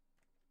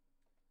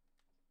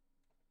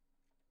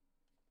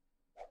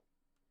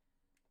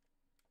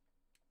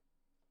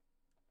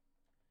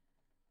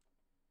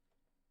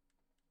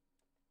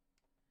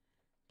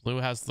 Blue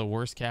has the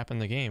worst cap in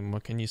the game.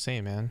 What can you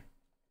say, man?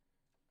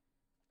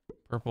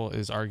 Purple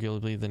is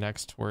arguably the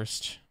next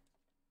worst.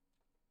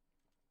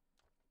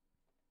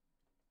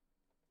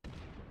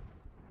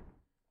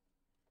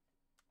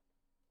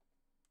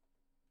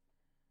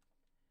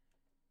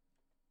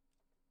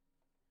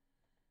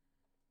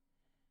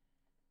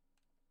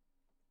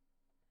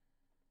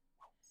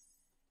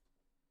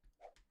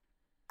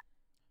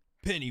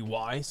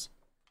 Pennywise.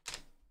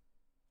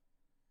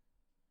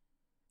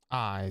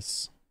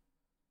 Eyes.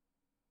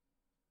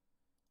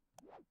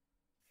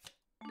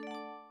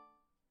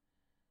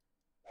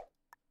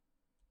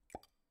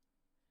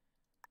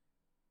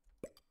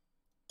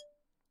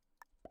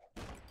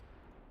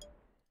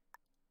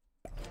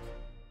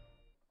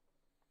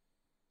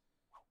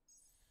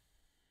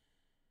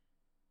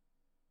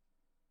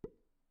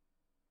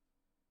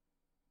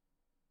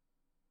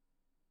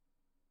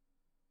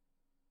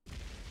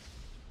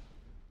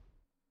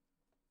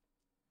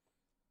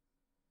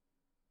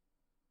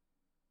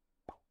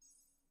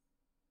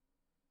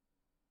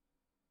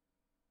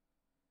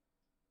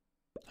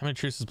 How many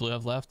truces Blue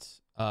have left?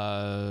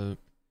 Probably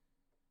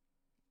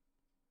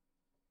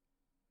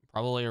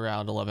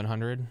around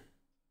 1100.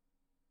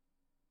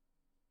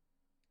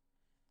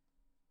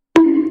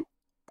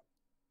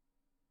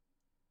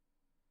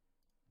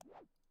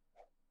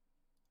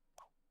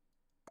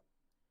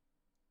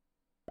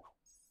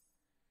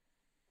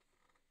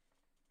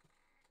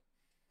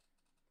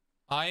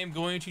 I am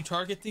going to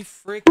target the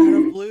frick out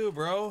of Blue,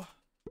 bro.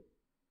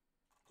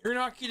 You're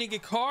not getting a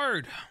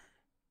card.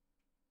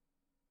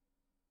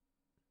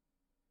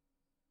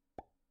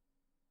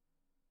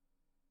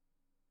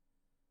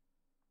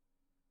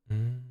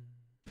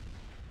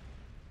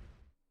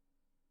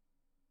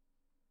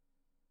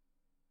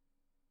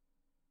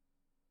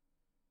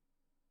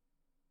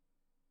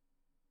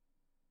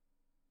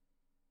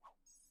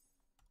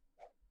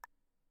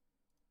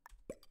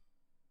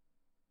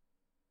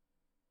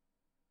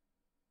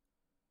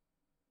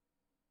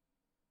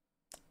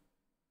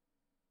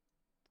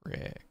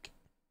 Frick.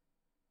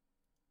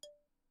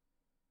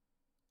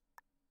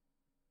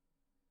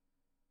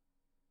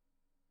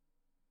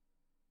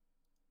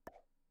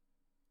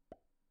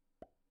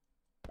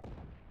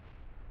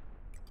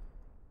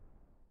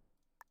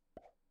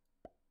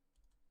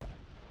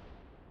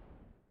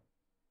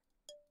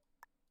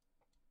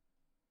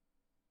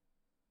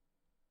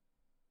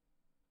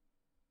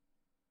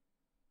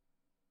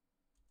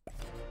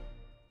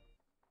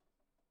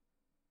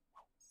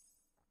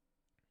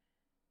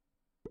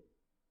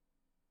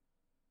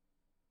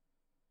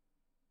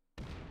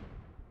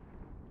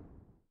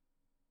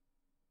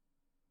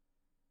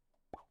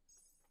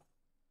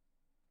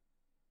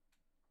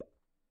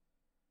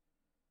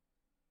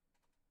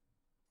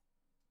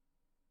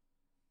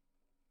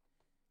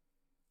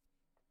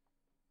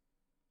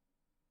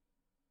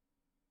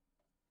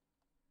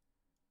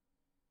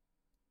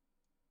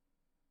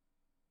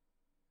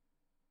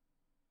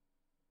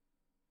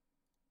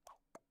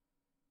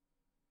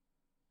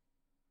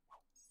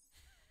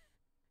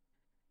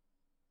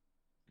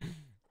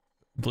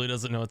 Blue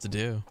doesn't know what to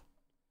do.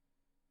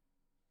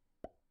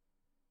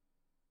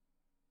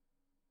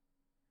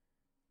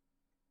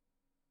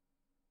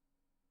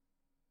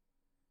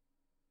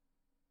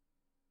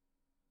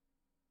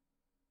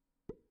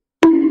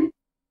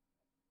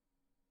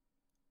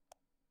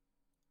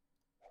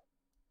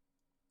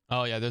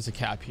 Oh yeah, there's a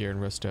cap here in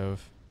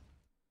Rostov.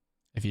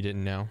 If you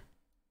didn't know.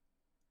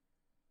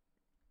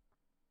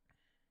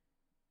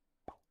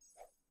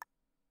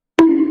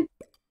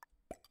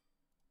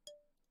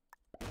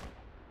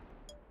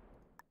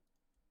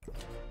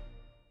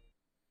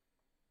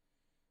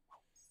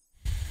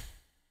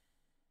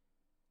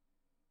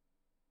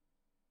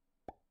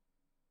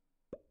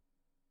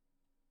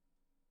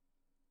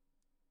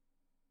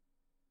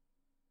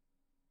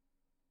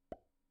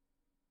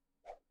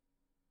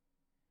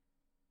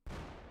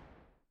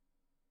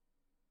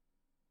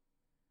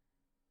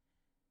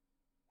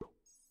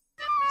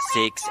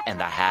 Six and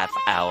a half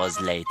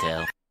hours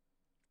later.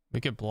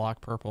 We could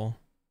block purple.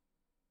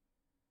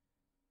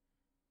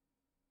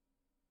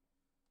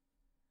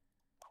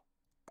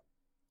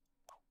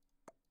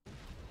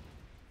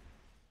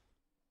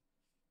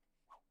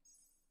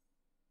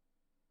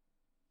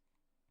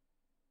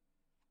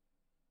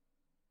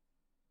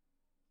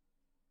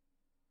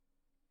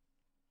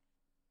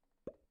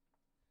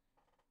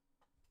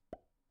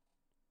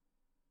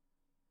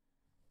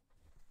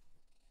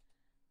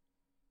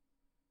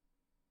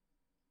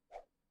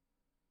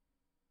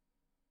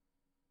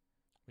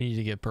 We need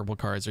to get purple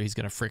cards or he's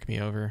going to frick me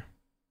over.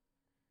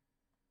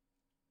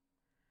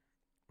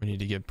 We need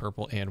to get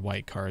purple and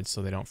white cards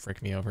so they don't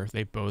frick me over.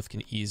 They both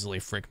can easily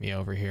frick me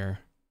over here.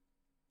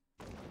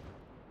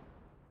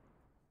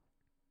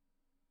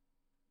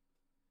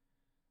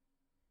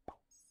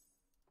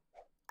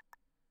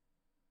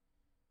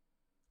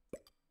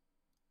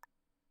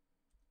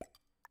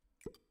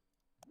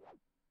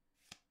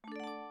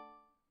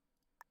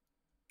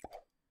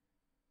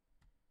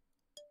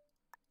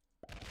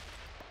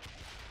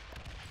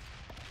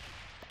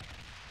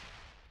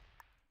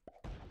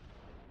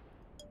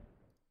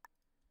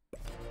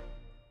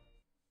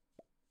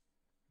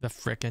 The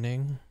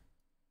frickening.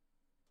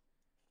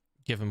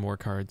 Give him more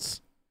cards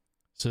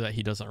so that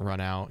he doesn't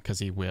run out, because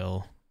he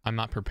will. I'm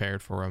not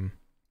prepared for him.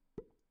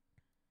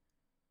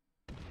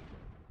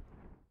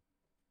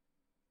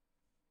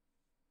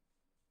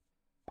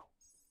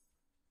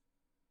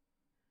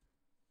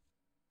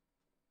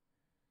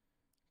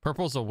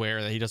 Purple's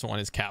aware that he doesn't want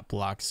his cap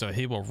blocked, so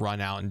he will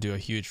run out and do a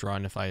huge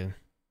run if I,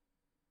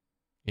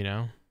 you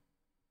know?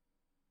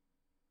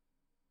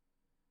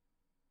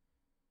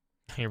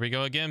 Here we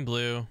go again,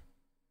 blue.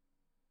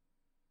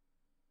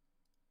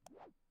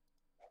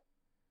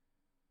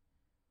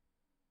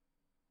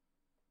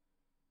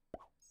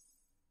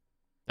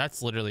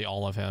 That's literally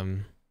all of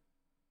him.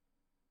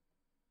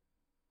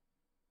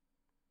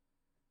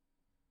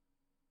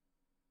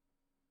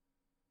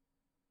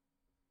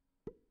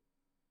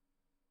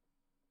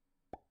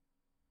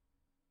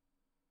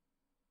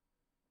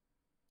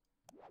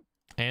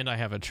 And I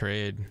have a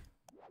trade,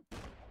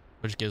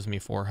 which gives me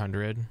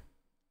 400.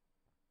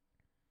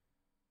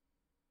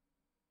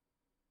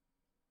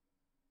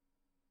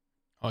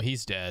 Oh,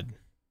 he's dead.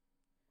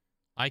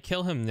 I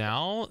kill him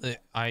now.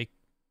 I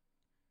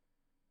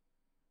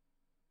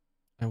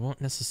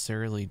won't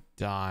necessarily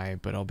die,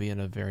 but I'll be in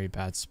a very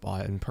bad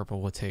spot, and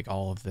purple will take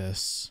all of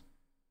this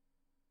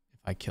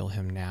if I kill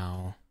him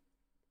now.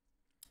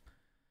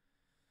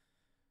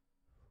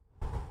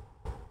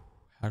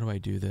 How do I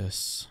do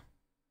this?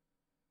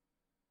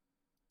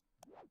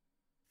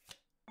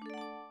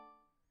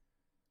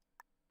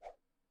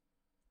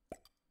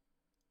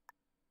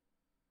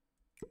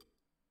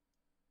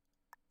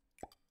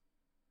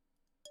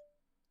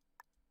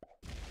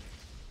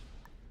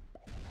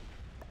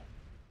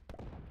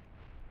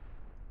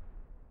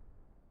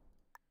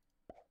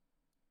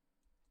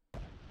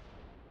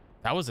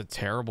 That was a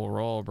terrible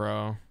roll,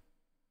 bro.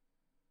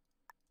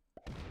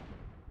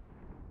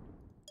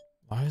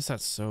 Why is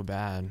that so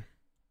bad?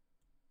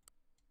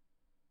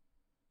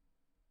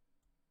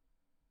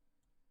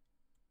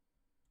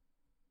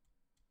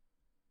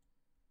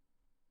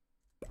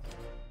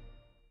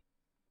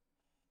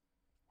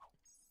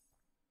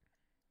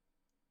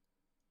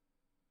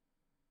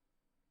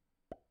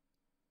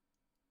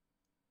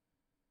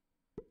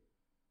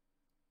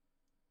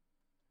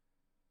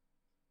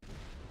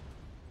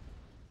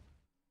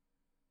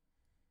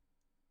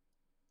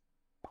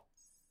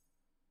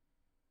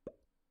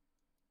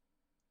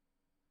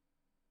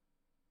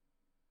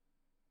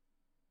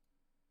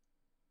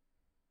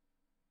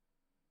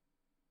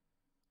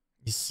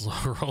 He's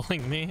slow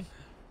rolling me.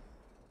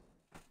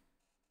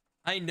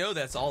 I know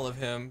that's all of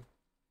him,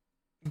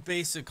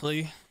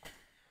 basically.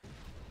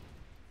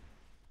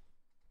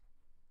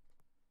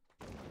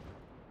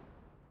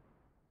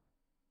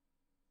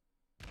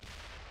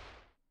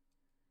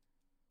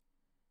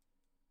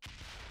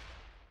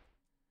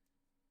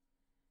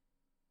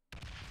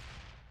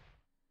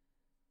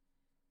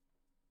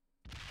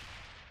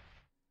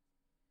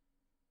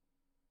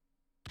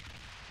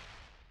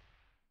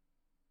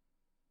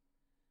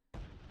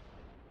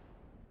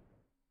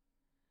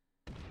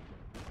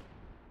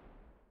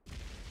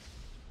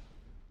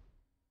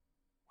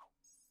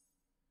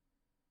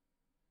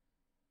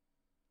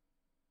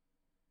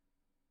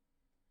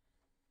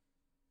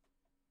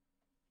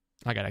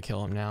 I gotta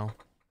kill him now.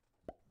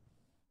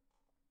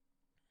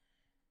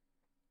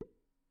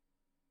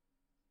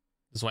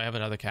 Does I have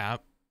another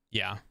cap?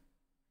 Yeah.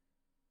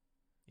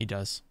 He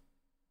does.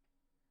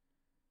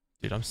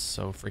 Dude, I'm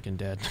so freaking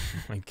dead.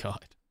 Oh my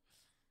god.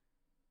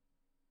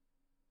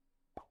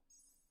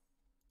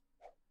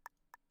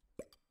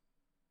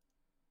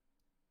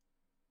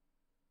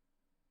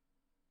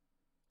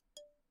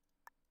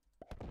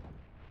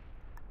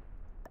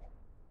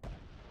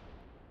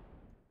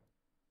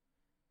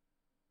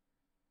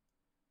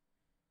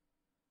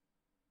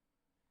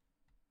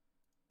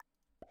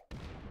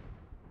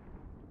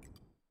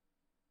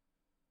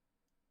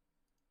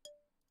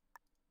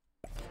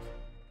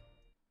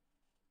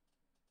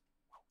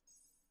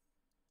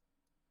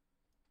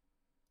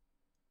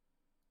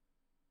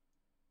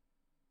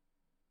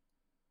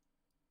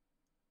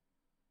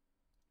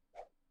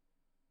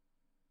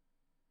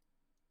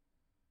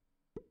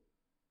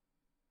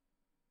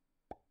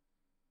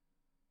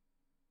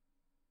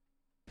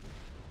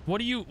 What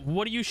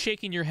are you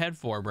shaking your head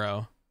for,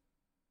 bro?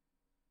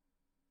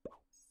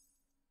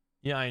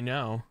 Yeah, I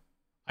know.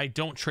 I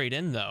don't trade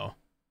in though.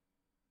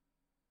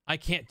 I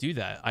can't do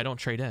that. I don't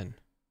trade in.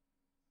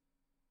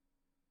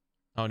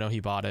 Oh no,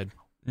 he botted.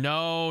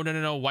 No, no,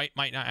 no, no. White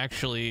might not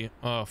actually.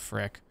 Oh,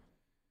 frick.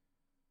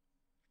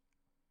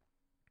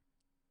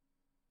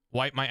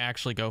 White might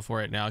actually go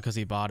for it now because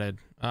he botted.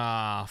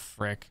 Ah,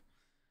 frick.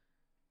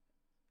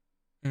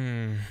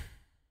 Hmm.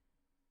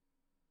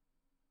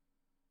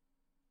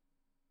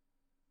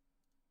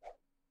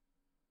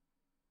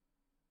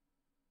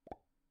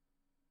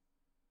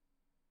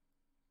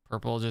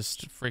 Purple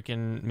just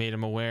freaking made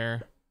him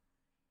aware.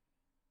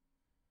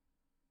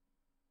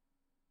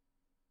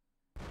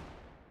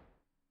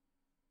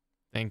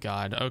 Thank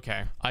God.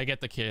 Okay, I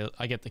get the kill.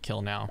 I get the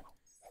kill now.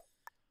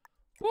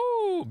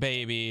 Woo,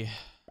 baby.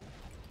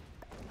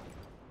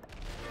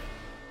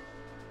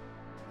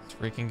 Let's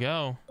freaking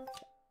go.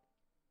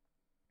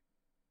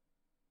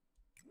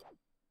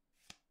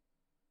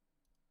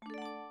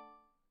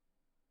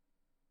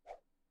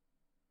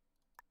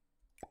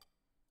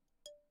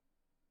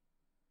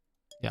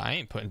 Yeah, I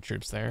ain't putting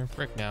troops there.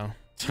 Frick no.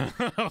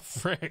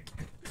 Frick.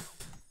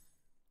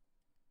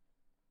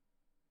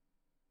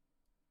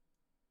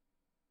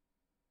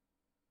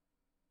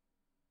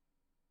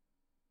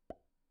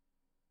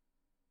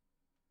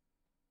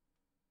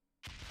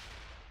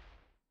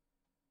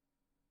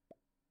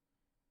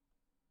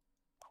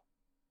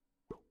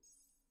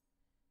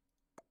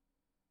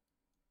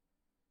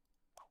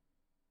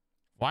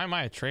 Why am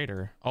I a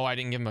traitor? Oh, I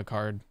didn't give him a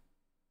card.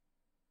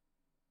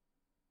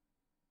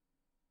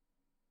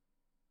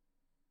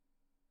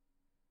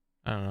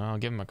 I don't know. I'll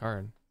give him a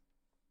card.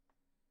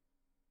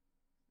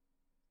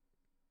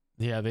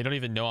 Yeah, they don't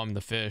even know I'm the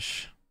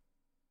fish.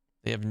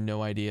 They have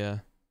no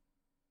idea.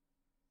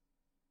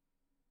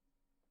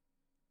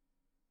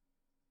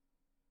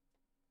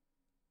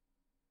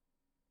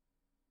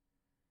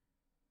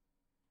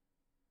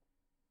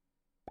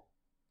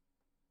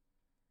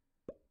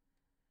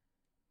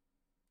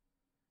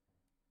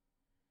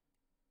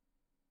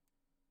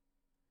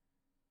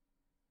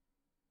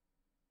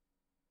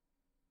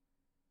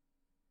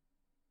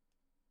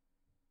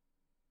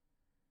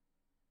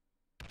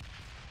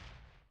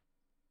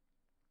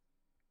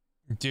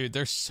 Dude,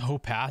 they're so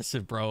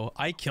passive, bro.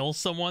 I kill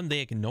someone, they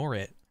ignore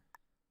it.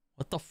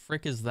 What the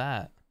frick is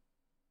that?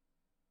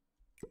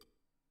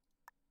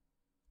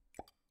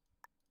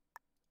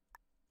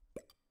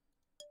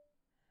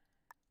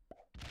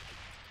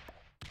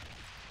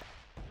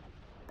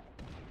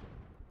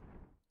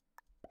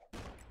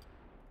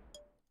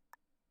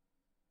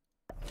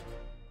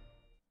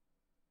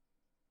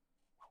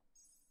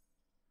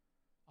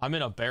 I'm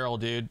in a barrel,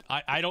 dude.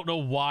 I don't know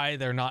why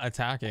they're not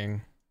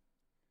attacking.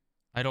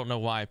 I don't know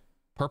why.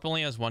 Purple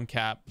only has 1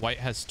 cap, white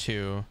has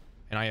 2,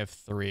 and I have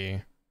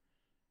 3.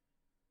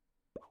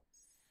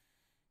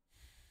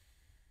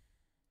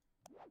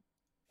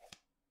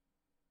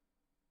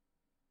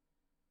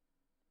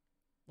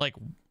 Like,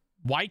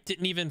 white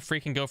didn't even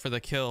freaking go for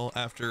the kill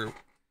after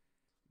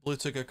blue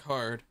took a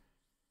card.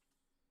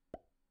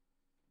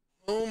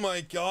 Oh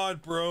my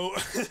god, bro.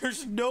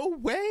 There's no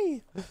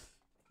way.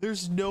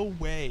 There's no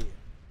way.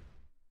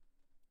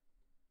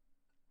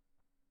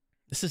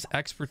 This is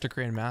expert to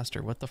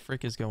grandmaster. What the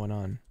frick is going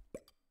on?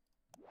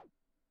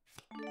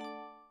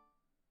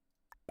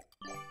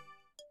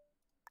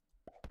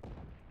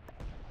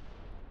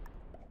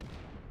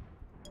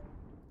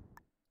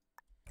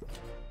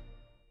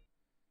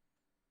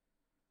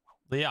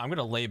 But yeah, I'm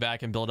gonna lay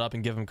back and build up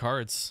and give him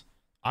cards.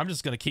 I'm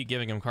just gonna keep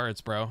giving him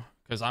cards, bro,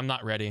 because I'm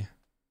not ready.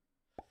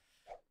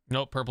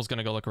 Nope, purple's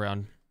gonna go look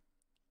around.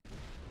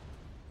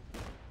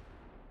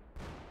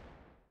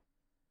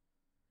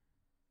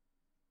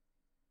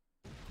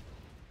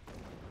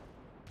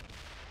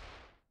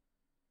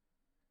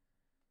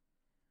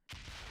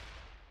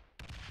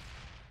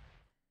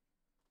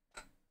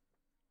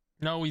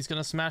 No, he's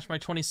gonna smash my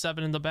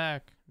 27 in the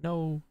back.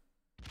 No.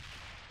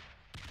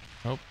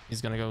 Nope, he's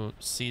gonna go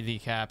see the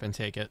cap and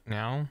take it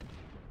now.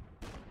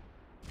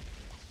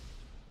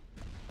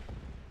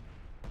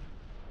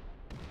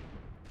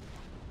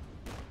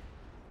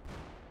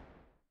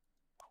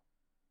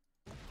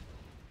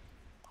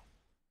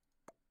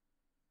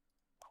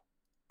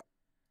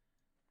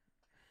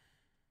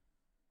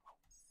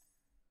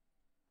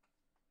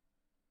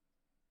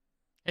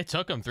 It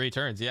took him 3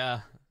 turns,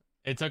 yeah.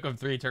 It took him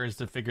 3 turns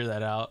to figure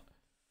that out.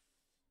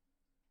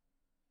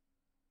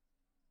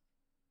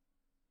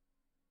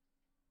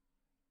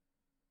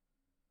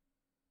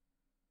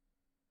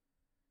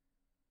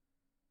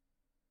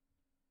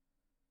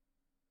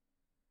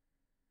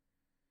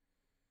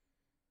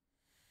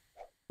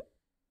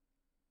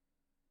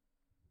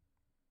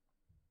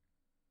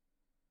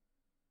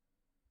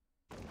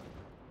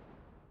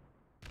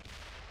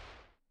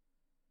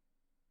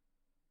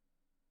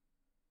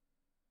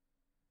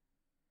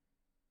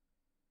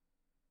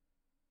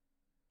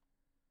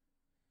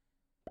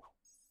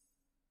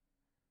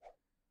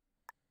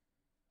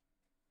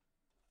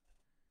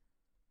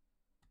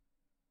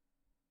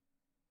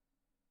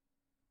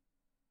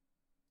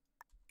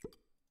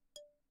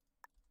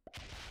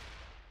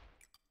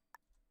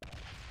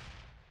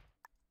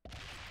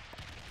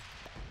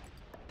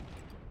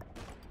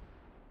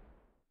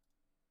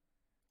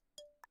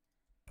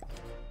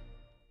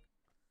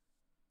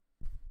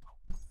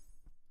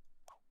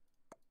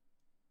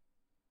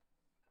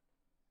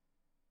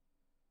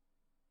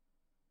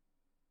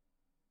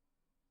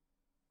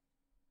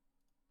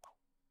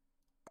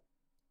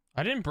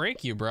 I didn't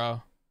break you,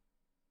 bro.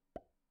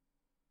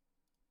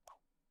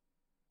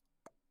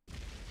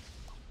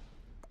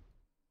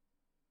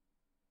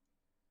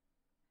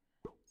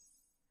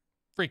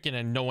 Freaking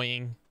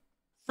annoying.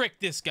 Frick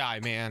this guy,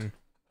 man.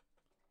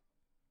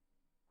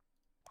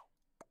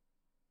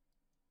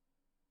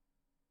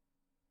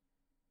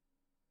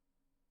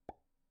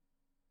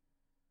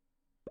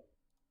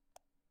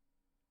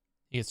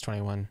 He gets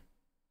 21.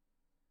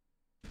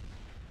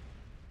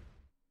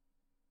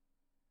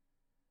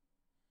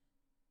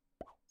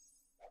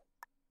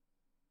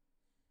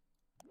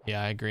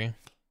 Yeah, I agree.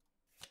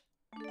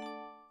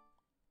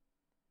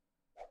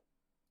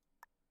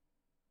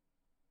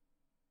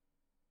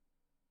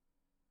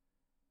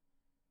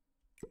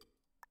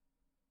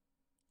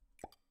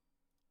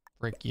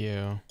 Frick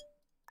you.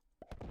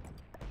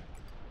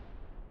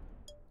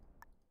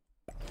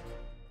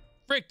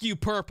 Frick you,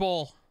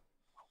 purple.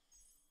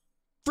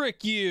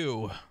 Frick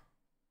you.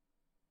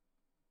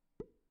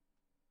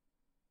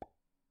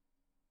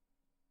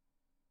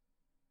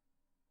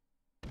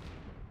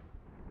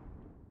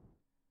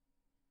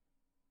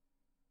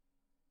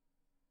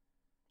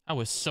 I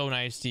was so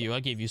nice to you.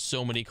 I gave you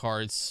so many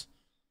cards.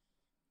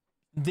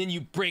 Then you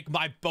break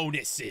my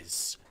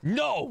bonuses.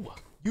 No!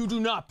 You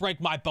do not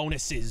break my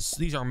bonuses.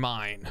 These are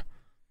mine.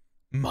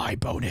 My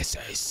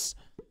bonuses.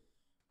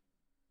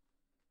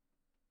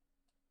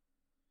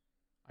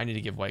 I need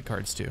to give white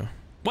cards too.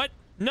 What?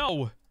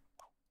 No!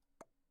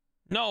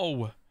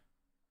 No!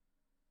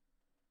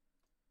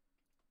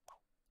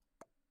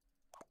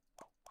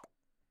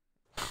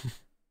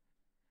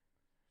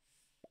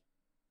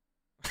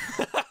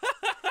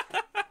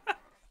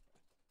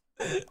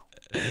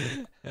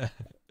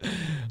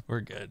 We're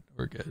good.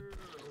 We're good.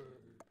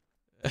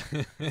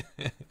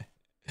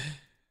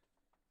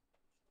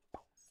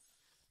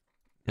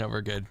 No,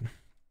 we're good.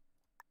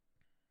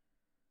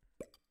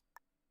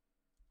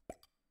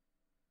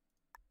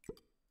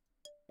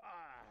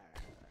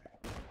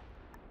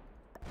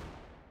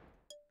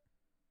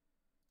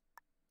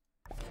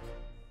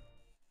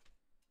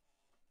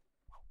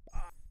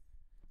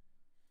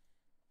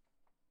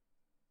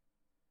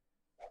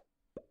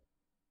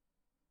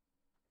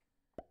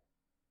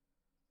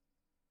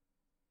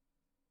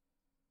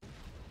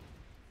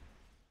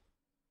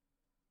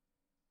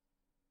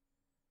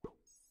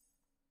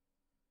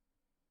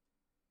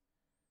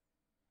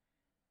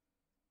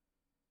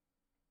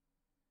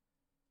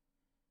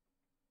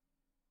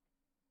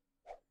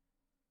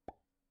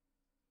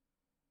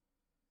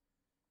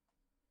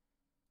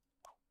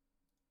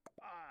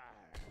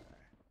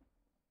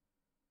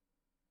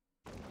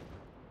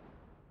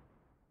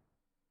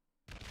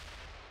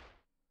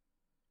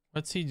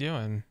 What's he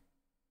doing?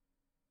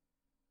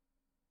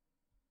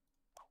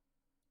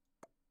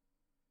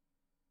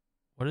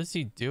 What is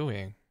he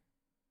doing?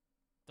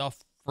 The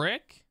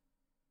frick?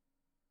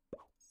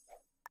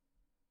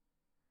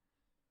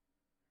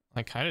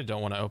 I kind of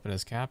don't want to open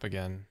his cap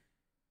again.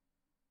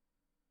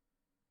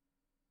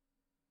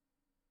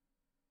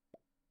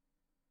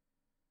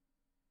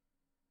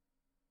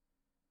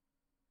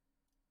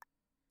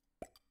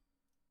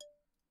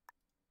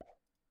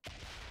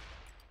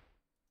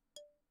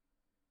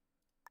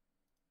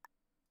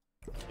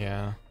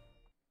 Yeah.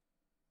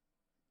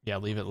 Yeah,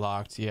 leave it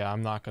locked. Yeah,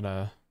 I'm not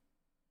gonna...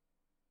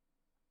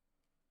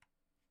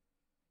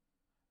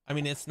 I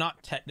mean, it's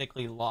not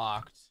technically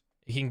locked.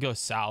 He can go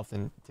south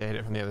and hit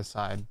it from the other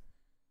side.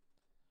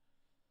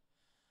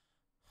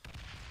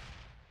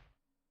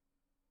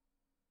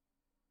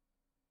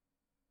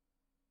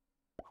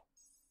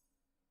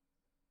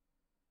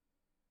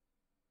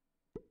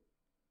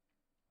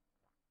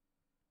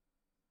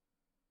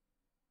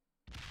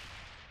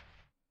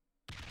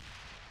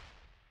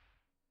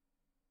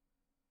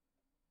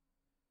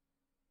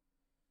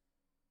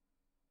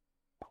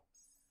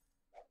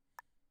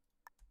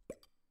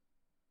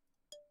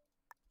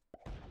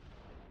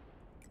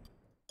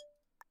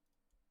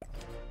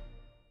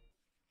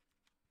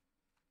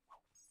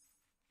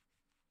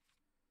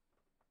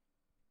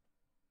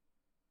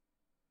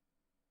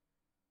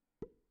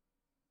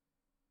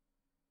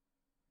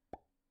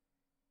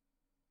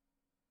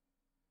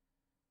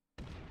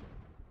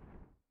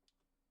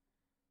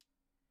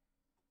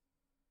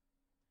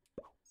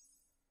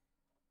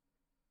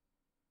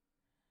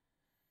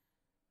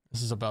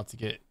 This is about to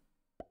get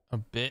a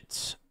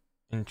bit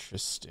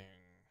interesting.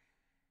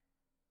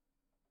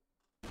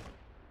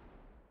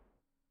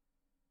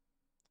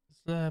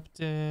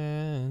 Slept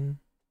in.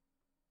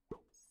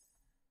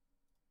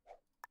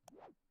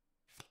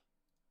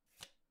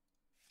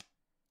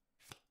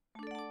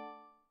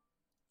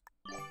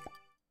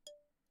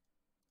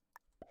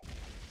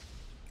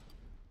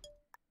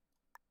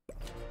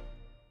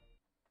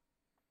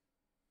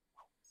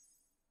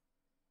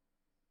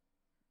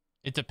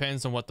 It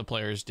depends on what the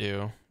players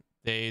do.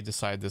 They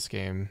decide this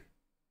game.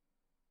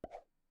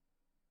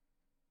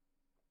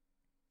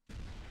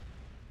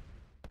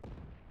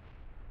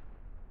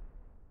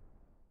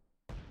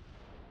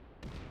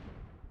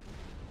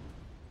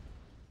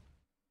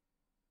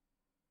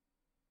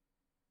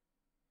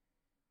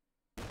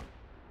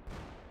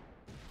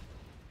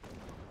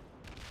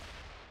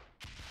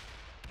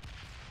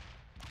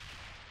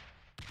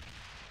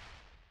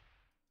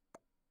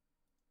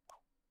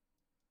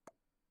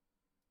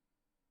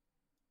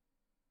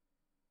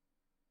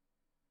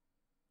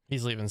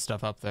 He's leaving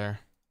stuff up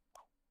there.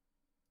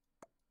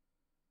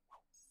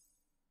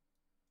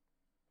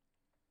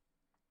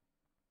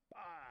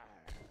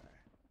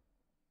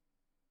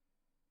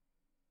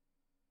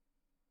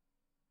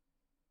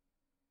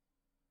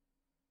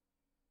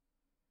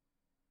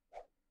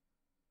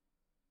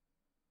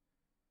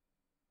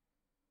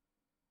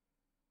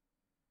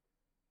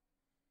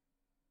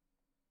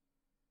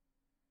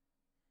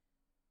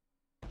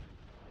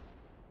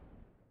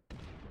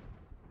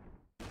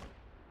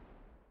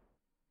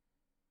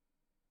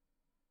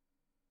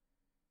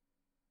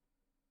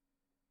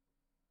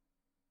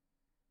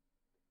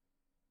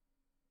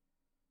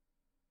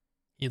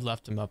 He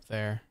left him up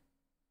there.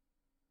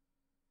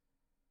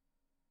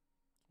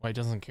 Why he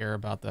doesn't care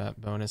about that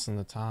bonus in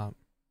the top.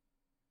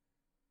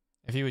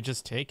 If he would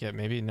just take it,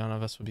 maybe none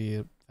of us would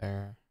be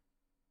there.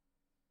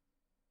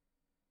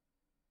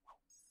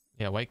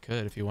 Yeah, white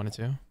could if he wanted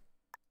to.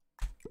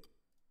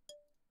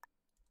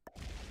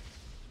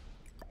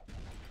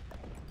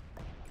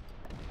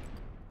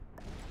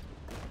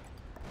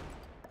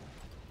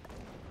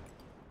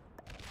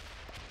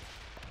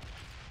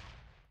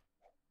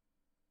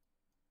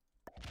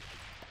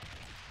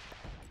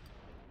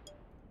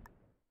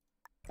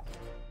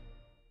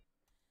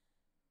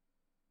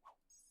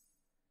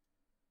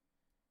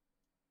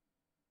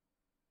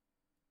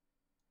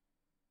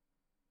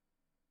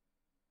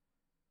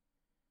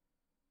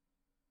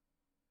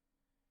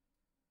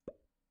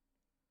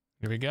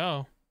 Here we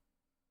go.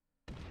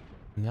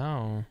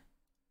 No.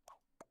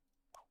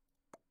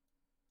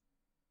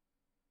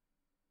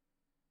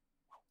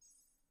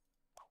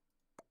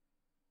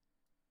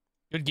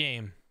 Good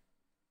game.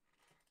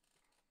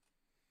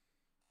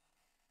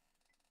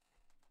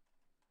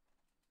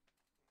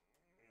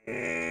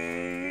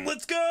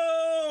 Let's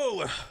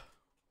go!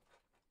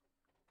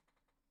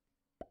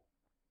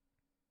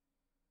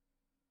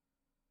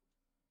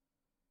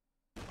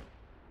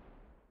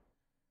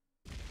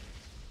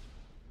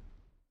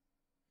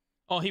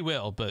 Oh, he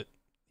will, but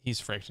he's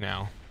fricked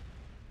now.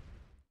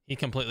 He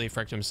completely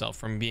fricked himself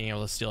from being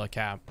able to steal a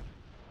cap.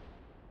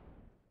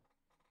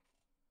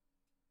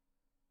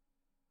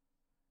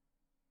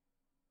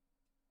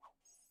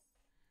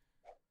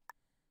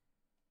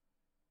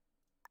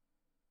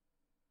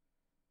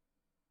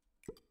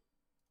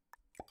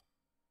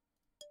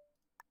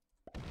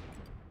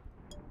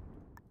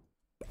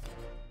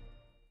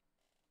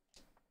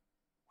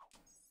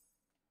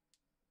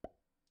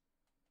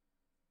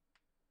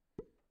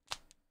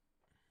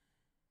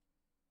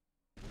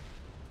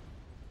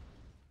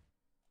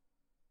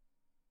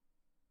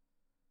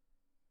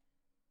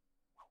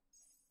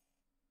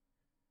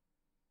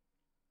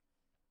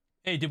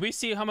 Hey, did we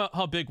see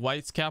how big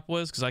White's cap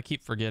was? Because I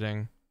keep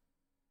forgetting.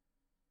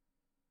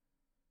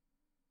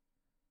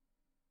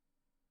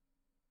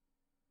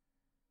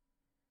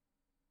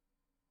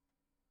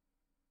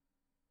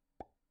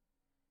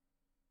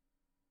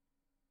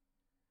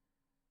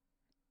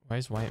 Why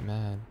is White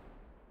mad?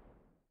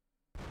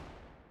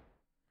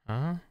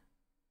 Huh?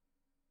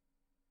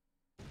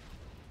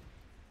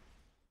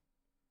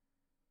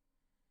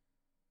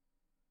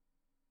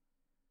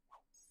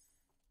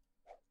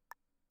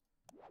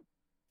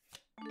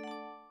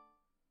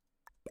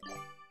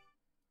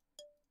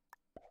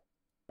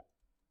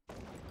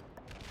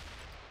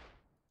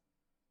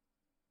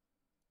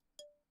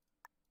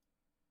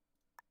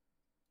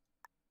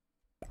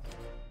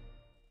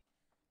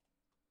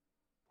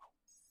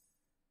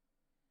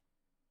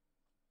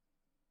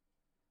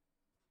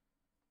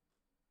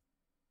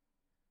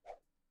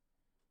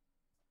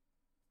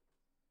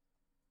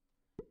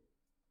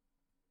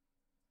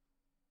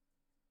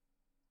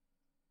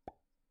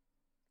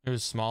 It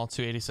was small,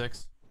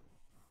 286.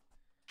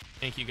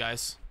 Thank you,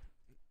 guys.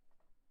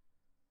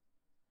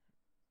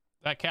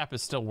 That cap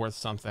is still worth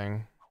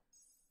something.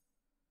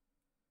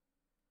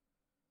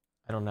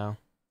 I don't know.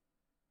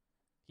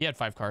 He had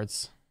 5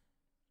 cards.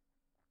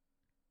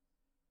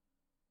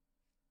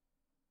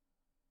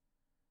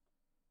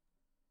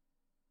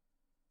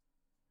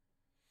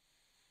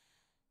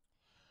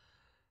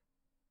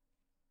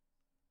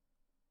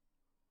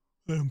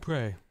 Let him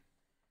pray.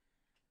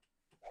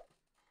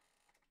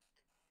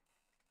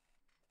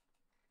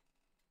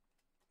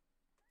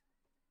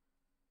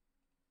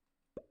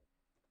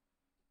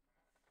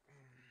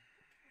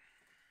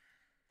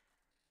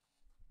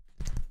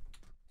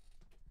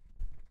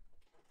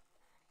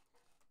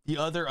 The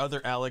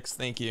other Alex,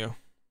 thank you.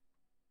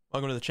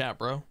 Welcome to the chat,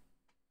 bro.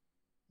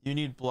 You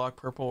need block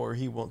purple or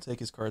he won't take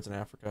his cards in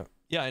Africa.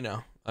 Yeah, I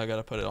know. I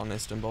gotta put it on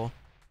Istanbul.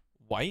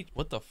 White?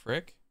 What the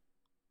frick?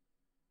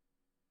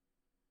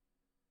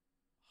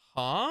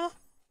 Huh?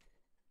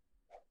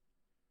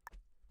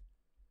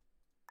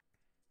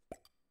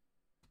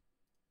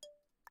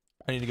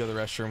 I need to go to the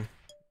restroom.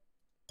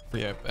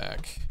 Be right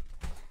back.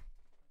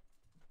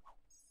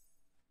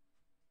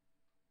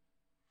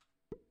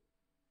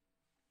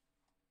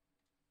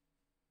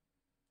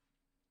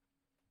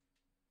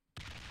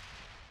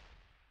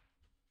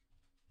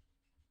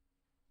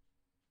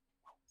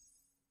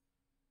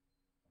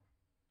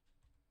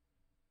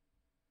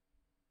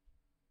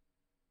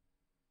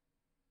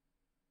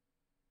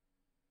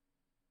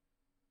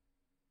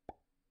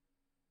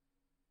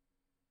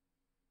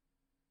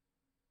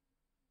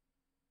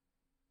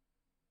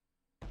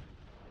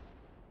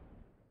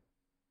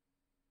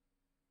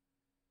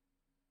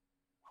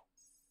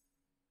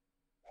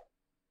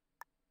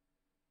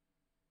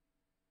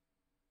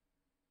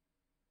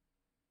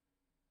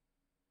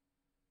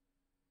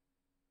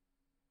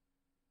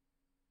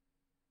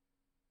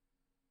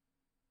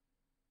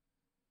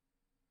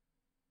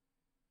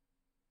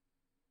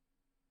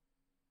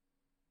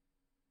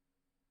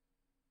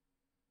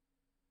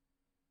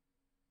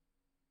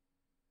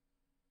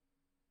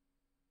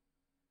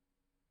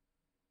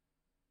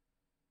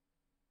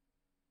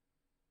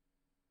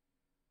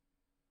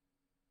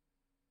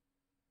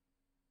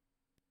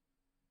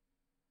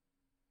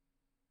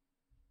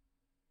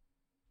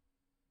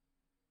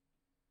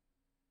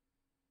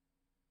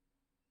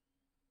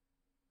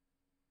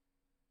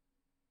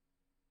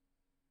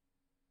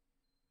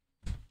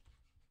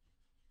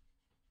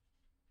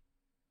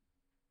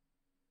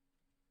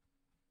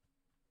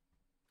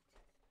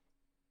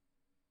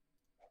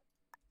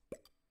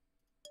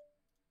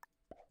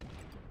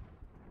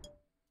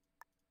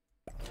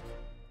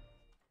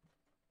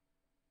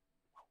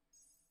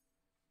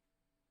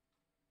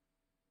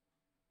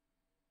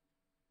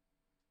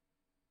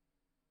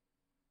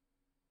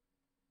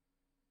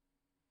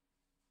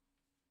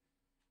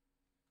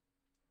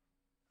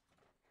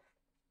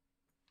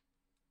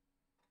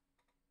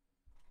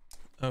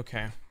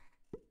 Okay.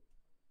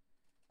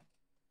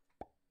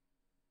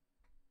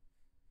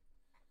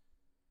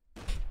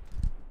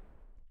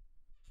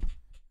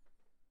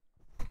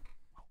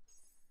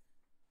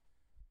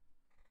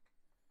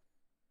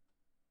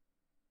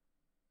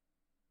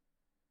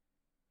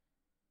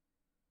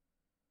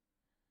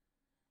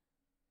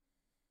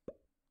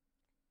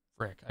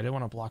 Frick, I didn't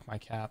want to block my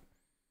cap.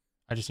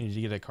 I just needed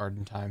to get a card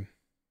in time.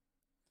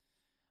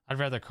 I'd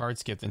rather card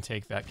skip than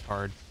take that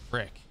card.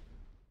 Frick.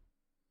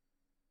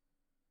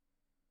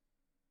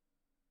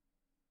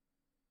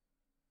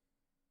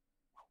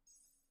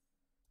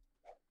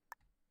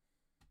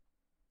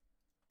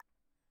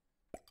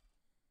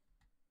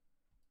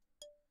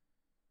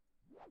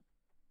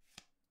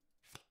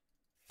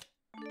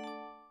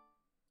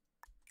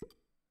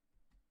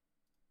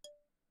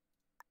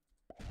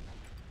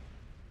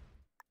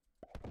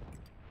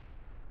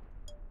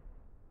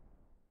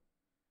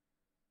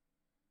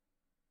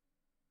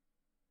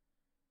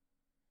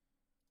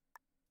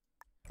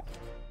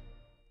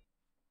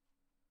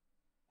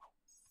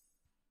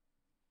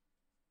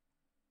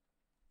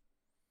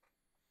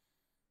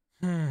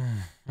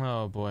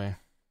 Oh boy.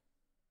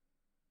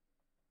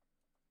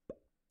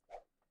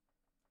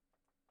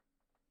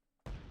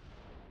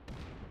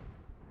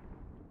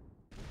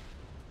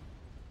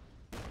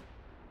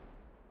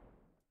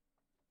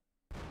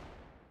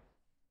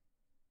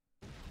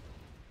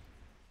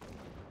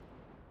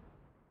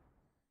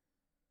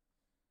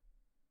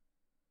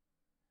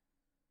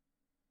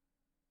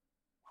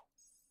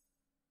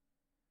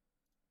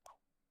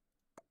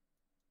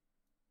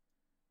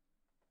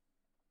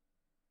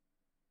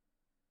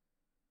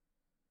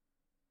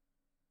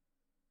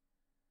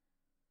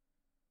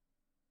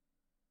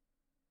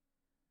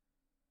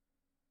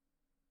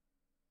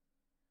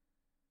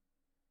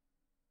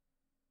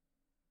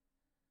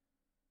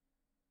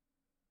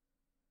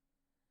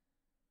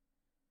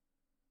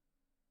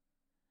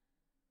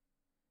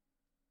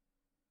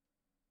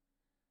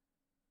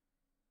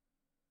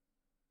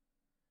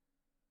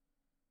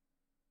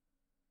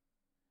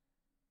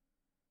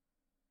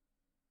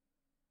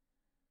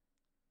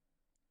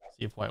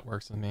 See if white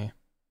works with me.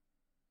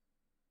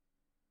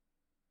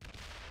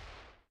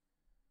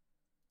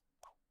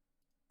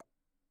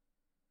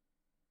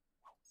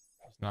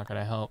 It's not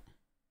gonna help.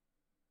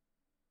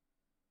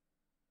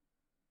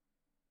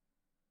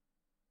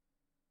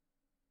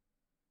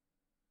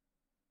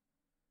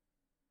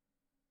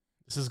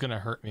 This is gonna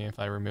hurt me if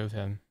I remove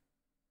him.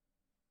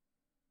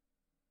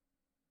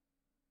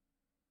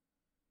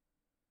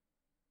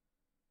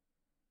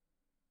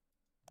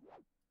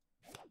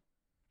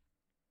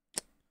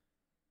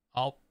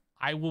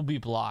 I will be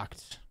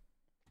blocked.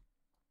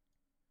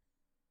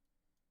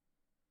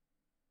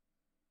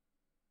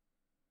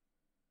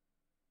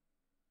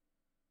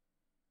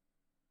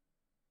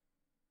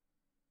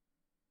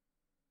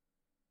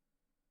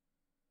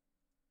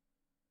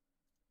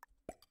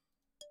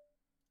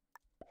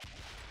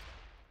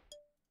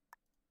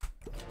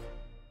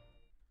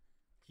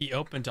 He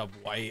opened up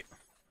white.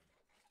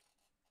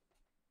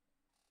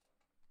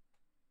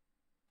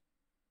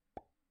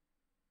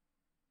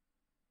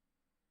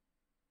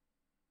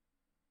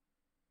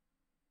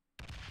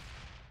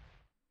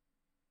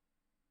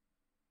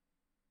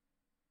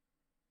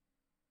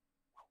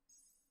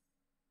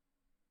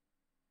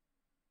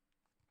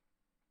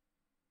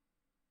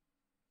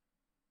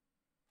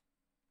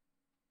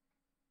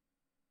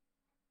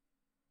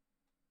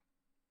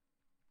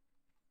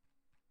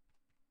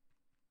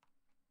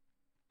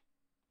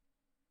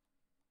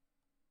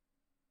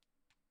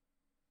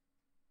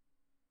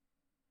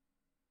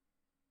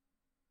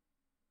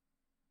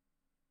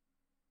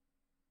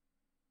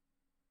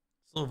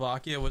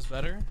 Slovakia was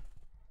better?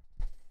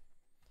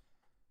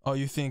 Oh,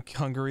 you think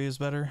Hungary is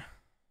better?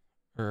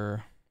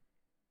 Or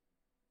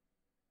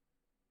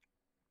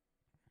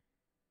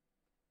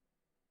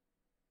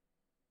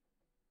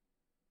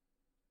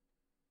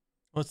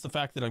what's the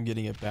fact that I'm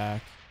getting it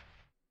back?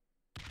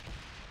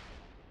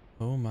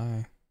 Oh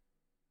my.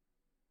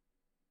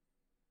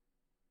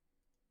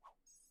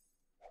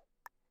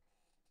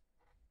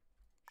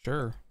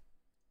 Sure.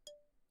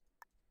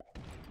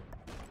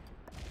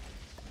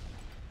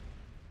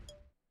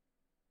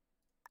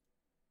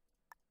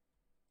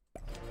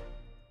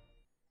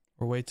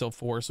 Or wait till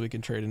 4 so we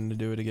can trade in to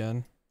do it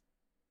again.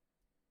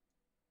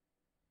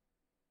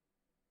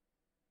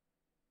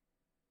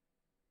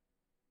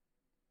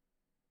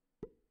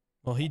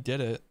 Well, he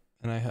did it,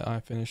 and I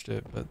finished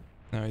it, but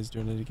now he's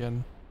doing it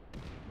again.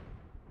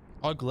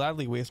 I'll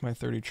gladly waste my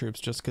 30 troops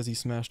just because he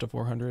smashed a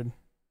 400.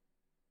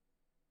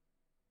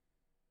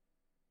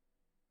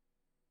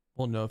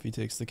 We'll know if he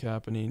takes the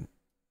cap, and he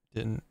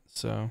didn't,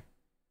 so.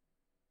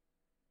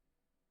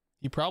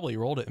 He probably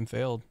rolled it and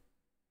failed.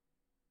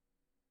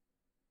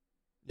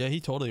 Yeah, he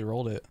totally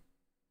rolled it.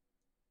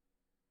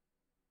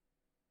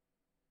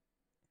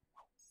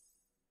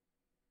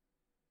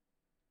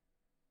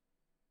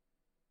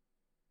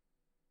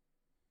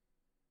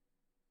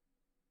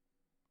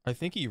 I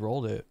think he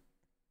rolled it.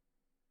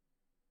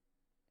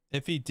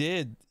 If he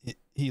did,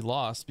 he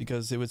lost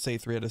because it would say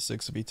 3 out of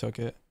 6 if he took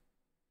it.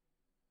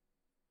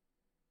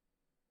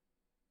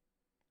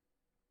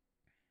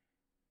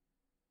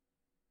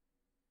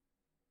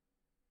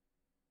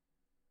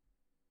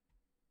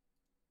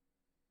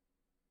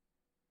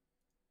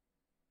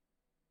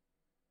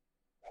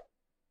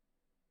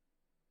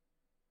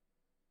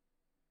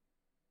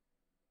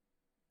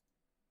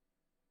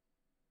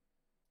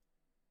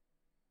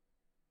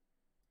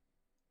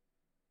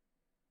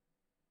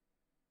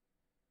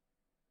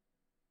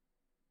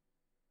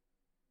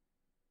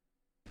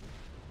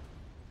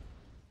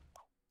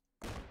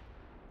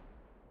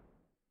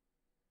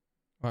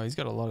 Wow, he's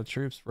got a lot of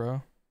troops,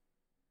 bro.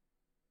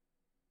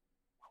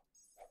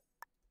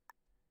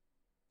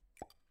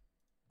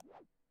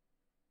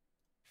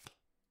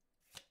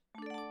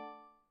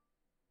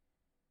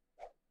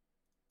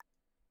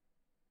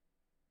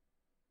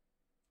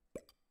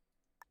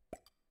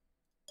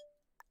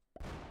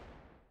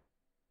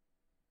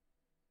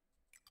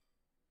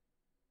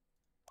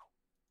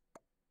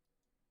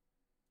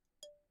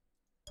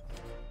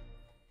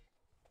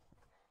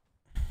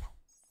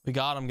 We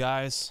got him,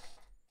 guys.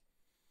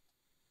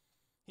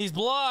 He's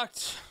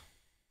blocked.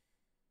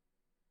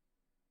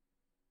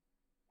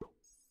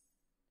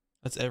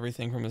 That's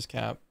everything from his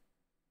cap.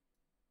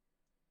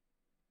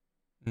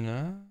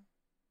 No.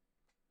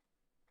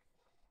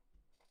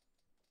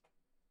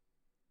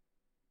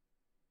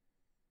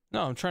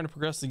 No, I'm trying to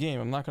progress the game.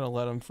 I'm not going to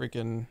let him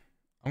freaking...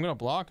 I'm going to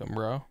block him,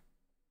 bro.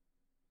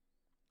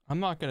 I'm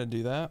not going to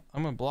do that.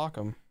 I'm going to block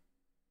him.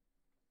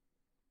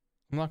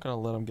 I'm not going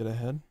to let him get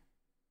ahead.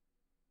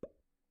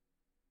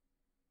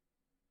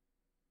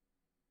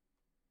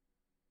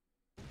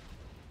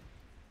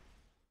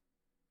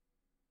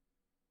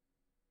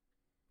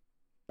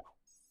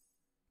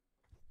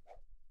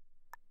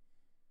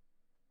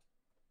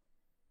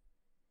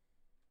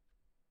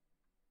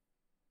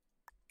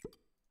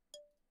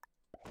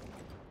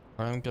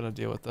 I'm going to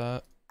deal with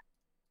that.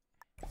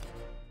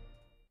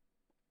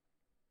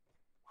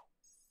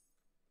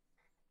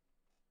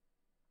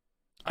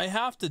 I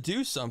have to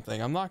do something.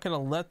 I'm not going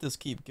to let this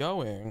keep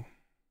going.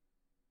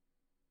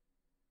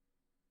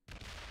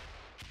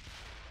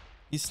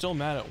 He's still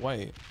mad at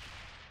white.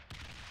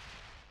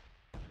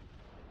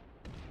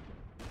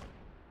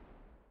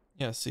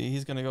 Yeah, see,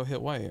 he's going to go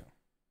hit white.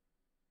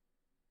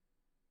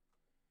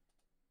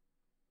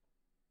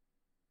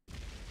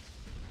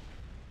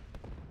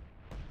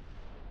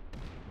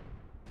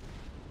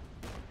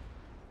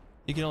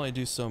 He can only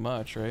do so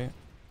much, right?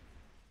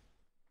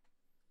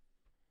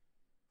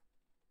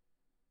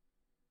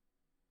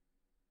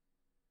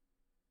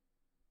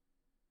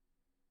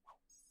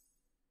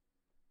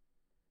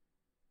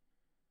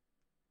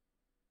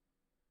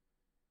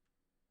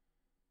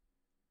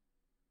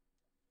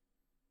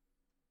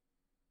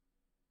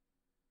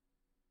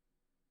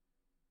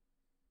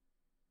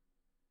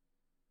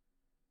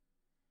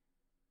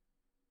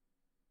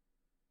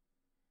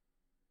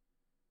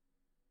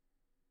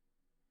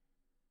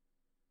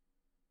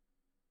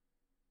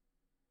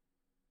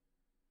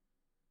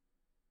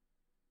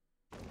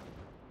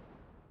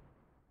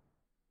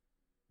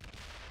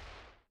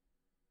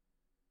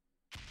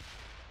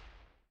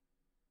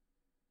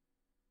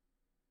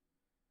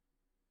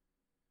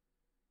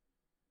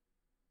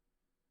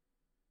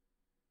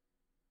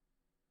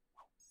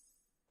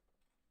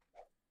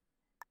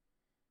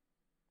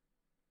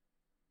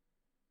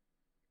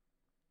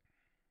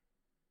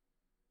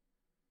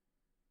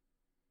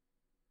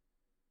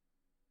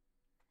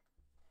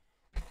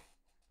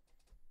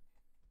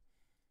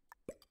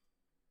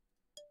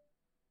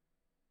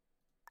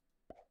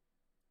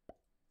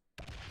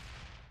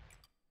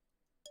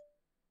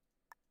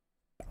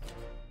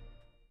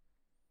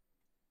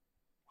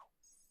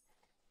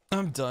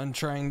 I'm done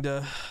trying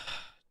to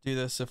do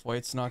this if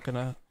white's not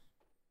gonna...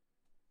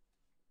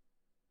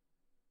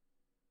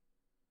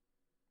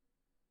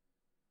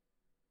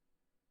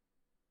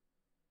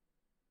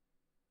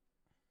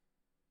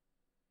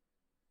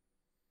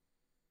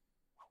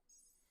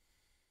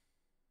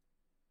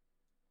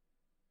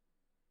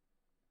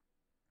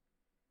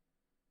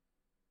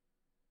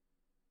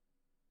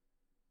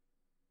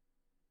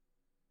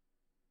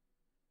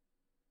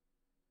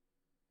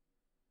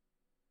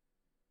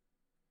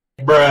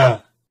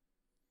 Bruh.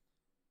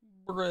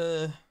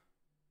 Bruh.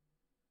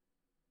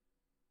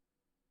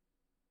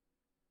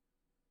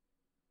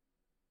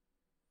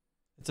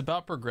 It's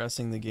about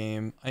progressing the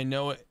game. I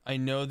know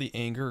the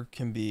anger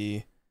can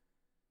be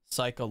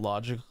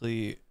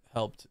psychologically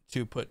helped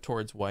to put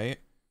towards white,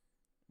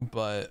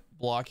 but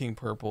blocking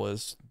purple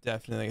is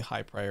definitely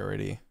high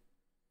priority.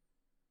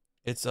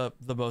 It's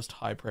the most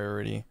high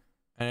priority.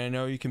 And I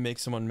know you can make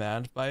someone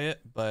mad by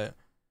it, but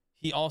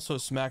he also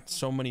smacked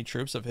so many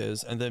troops of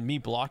his, and then me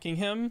blocking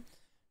him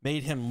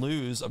made him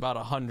lose about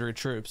 100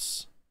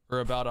 troops, or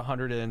about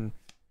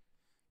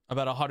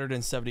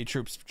 170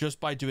 troops just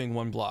by doing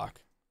one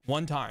block.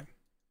 One time.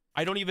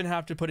 I don't even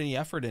have to put any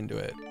effort into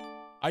it.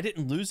 I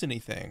didn't lose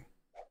anything.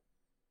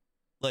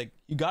 Like,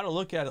 you got to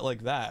look at it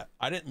like that.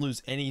 I didn't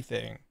lose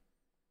anything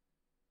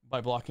by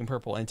blocking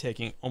purple and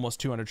taking almost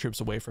 200 troops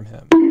away from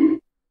him.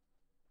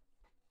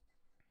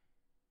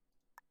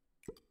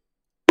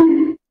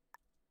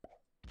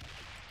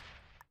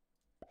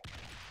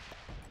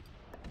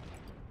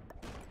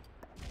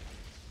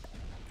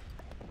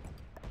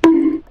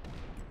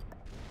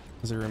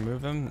 Does he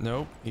remove him?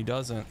 Nope, he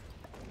doesn't.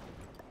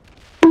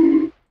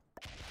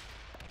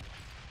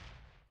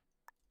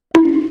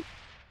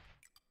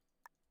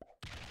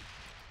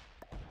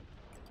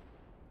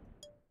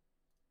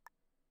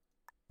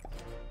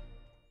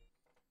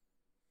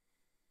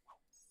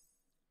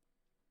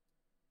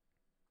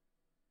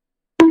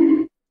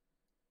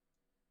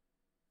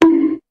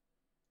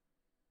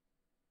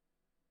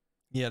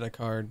 He had a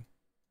card.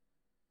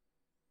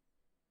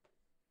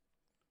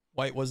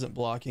 White wasn't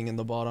blocking in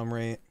the bottom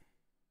right.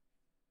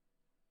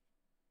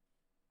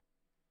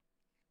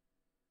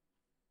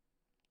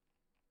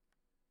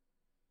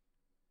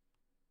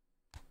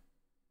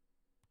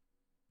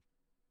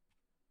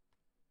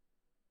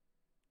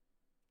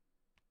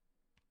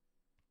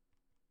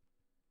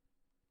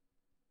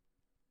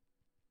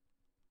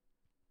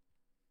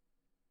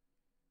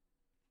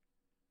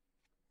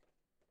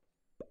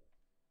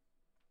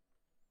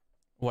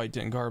 White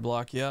didn't guard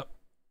block. Yep.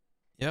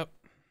 Yep.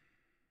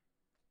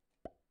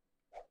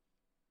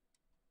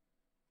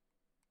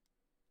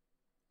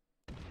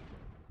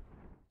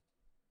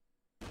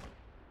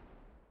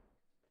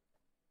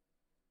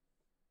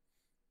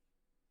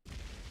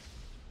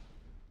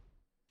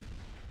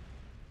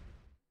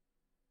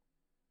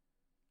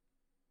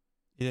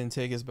 He didn't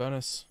take his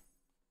bonus.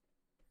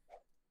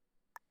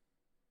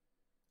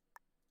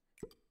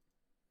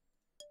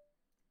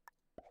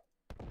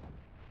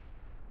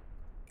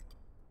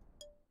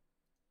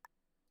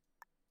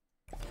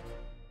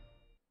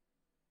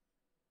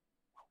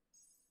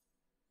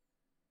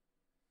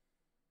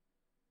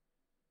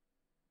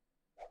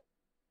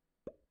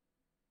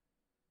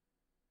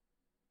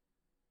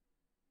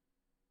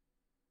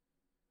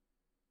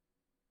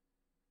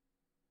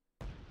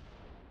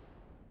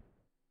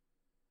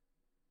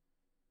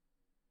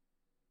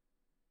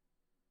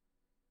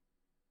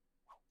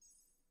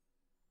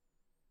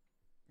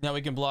 Now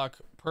we can block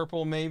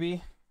purple,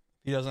 maybe.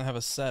 He doesn't have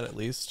a set, at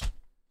least.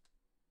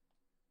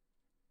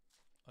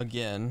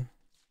 Again.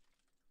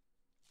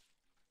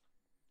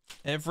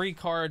 Every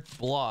card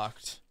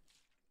blocked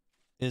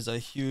is a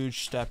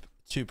huge step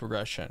to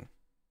progression.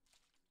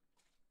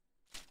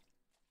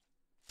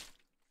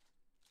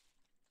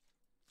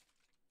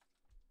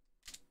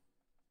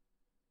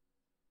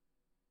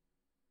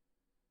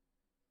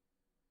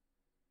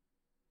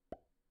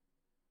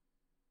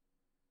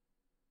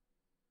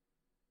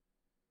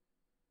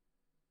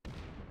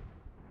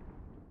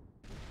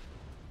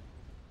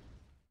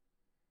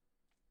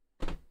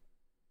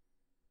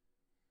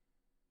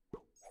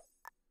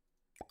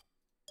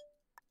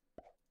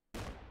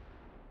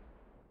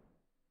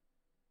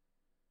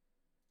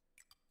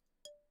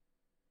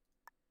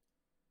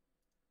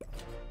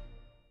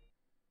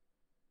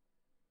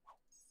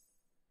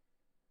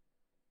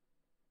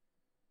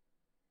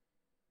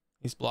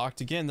 He's blocked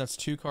again. That's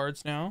 2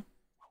 cards now.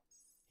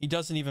 He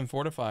doesn't even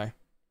fortify.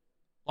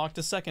 Blocked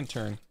a second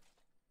turn.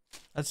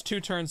 That's 2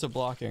 turns of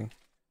blocking.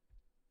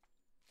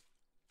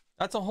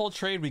 That's a whole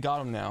trade. We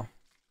got him now.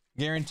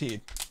 Guaranteed.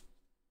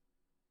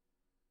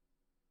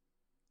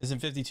 Isn't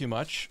 50 too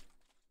much?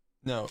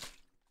 No.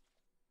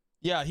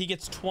 Yeah, he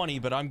gets 20,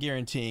 but I'm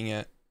guaranteeing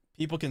it.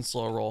 People can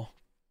slow roll.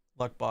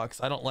 Luck box.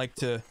 I don't like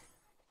to...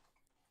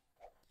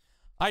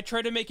 I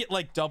try to make it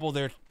like double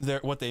their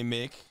what they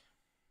make.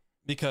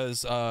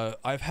 Because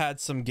I've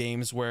had some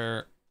games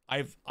where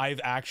I've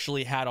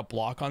actually had a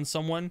block on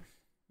someone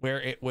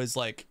where it was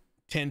like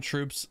 10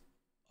 troops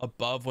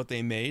above what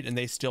they made and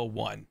they still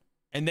won.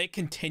 And they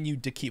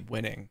continued to keep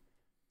winning.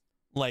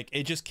 Like,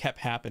 it just kept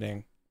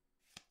happening.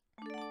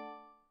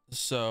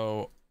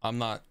 So I'm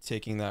not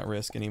taking that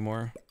risk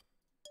anymore.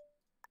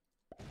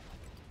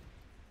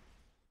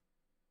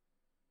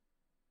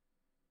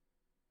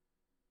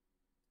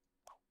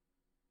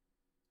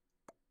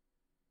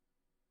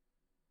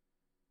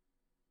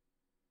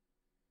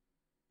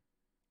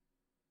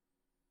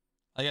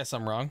 I guess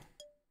I'm wrong.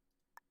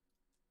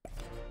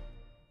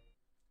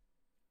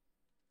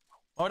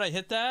 Why would I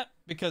hit that?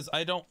 Because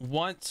I don't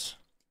want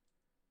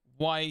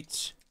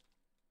white.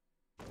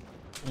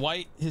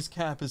 White, his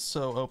cap is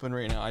so open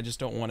right now. I just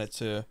don't want it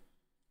to...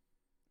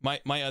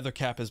 My other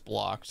cap is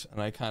blocked,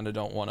 and I kind of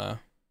don't want to...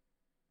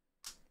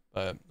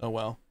 But, oh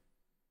well.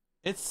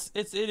 It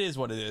is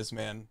what it is,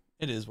 man.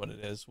 It is what it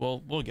is.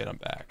 We'll get him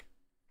back.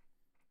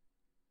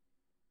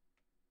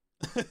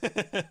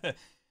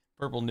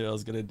 Purple knew I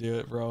was gonna do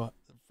it, bro.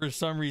 For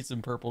some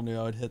reason, Purple knew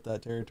I would hit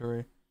that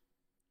territory.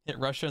 Hit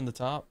Russia in the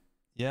top.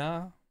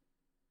 Yeah,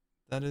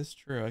 that is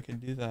true. I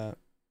could do that.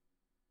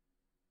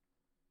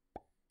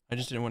 I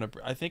just didn't want to...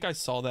 I think I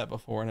saw that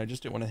before, and I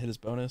just didn't want to hit his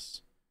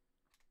bonus.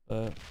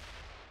 But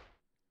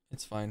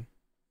it's fine.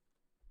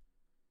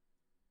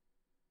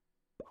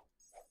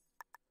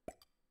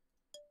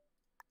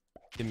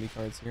 Give me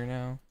cards here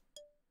now.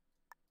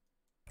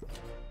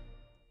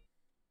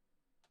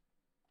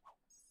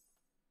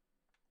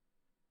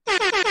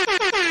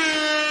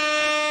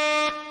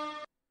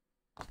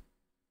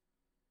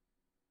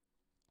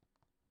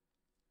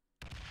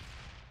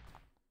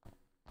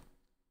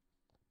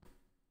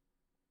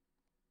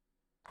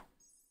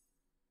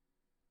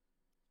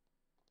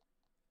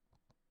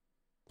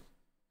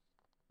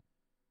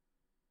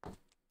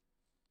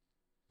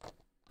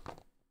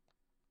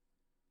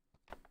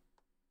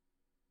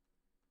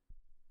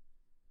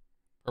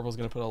 Purple's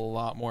gonna put a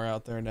lot more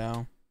out there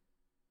now.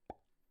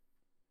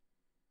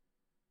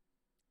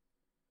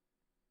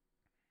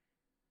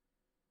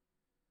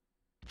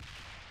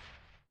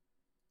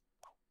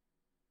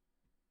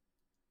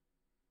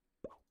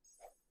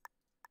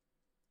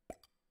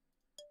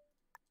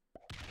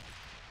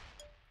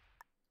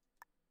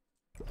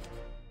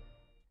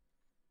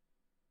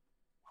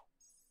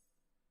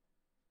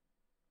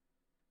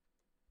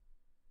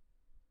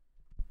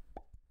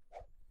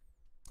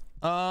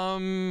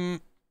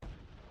 It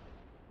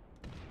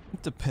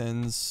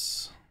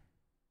depends.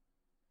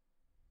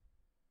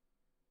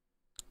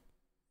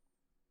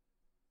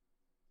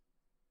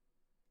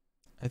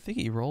 I think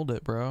he rolled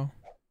it, bro.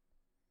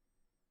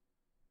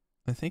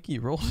 I think he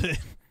rolled it.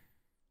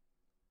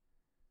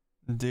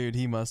 Dude,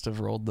 he must have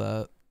rolled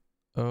that.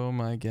 Oh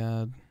my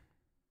god.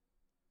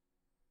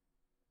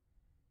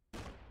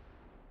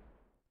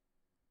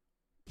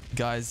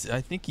 Guys,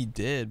 I think he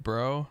did,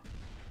 bro.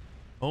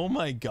 Oh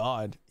my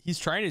god. He's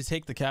trying to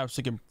take the cap so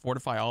he can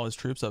fortify all his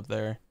troops up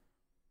there.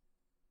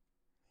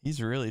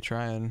 He's really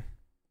trying.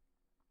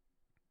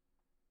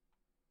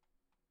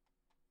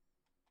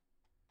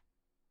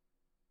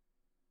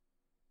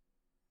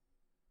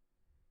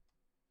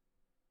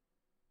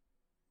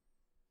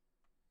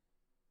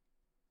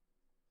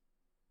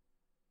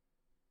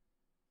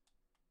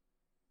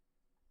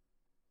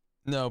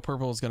 No,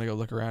 purple is gonna go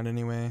look around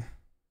anyway.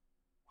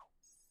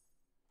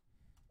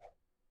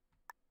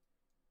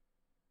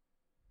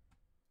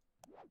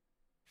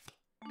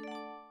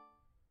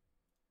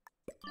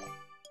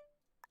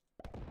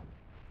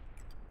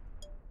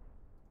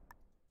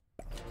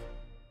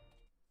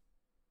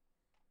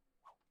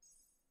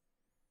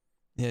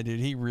 Yeah,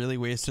 dude, he really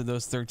wasted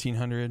those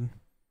 1,300.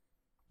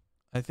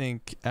 I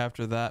think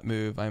after that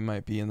move, I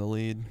might be in the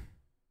lead.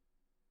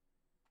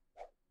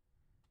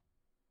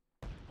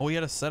 Oh, he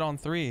had a set on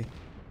 3.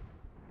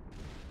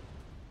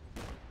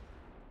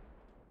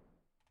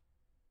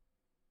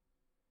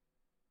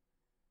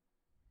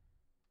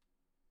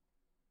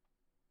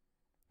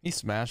 He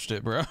smashed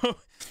it, bro.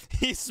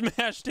 He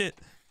smashed it.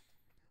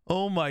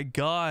 Oh my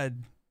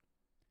god.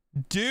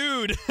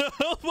 Dude.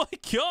 Oh my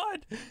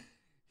god.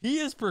 He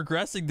is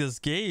progressing this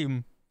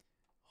game.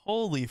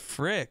 Holy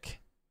frick.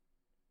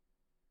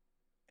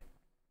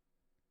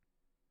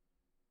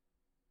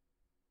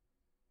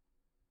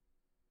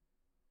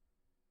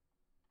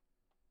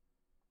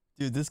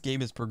 Dude, this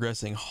game is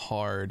progressing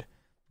hard.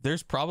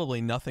 There's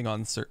probably nothing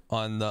on the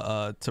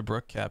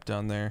JJbruhh cap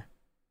down there.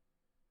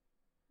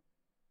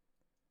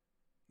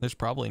 There's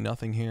probably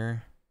nothing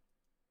here.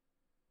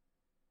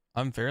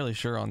 I'm fairly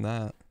sure on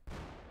that.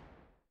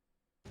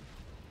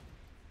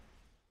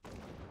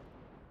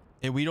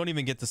 And we don't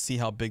even get to see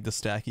how big the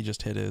stack he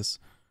just hit is.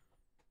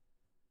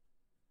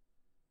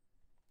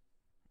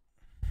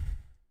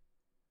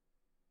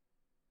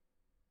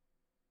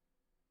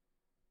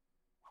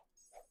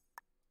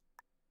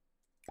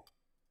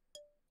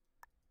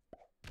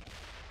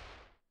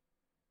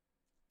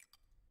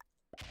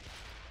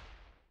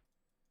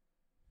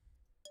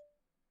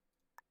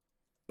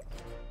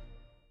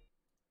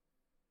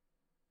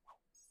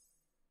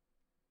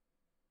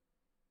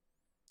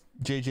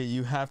 JJ,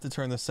 you have to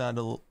turn the sound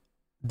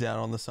down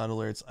on the sound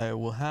alerts. I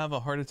will have a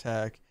heart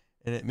attack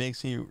and it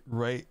makes me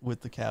write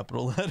with the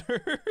capital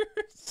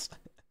letters.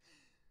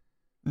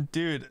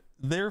 Dude,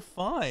 they're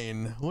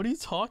fine. What are you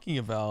talking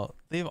about?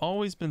 They've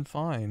always been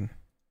fine.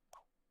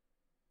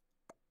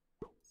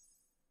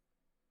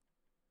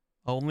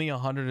 Only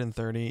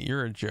 130?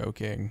 You're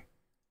joking.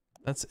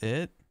 That's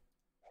it?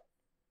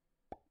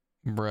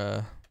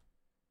 Bruh.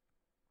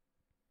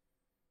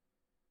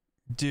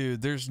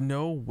 Dude, there's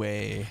no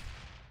way.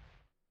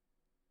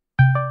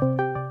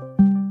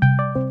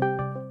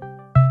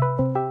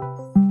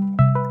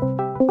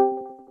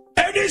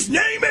 And his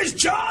name is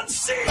John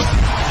C.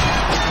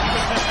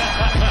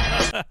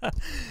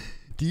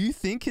 Do you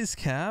think his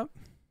cap?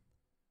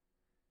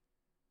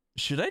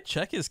 Should I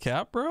check his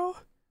cap, bro?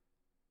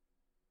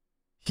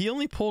 He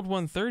only pulled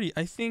 130.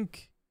 I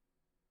think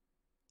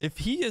if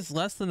he is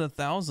less than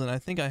 1,000, I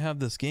think I have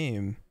this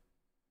game.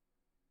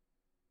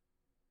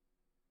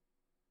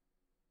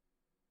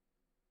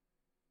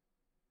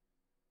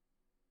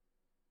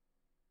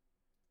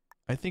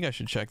 I think I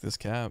should check this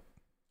cap.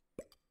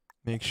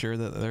 Make sure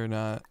that they're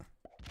not.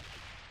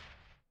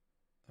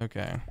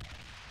 Okay.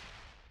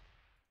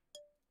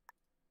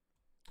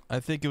 I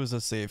think it was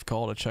a safe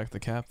call to check the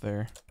cap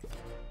there.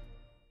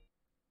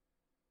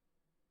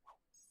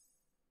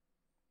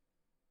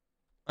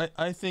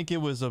 I think it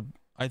was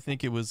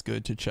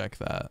good to check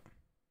that.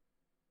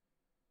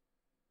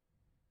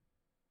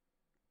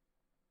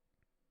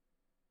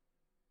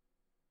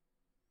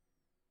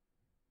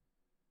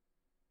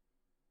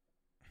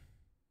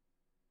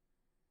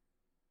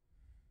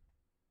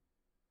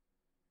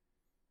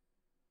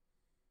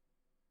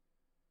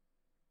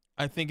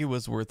 I think it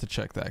was worth to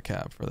check that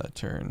cap for that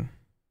turn.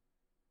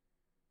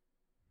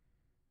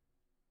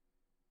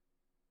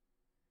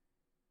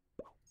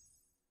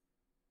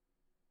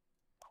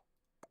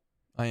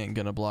 I ain't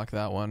gonna block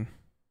that one.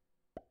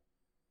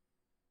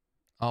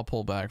 I'll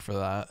pull back for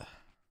that.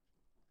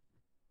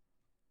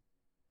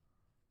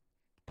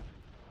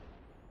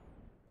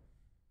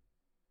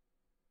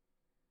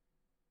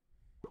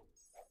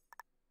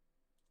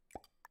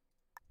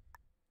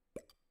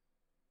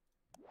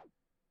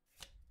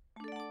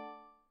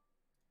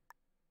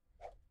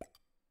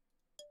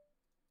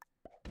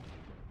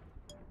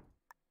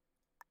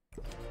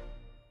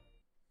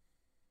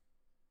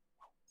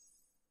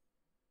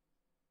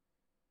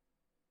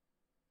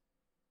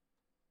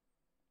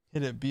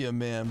 Hit it, be a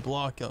man,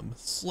 block him,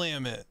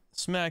 slam it,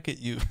 smack at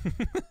you.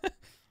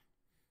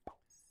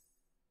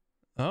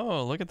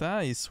 Oh, look at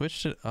that. He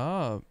switched it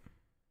up.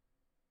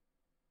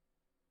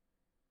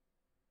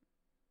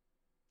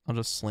 I'll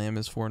just slam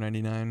his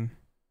 $4.99.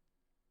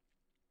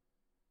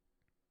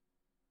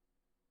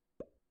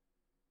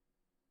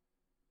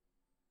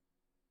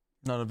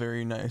 Not a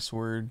very nice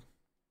word.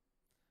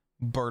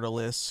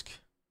 Bertalisk.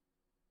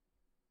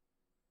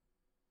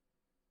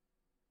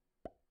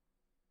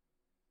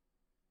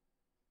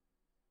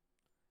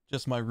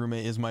 Just my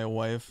roommate is my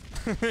wife.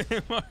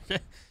 Okay.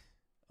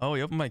 Oh,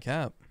 he opened my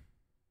cap.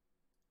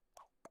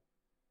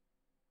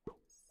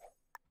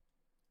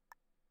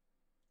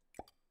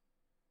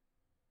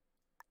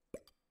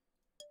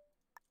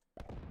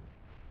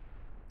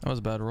 That was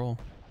a bad roll.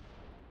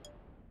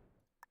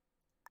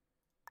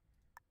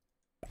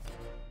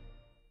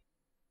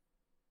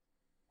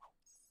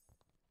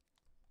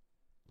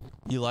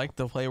 You like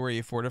the play where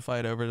you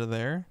fortified over to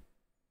there?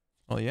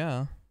 Well,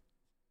 yeah.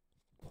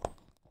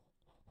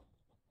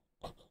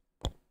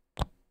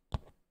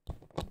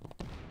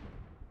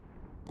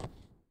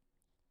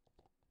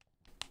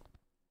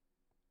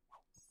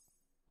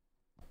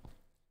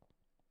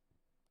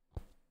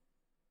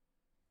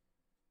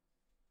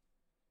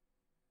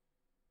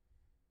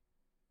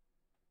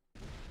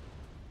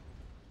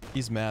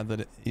 He's mad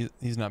that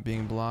he's not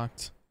being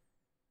blocked.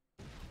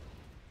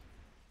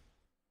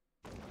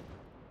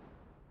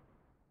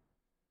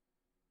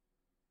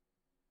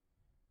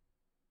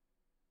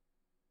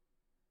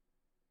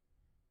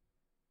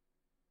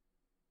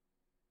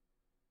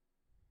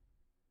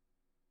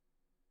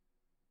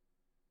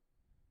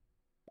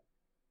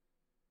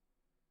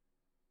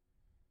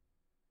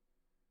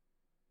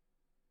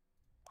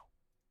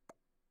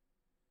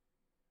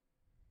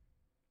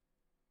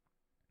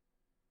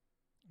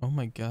 Oh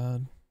my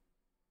god.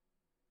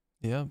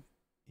 Yep,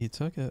 he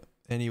took it.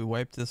 And he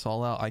wiped this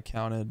all out. I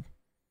counted.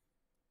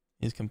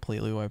 He's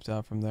completely wiped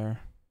out from there.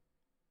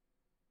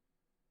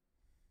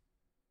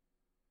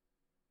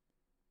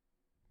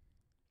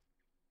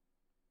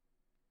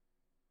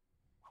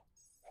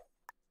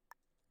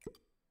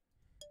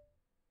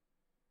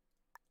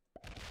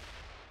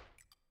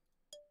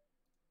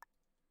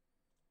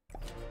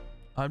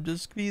 I'll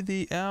just be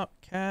the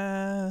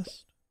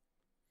outcast.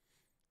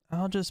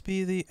 I'll just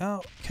be the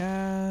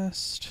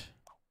outcast.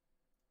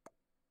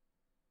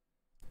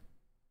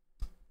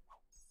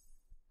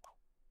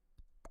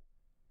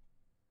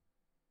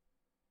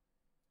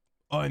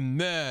 I'm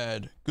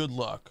mad. Good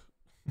luck.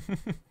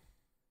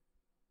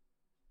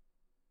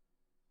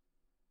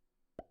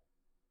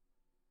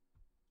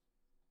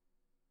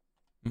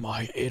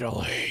 My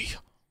Italy.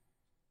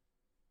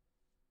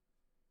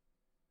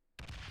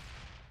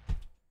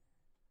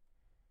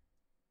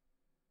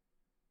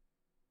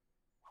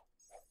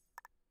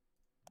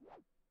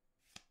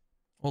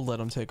 We'll let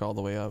him take all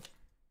the way up.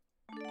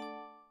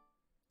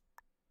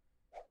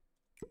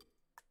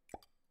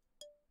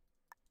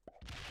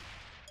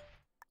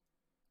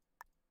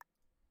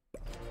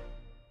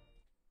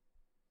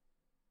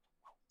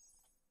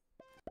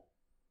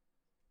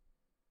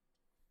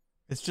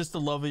 It's just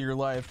the love of your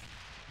life.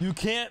 You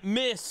can't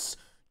miss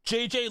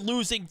JJ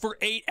losing for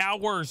 8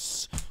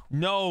 hours.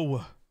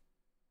 No.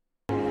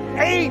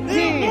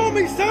 18! Move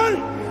me,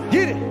 son!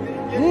 Get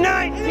it.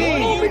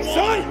 19. Move me,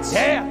 son!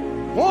 Yeah.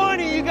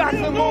 20. You got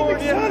some more.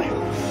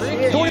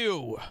 Freak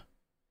you.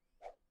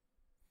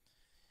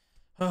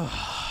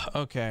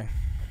 Okay.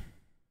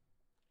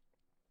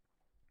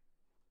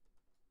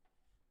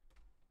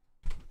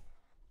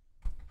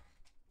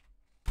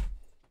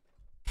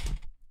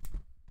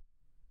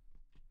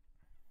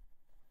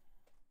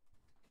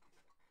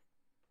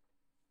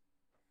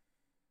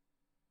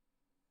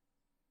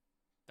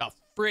 The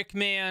frick,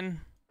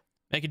 man.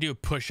 I can do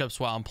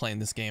push-ups while I'm playing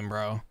this game,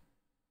 bro.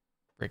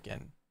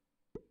 Frickin'.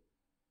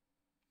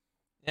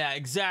 Yeah,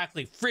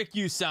 exactly. Frick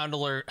you, sound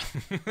alert.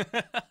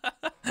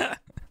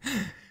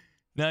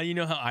 Now you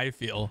know how I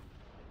feel.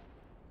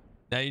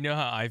 Now you know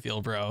how I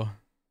feel, bro.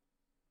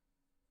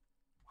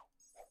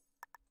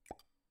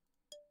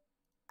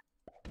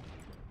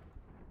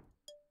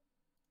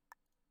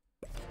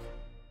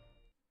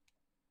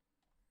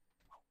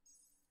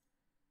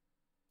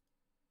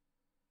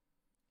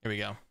 Here we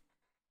go.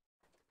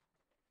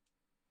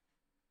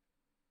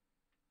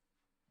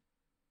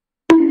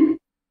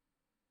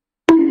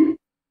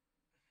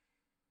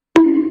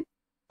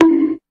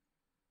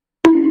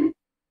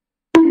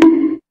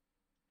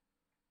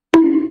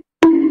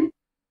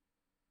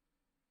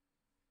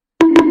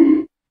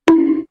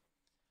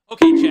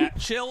 Okay, chat,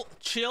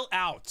 chill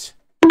out.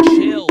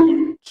 Chill.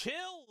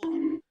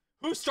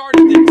 Who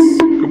started this?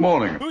 Good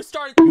morning. Who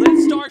started?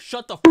 Let's start.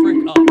 Shut the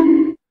frick up.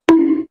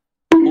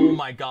 Oh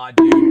my god,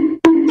 dude.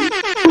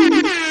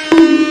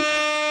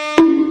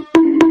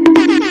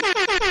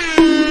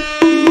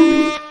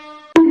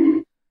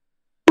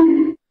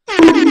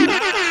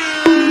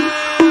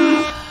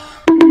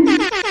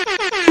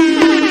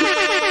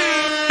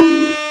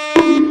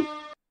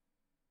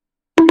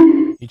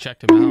 He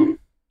checked him out.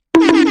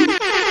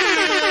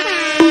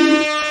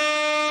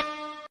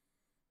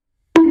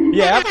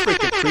 cab,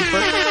 freaking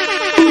creeper.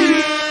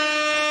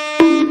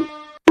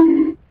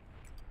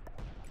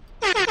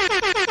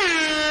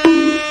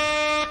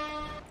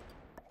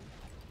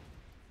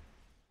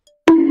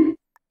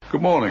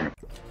 Good morning.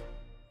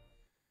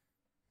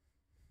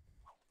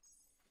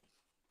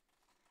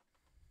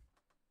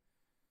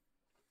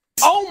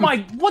 Oh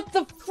my, what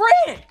the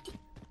frick?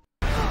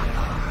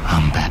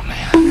 I'm Batman.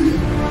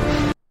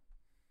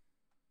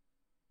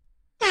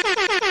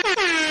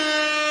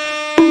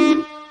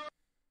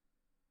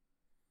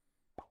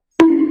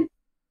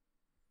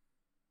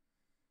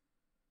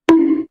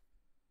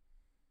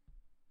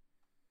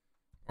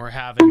 We're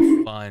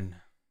having fun.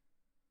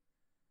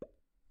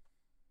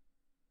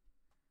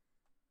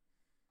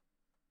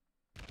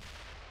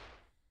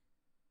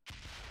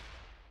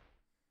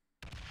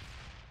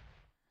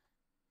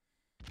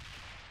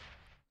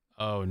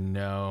 Oh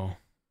no.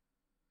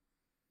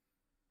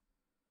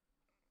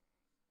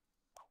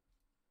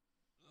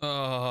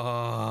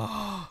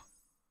 Oh.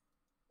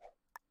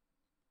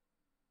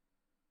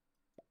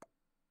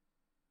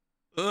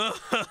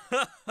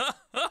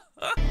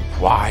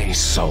 Why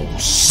so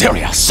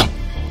serious?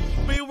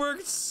 We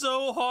worked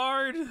so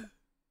hard.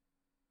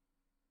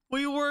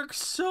 We worked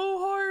so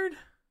hard.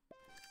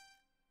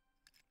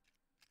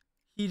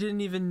 He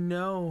didn't even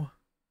know.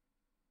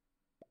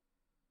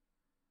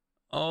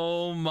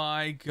 Oh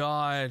my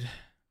god.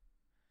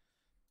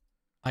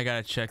 I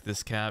gotta check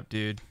this cap,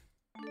 dude.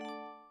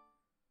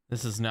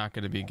 This is not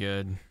gonna be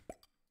good.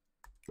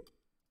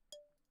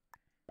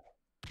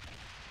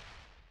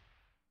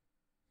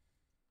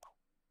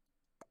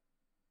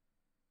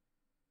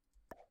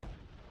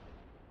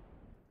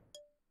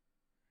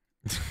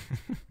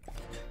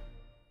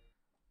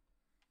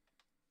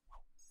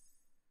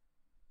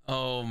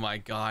 Oh my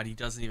god, he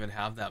doesn't even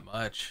have that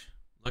much.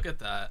 Look at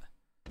that.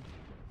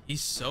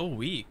 He's so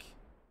weak.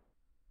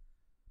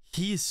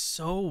 He is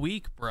so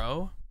weak,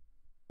 bro.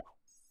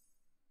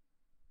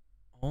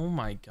 Oh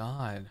my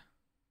god.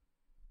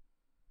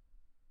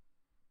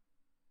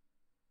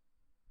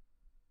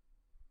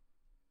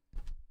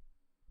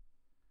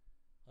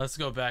 Let's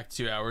go back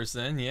 2 hours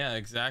then. Yeah,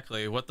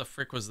 exactly. What the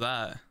frick was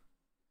that?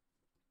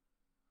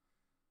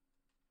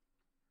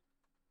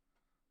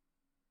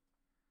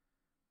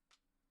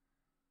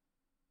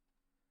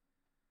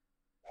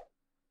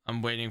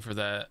 I'm waiting for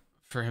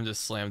him to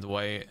slam the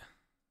white.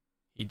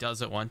 He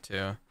doesn't want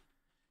to.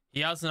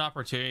 He has an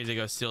opportunity to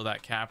go steal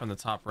that cap on the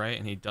top right,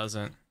 and he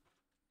doesn't.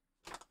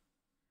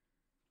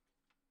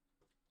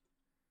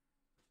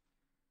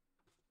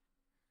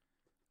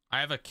 I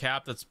have a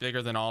cap that's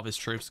bigger than all of his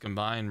troops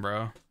combined,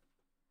 bro.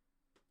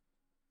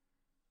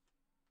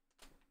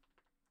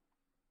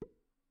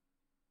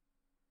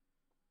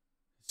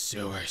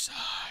 Suicide.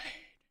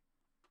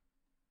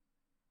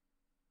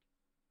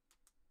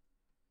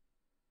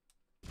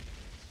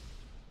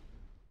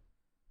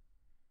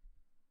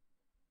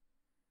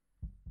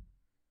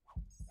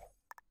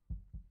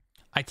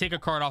 I take a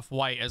card off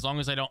white. As long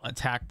as I don't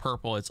attack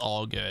purple, it's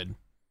all good.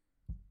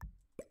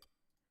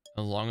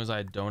 As long as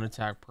I don't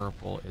attack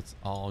purple, it's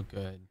all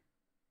good.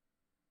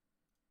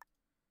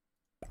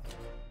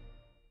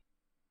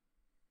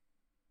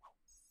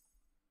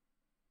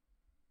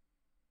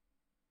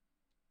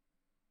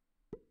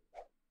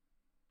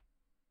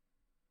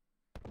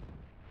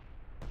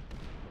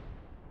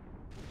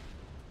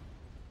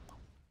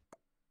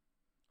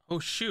 Oh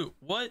shoot,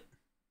 what?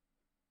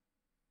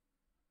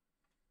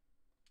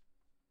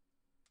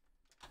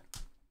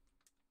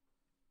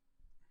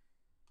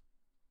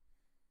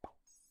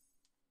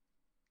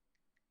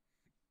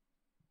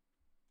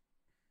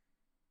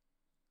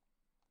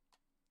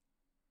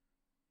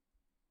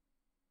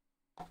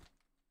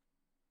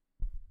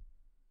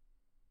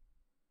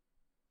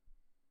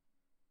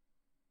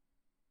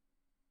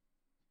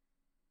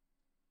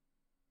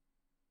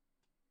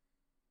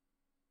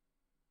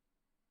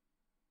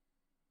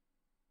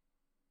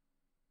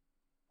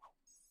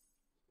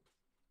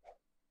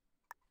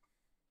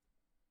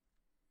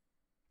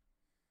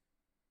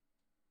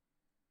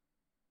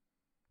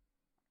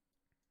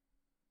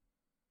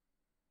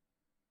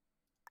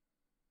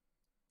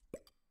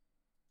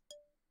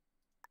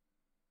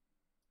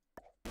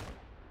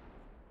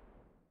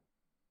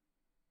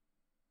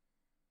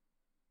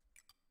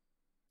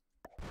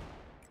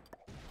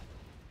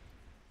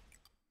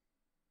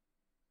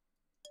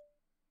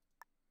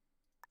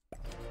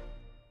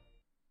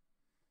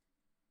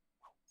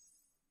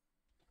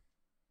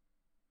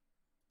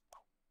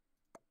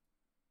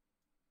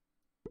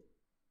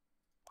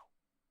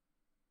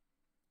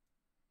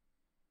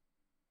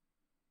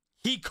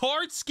 He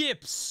card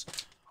skips.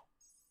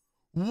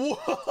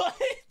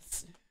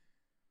 What?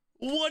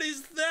 What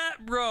is that,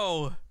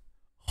 bro?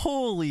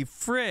 Holy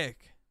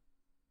frick.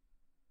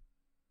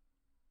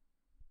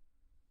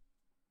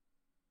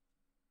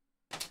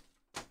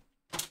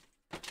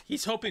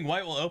 He's hoping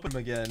white will open him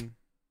again.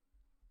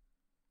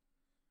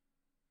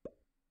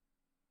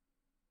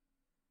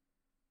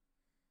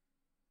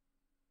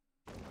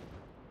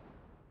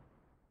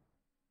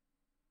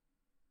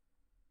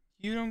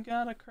 You don't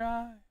gotta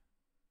cry.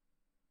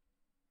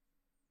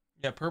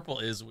 Yeah, purple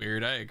is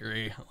weird. I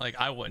agree. Like,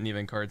 I wouldn't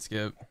even card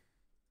skip.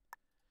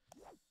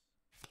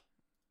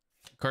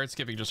 Card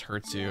skipping just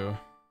hurts you.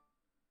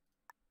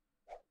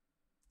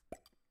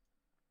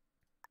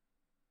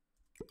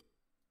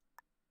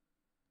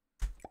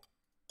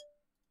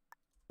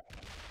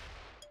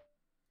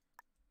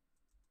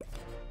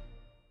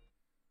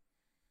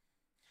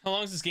 How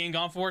long is this game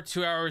gone for?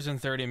 2 hours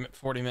and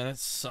 40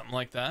 minutes, something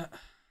like that.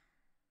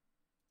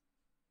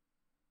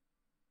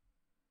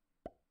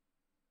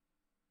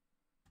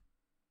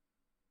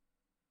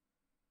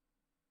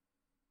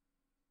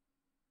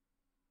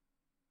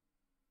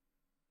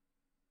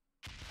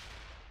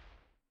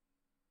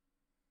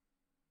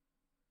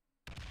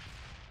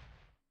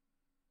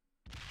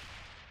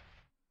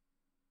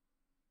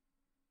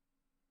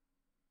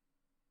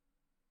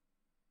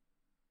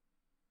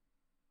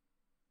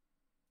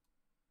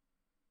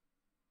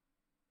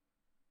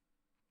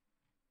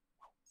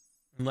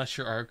 Unless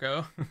you're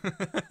Arco.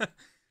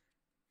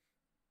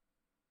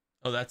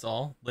 Oh, that's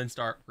all?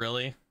 Linstar,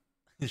 really?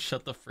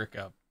 Shut the frick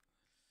up.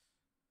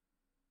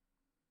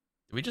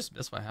 Did we just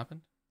miss what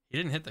happened? He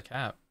didn't hit the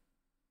cap.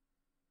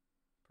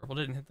 Purple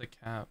didn't hit the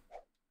cap.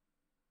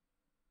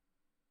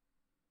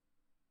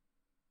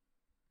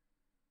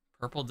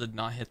 Purple did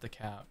not hit the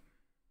cap.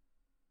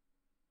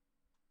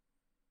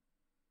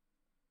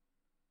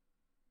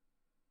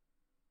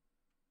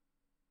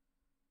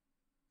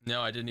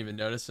 No, I didn't even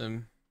notice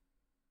him.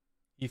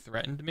 He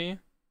threatened me?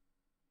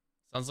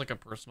 Sounds like a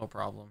personal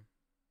problem.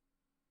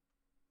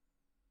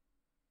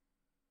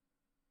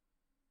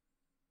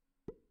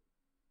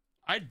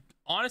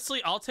 Honestly,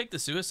 I'll take the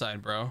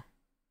suicide, bro.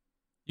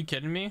 You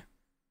kidding me?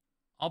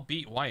 I'll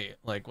beat white.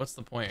 Like, what's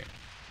the point?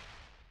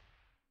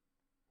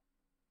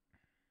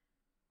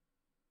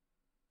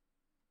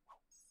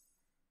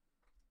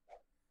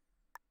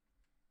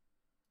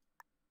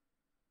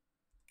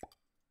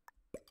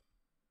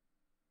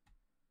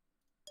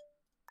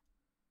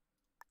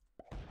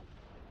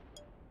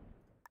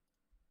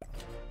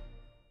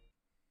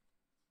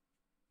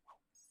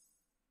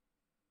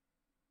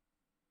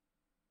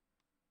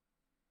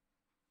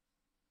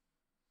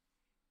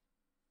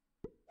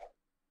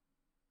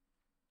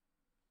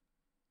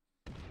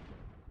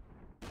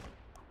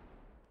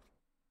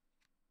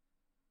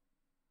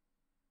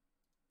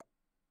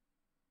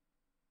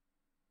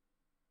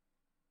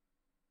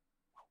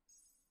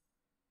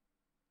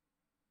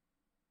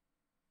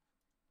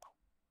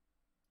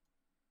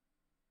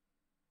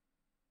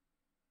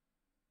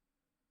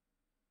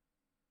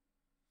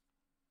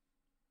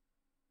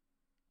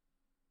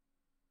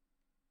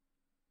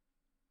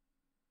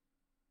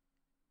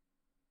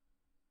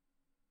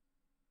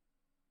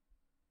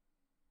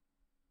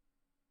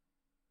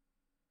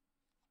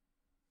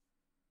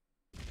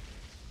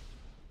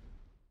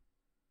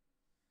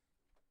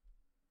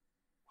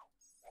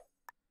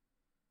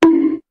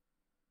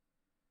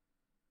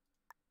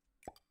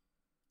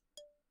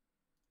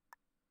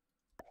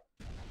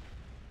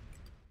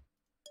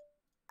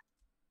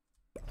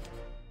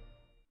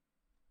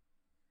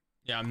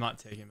 Yeah, I'm not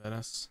taking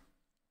Venice.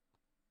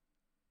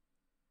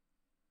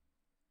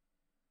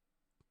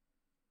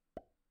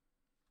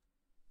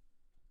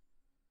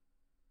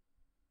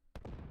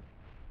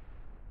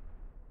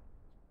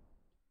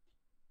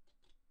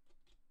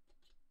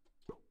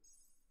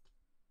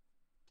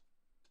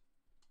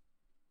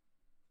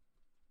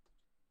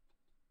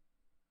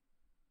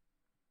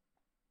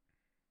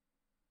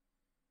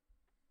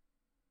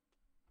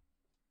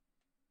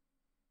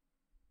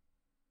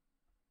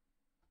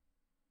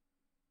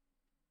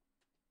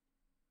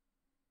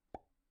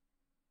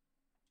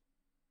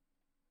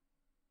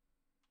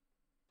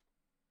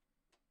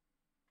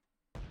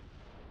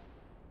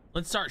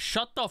 Let's start.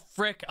 Shut the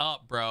frick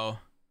up, bro.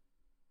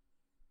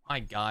 My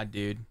god,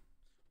 dude.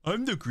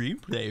 I'm the green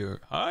player.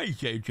 Hi,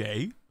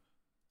 JJ.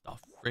 The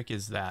frick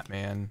is that,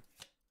 man?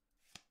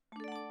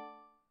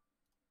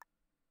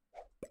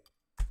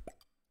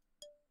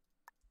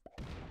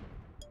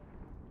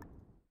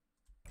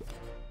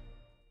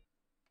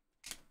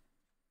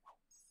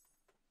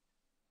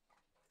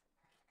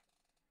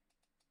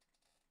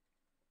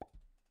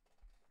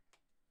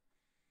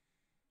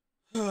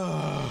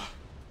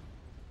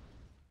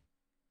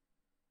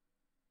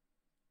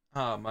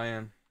 Oh,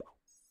 man.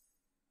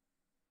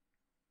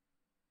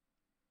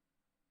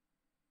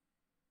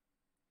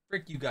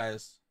 Frick you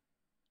guys.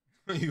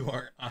 You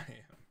are. I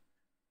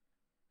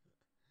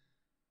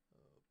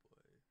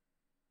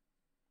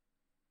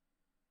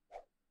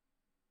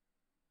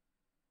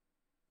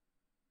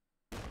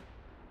am.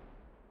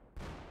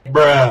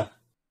 Bruh.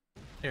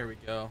 Here we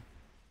go.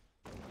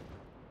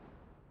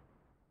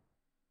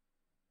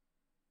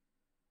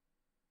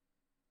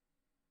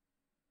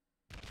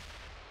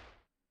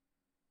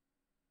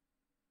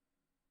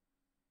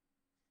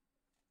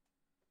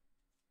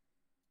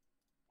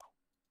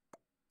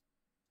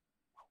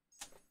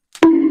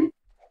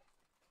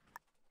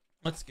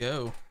 Let's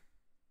go.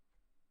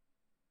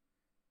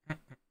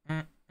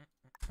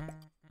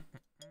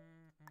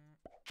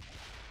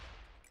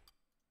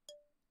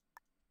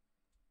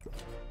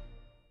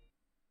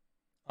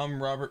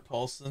 I'm Robert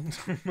Paulson.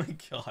 Oh my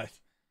god.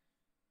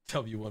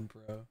 W1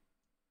 Pro.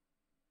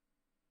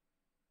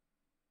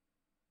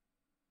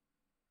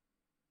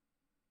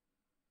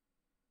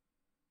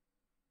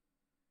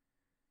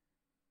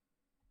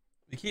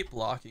 We keep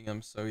blocking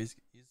him, so he's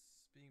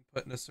being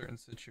put in a certain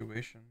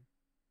situation.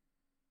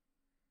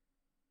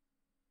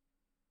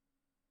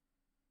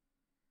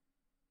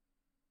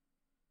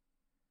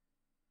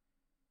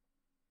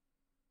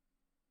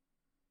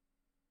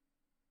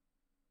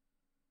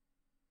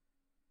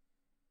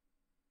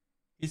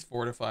 He's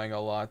fortifying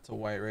a lot to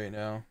white right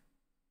now.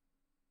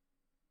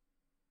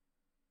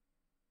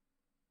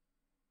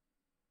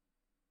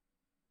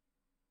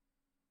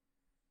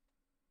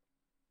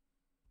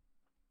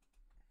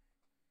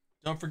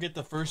 Don't forget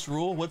the first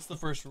rule. What's the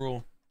first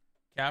rule?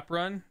 Cap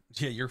run?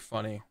 Yeah, you're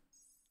funny.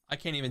 I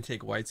can't even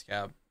take white's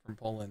cap from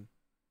Poland.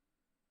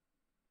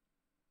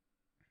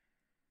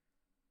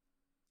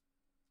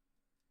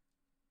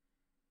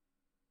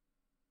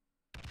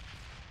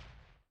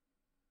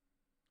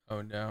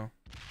 Oh no.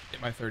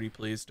 Get my 30,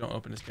 please. Don't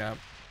open his cap.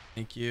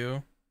 Thank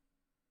you.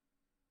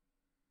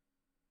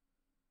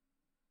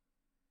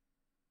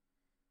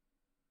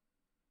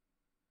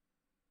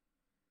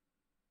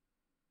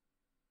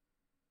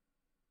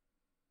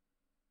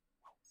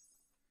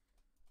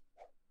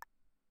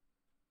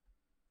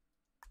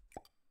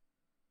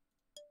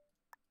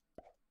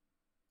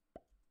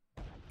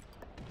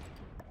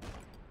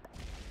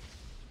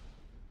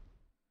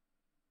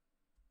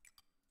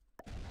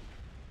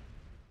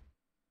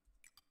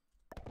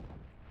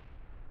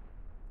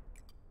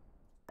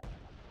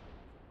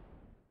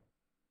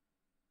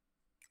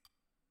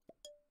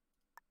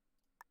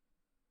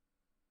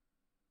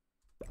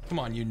 Come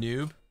on, you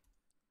noob.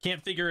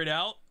 Can't figure it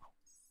out?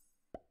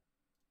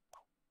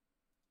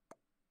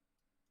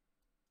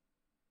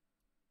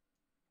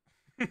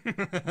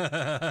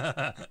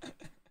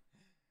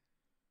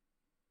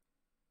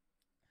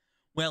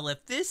 Well,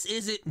 if this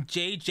isn't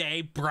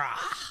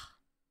JJbruhh.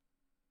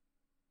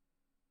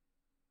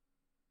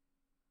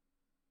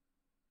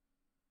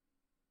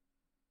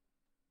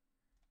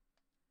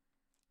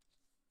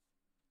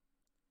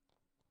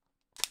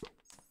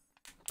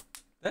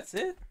 That's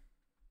it.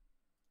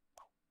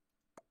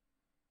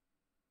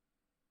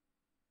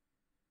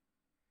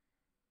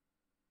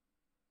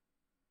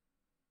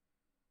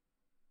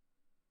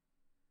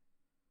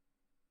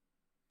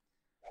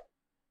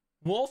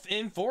 Wolf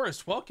in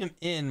Forest, welcome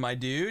in, my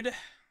dude.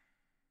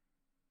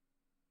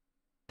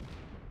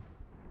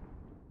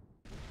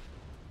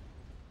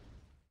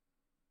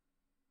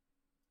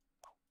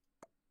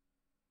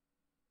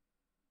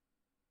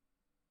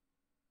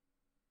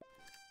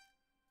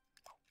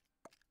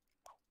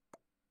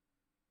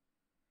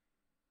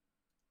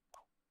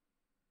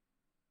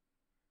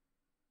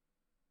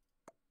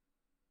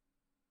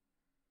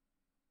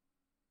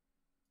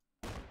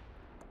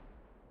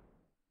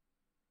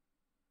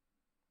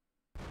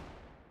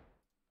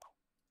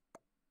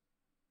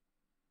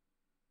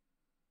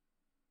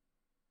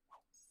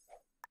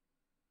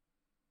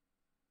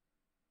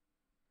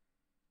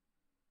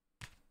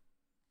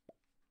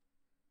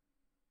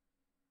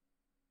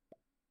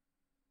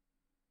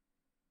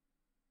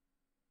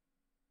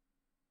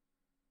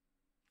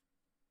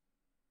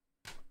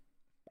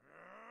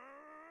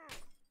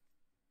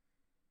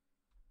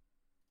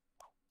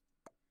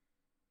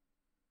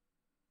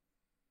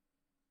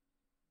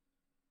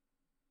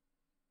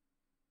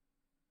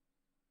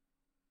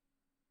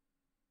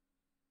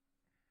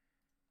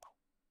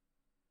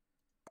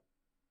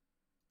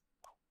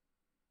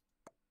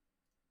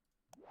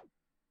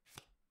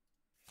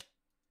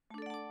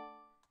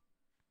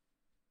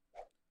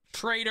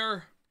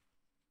 Traitor.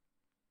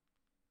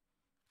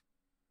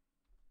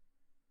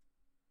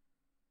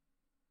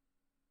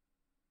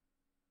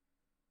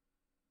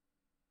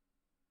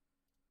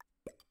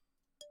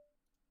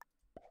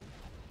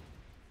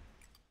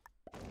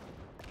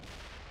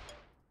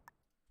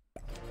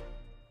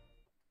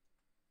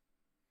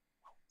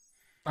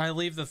 I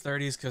leave the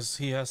 30s because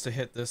he has to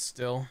hit this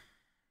still.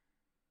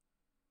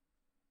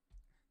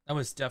 That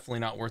was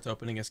definitely not worth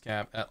opening his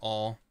cap at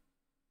all.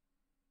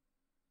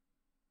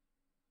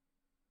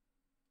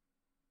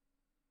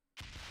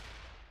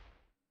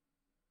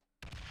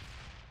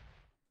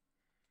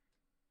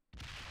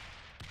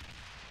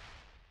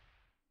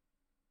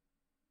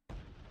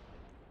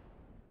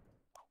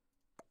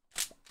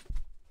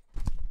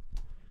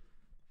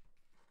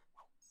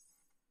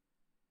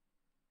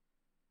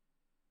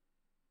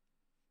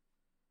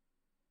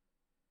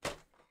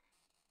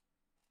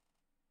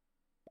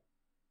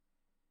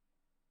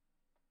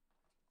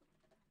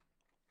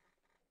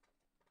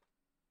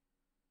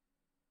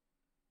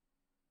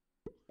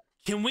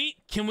 Can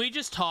we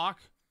just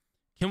talk?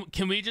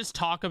 Can we just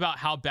talk about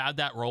how bad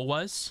that roll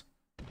was?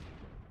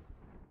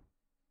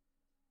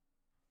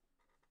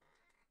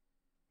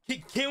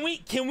 Can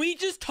we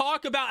just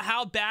talk about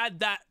how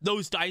bad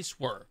those dice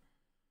were?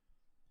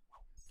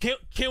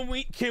 Can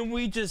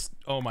we just,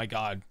 oh my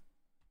god.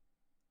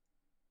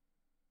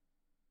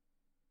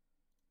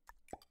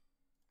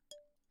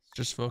 Let's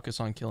just focus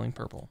on killing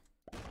purple.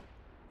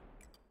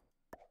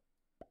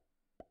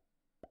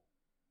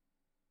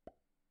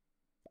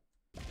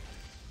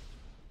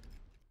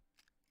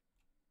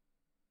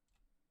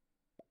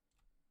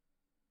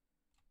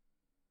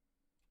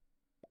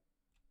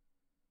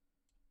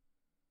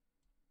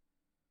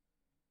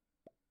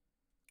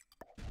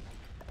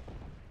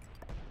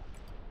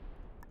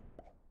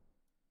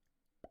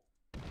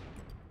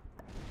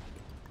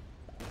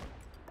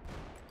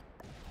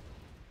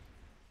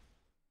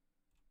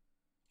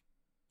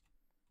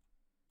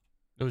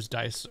 Those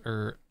dice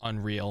are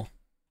unreal.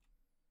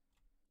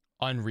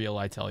 Unreal,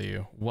 I tell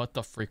you. What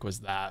the freak was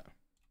that?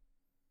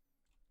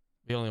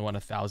 We only won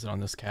 1,000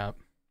 on this cap.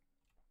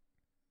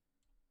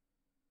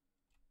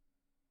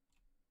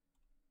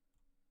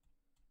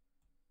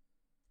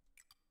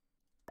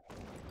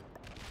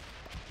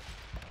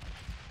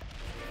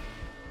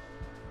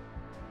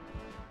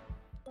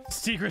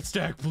 Secret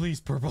stack,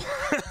 please, purple.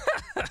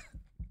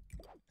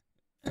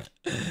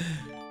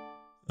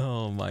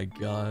 Oh my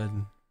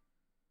god.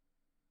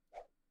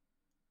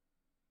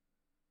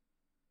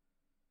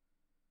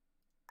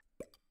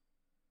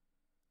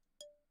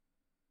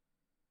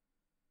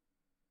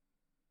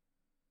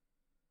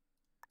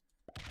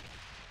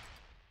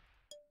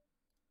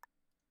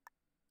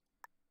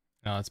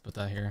 No, let's put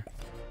that here.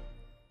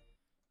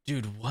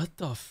 Dude, what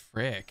the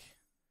frick?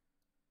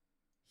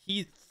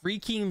 He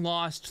freaking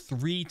lost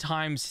 3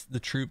 times the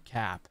troop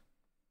cap.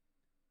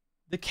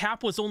 The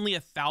cap was only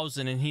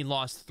 1,000 and he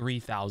lost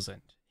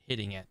 3,000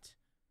 hitting it.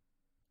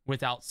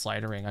 Without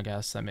slidering, I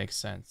guess. That makes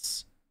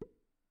sense.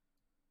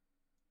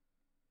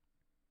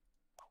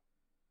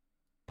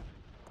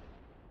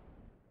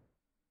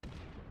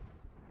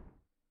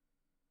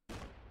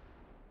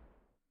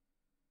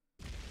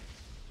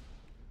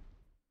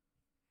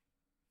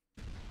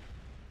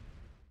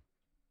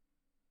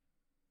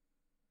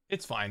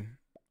 It's fine.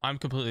 I'm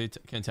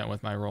completely content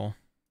with my role.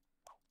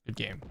 Good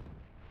game.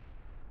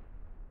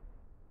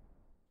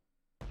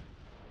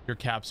 Your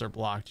caps are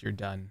blocked. You're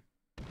done.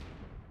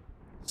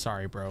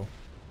 Sorry, bro.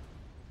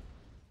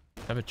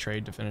 I have a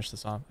trade to finish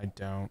this off. I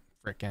don't.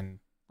 Frickin'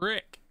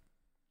 brick.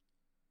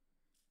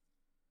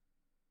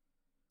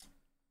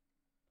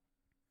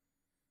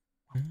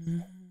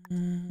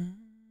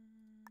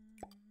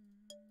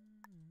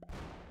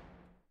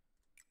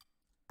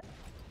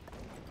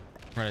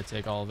 I'm gonna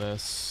take all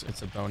this.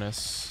 It's a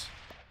bonus.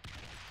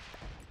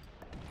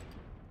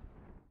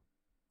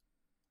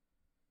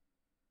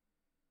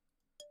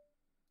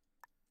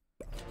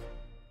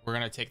 We're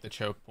gonna take the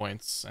choke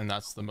points, and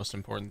that's the most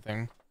important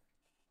thing.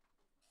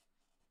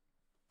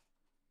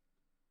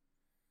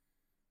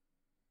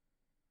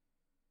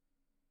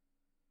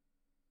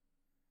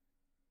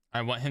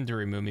 I want him to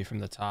remove me from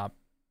the top.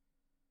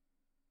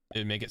 It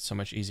would make it so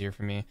much easier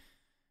for me.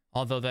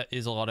 Although that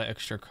is a lot of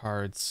extra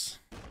cards.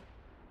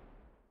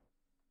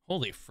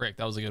 Holy frick,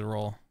 that was a good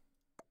roll.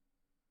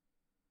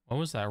 What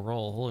was that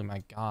roll? Holy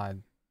my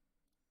god.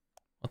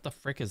 What the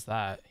frick is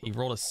that? He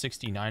rolled a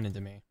 69 into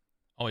me.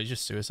 Oh, he's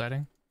just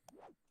suiciding?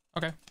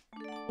 Okay.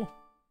 Cool.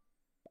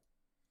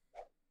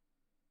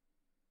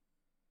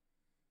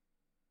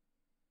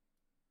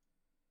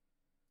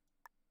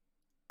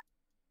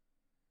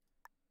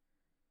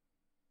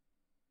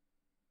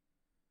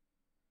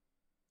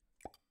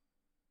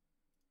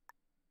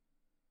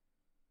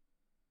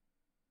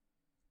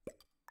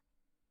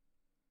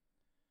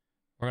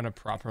 We're gonna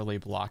properly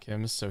block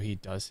him so he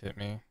does hit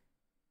me.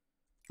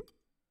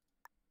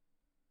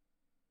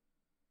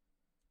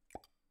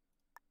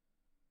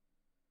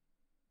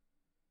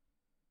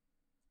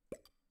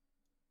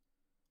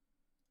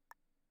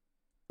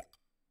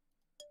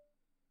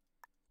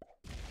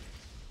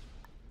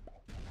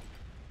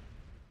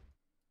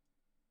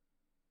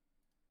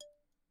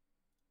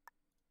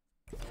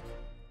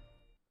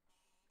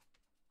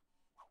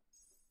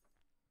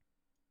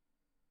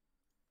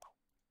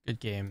 Good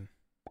game.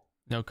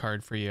 No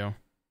card for you.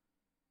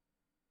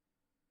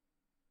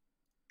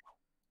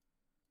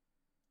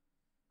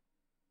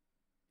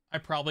 I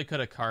probably could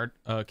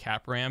have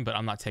cap ram, but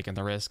I'm not taking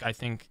the risk. I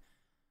think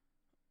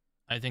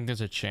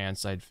there's a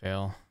chance I'd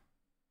fail.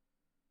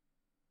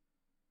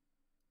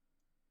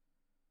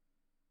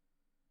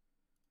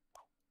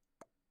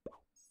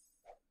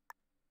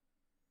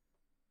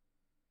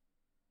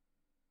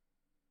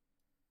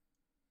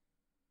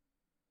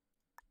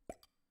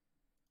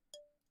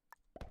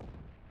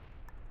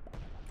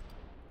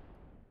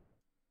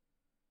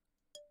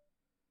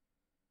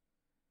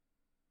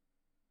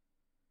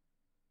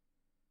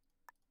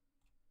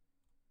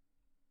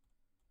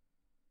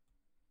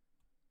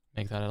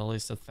 Make that at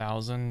least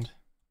 1,000.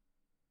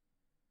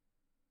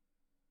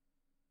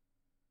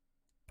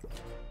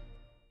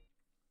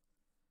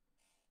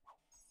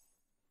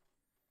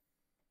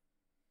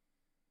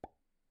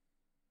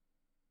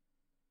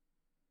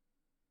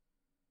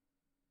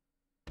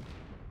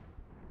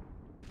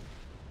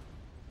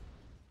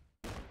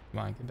 Come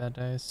on, get bad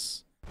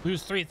dice.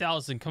 Lose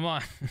 3,000, come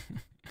on.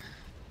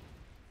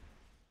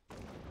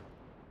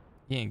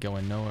 He ain't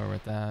going nowhere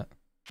with that.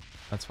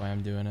 That's why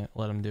I'm doing it.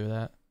 Let him do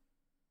that.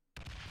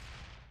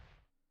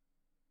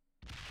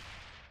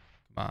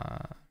 Come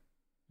on.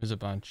 There's a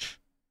bunch.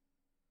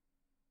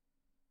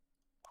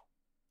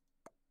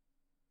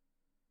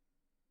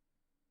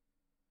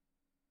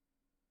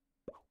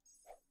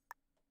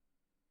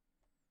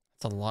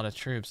 That's a lot of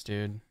troops,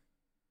 dude.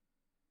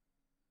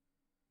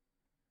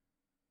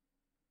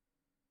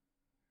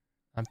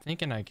 I'm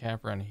thinking I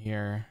cap run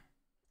here.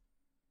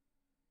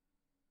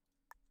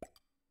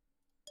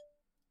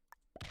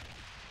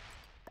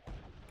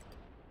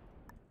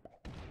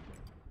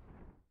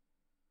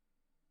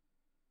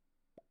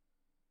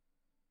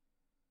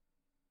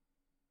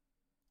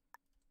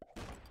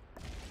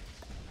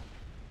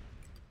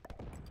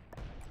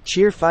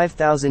 Cheer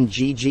 5000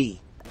 GG.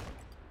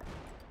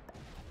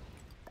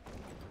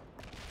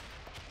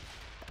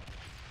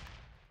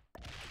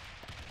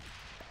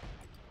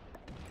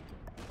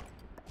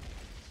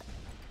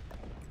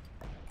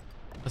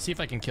 Let's see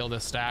if I can kill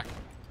this stack.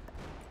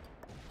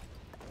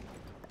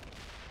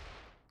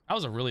 That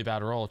was a really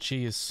bad roll.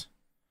 Jeez.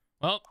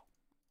 Well,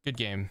 good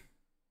game.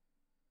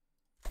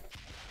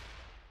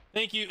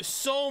 Thank you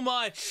so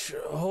much.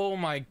 Oh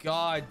my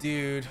god,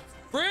 dude.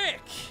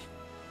 Frick!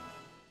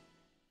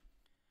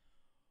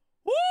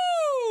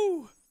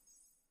 Woo!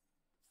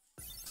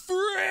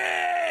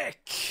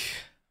 Frick!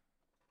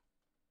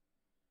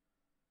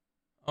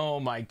 Oh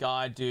my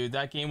god, dude.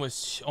 That game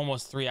was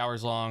almost 3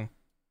 hours long.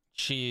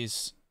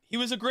 Jeez. He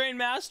was a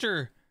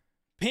grandmaster.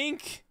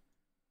 Pink.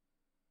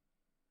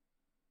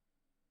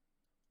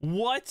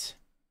 What?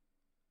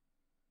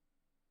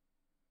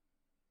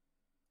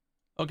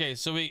 Okay,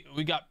 so we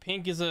got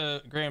Pink as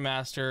a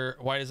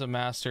grandmaster, White as a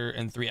master,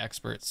 and 3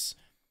 experts.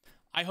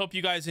 I hope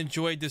you guys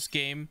enjoyed this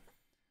game.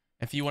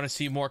 If you want to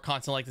see more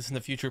content like this in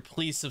the future,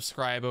 please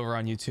subscribe over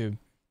on YouTube,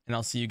 and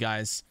I'll see you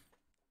guys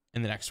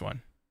in the next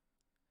one.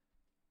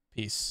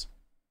 Peace.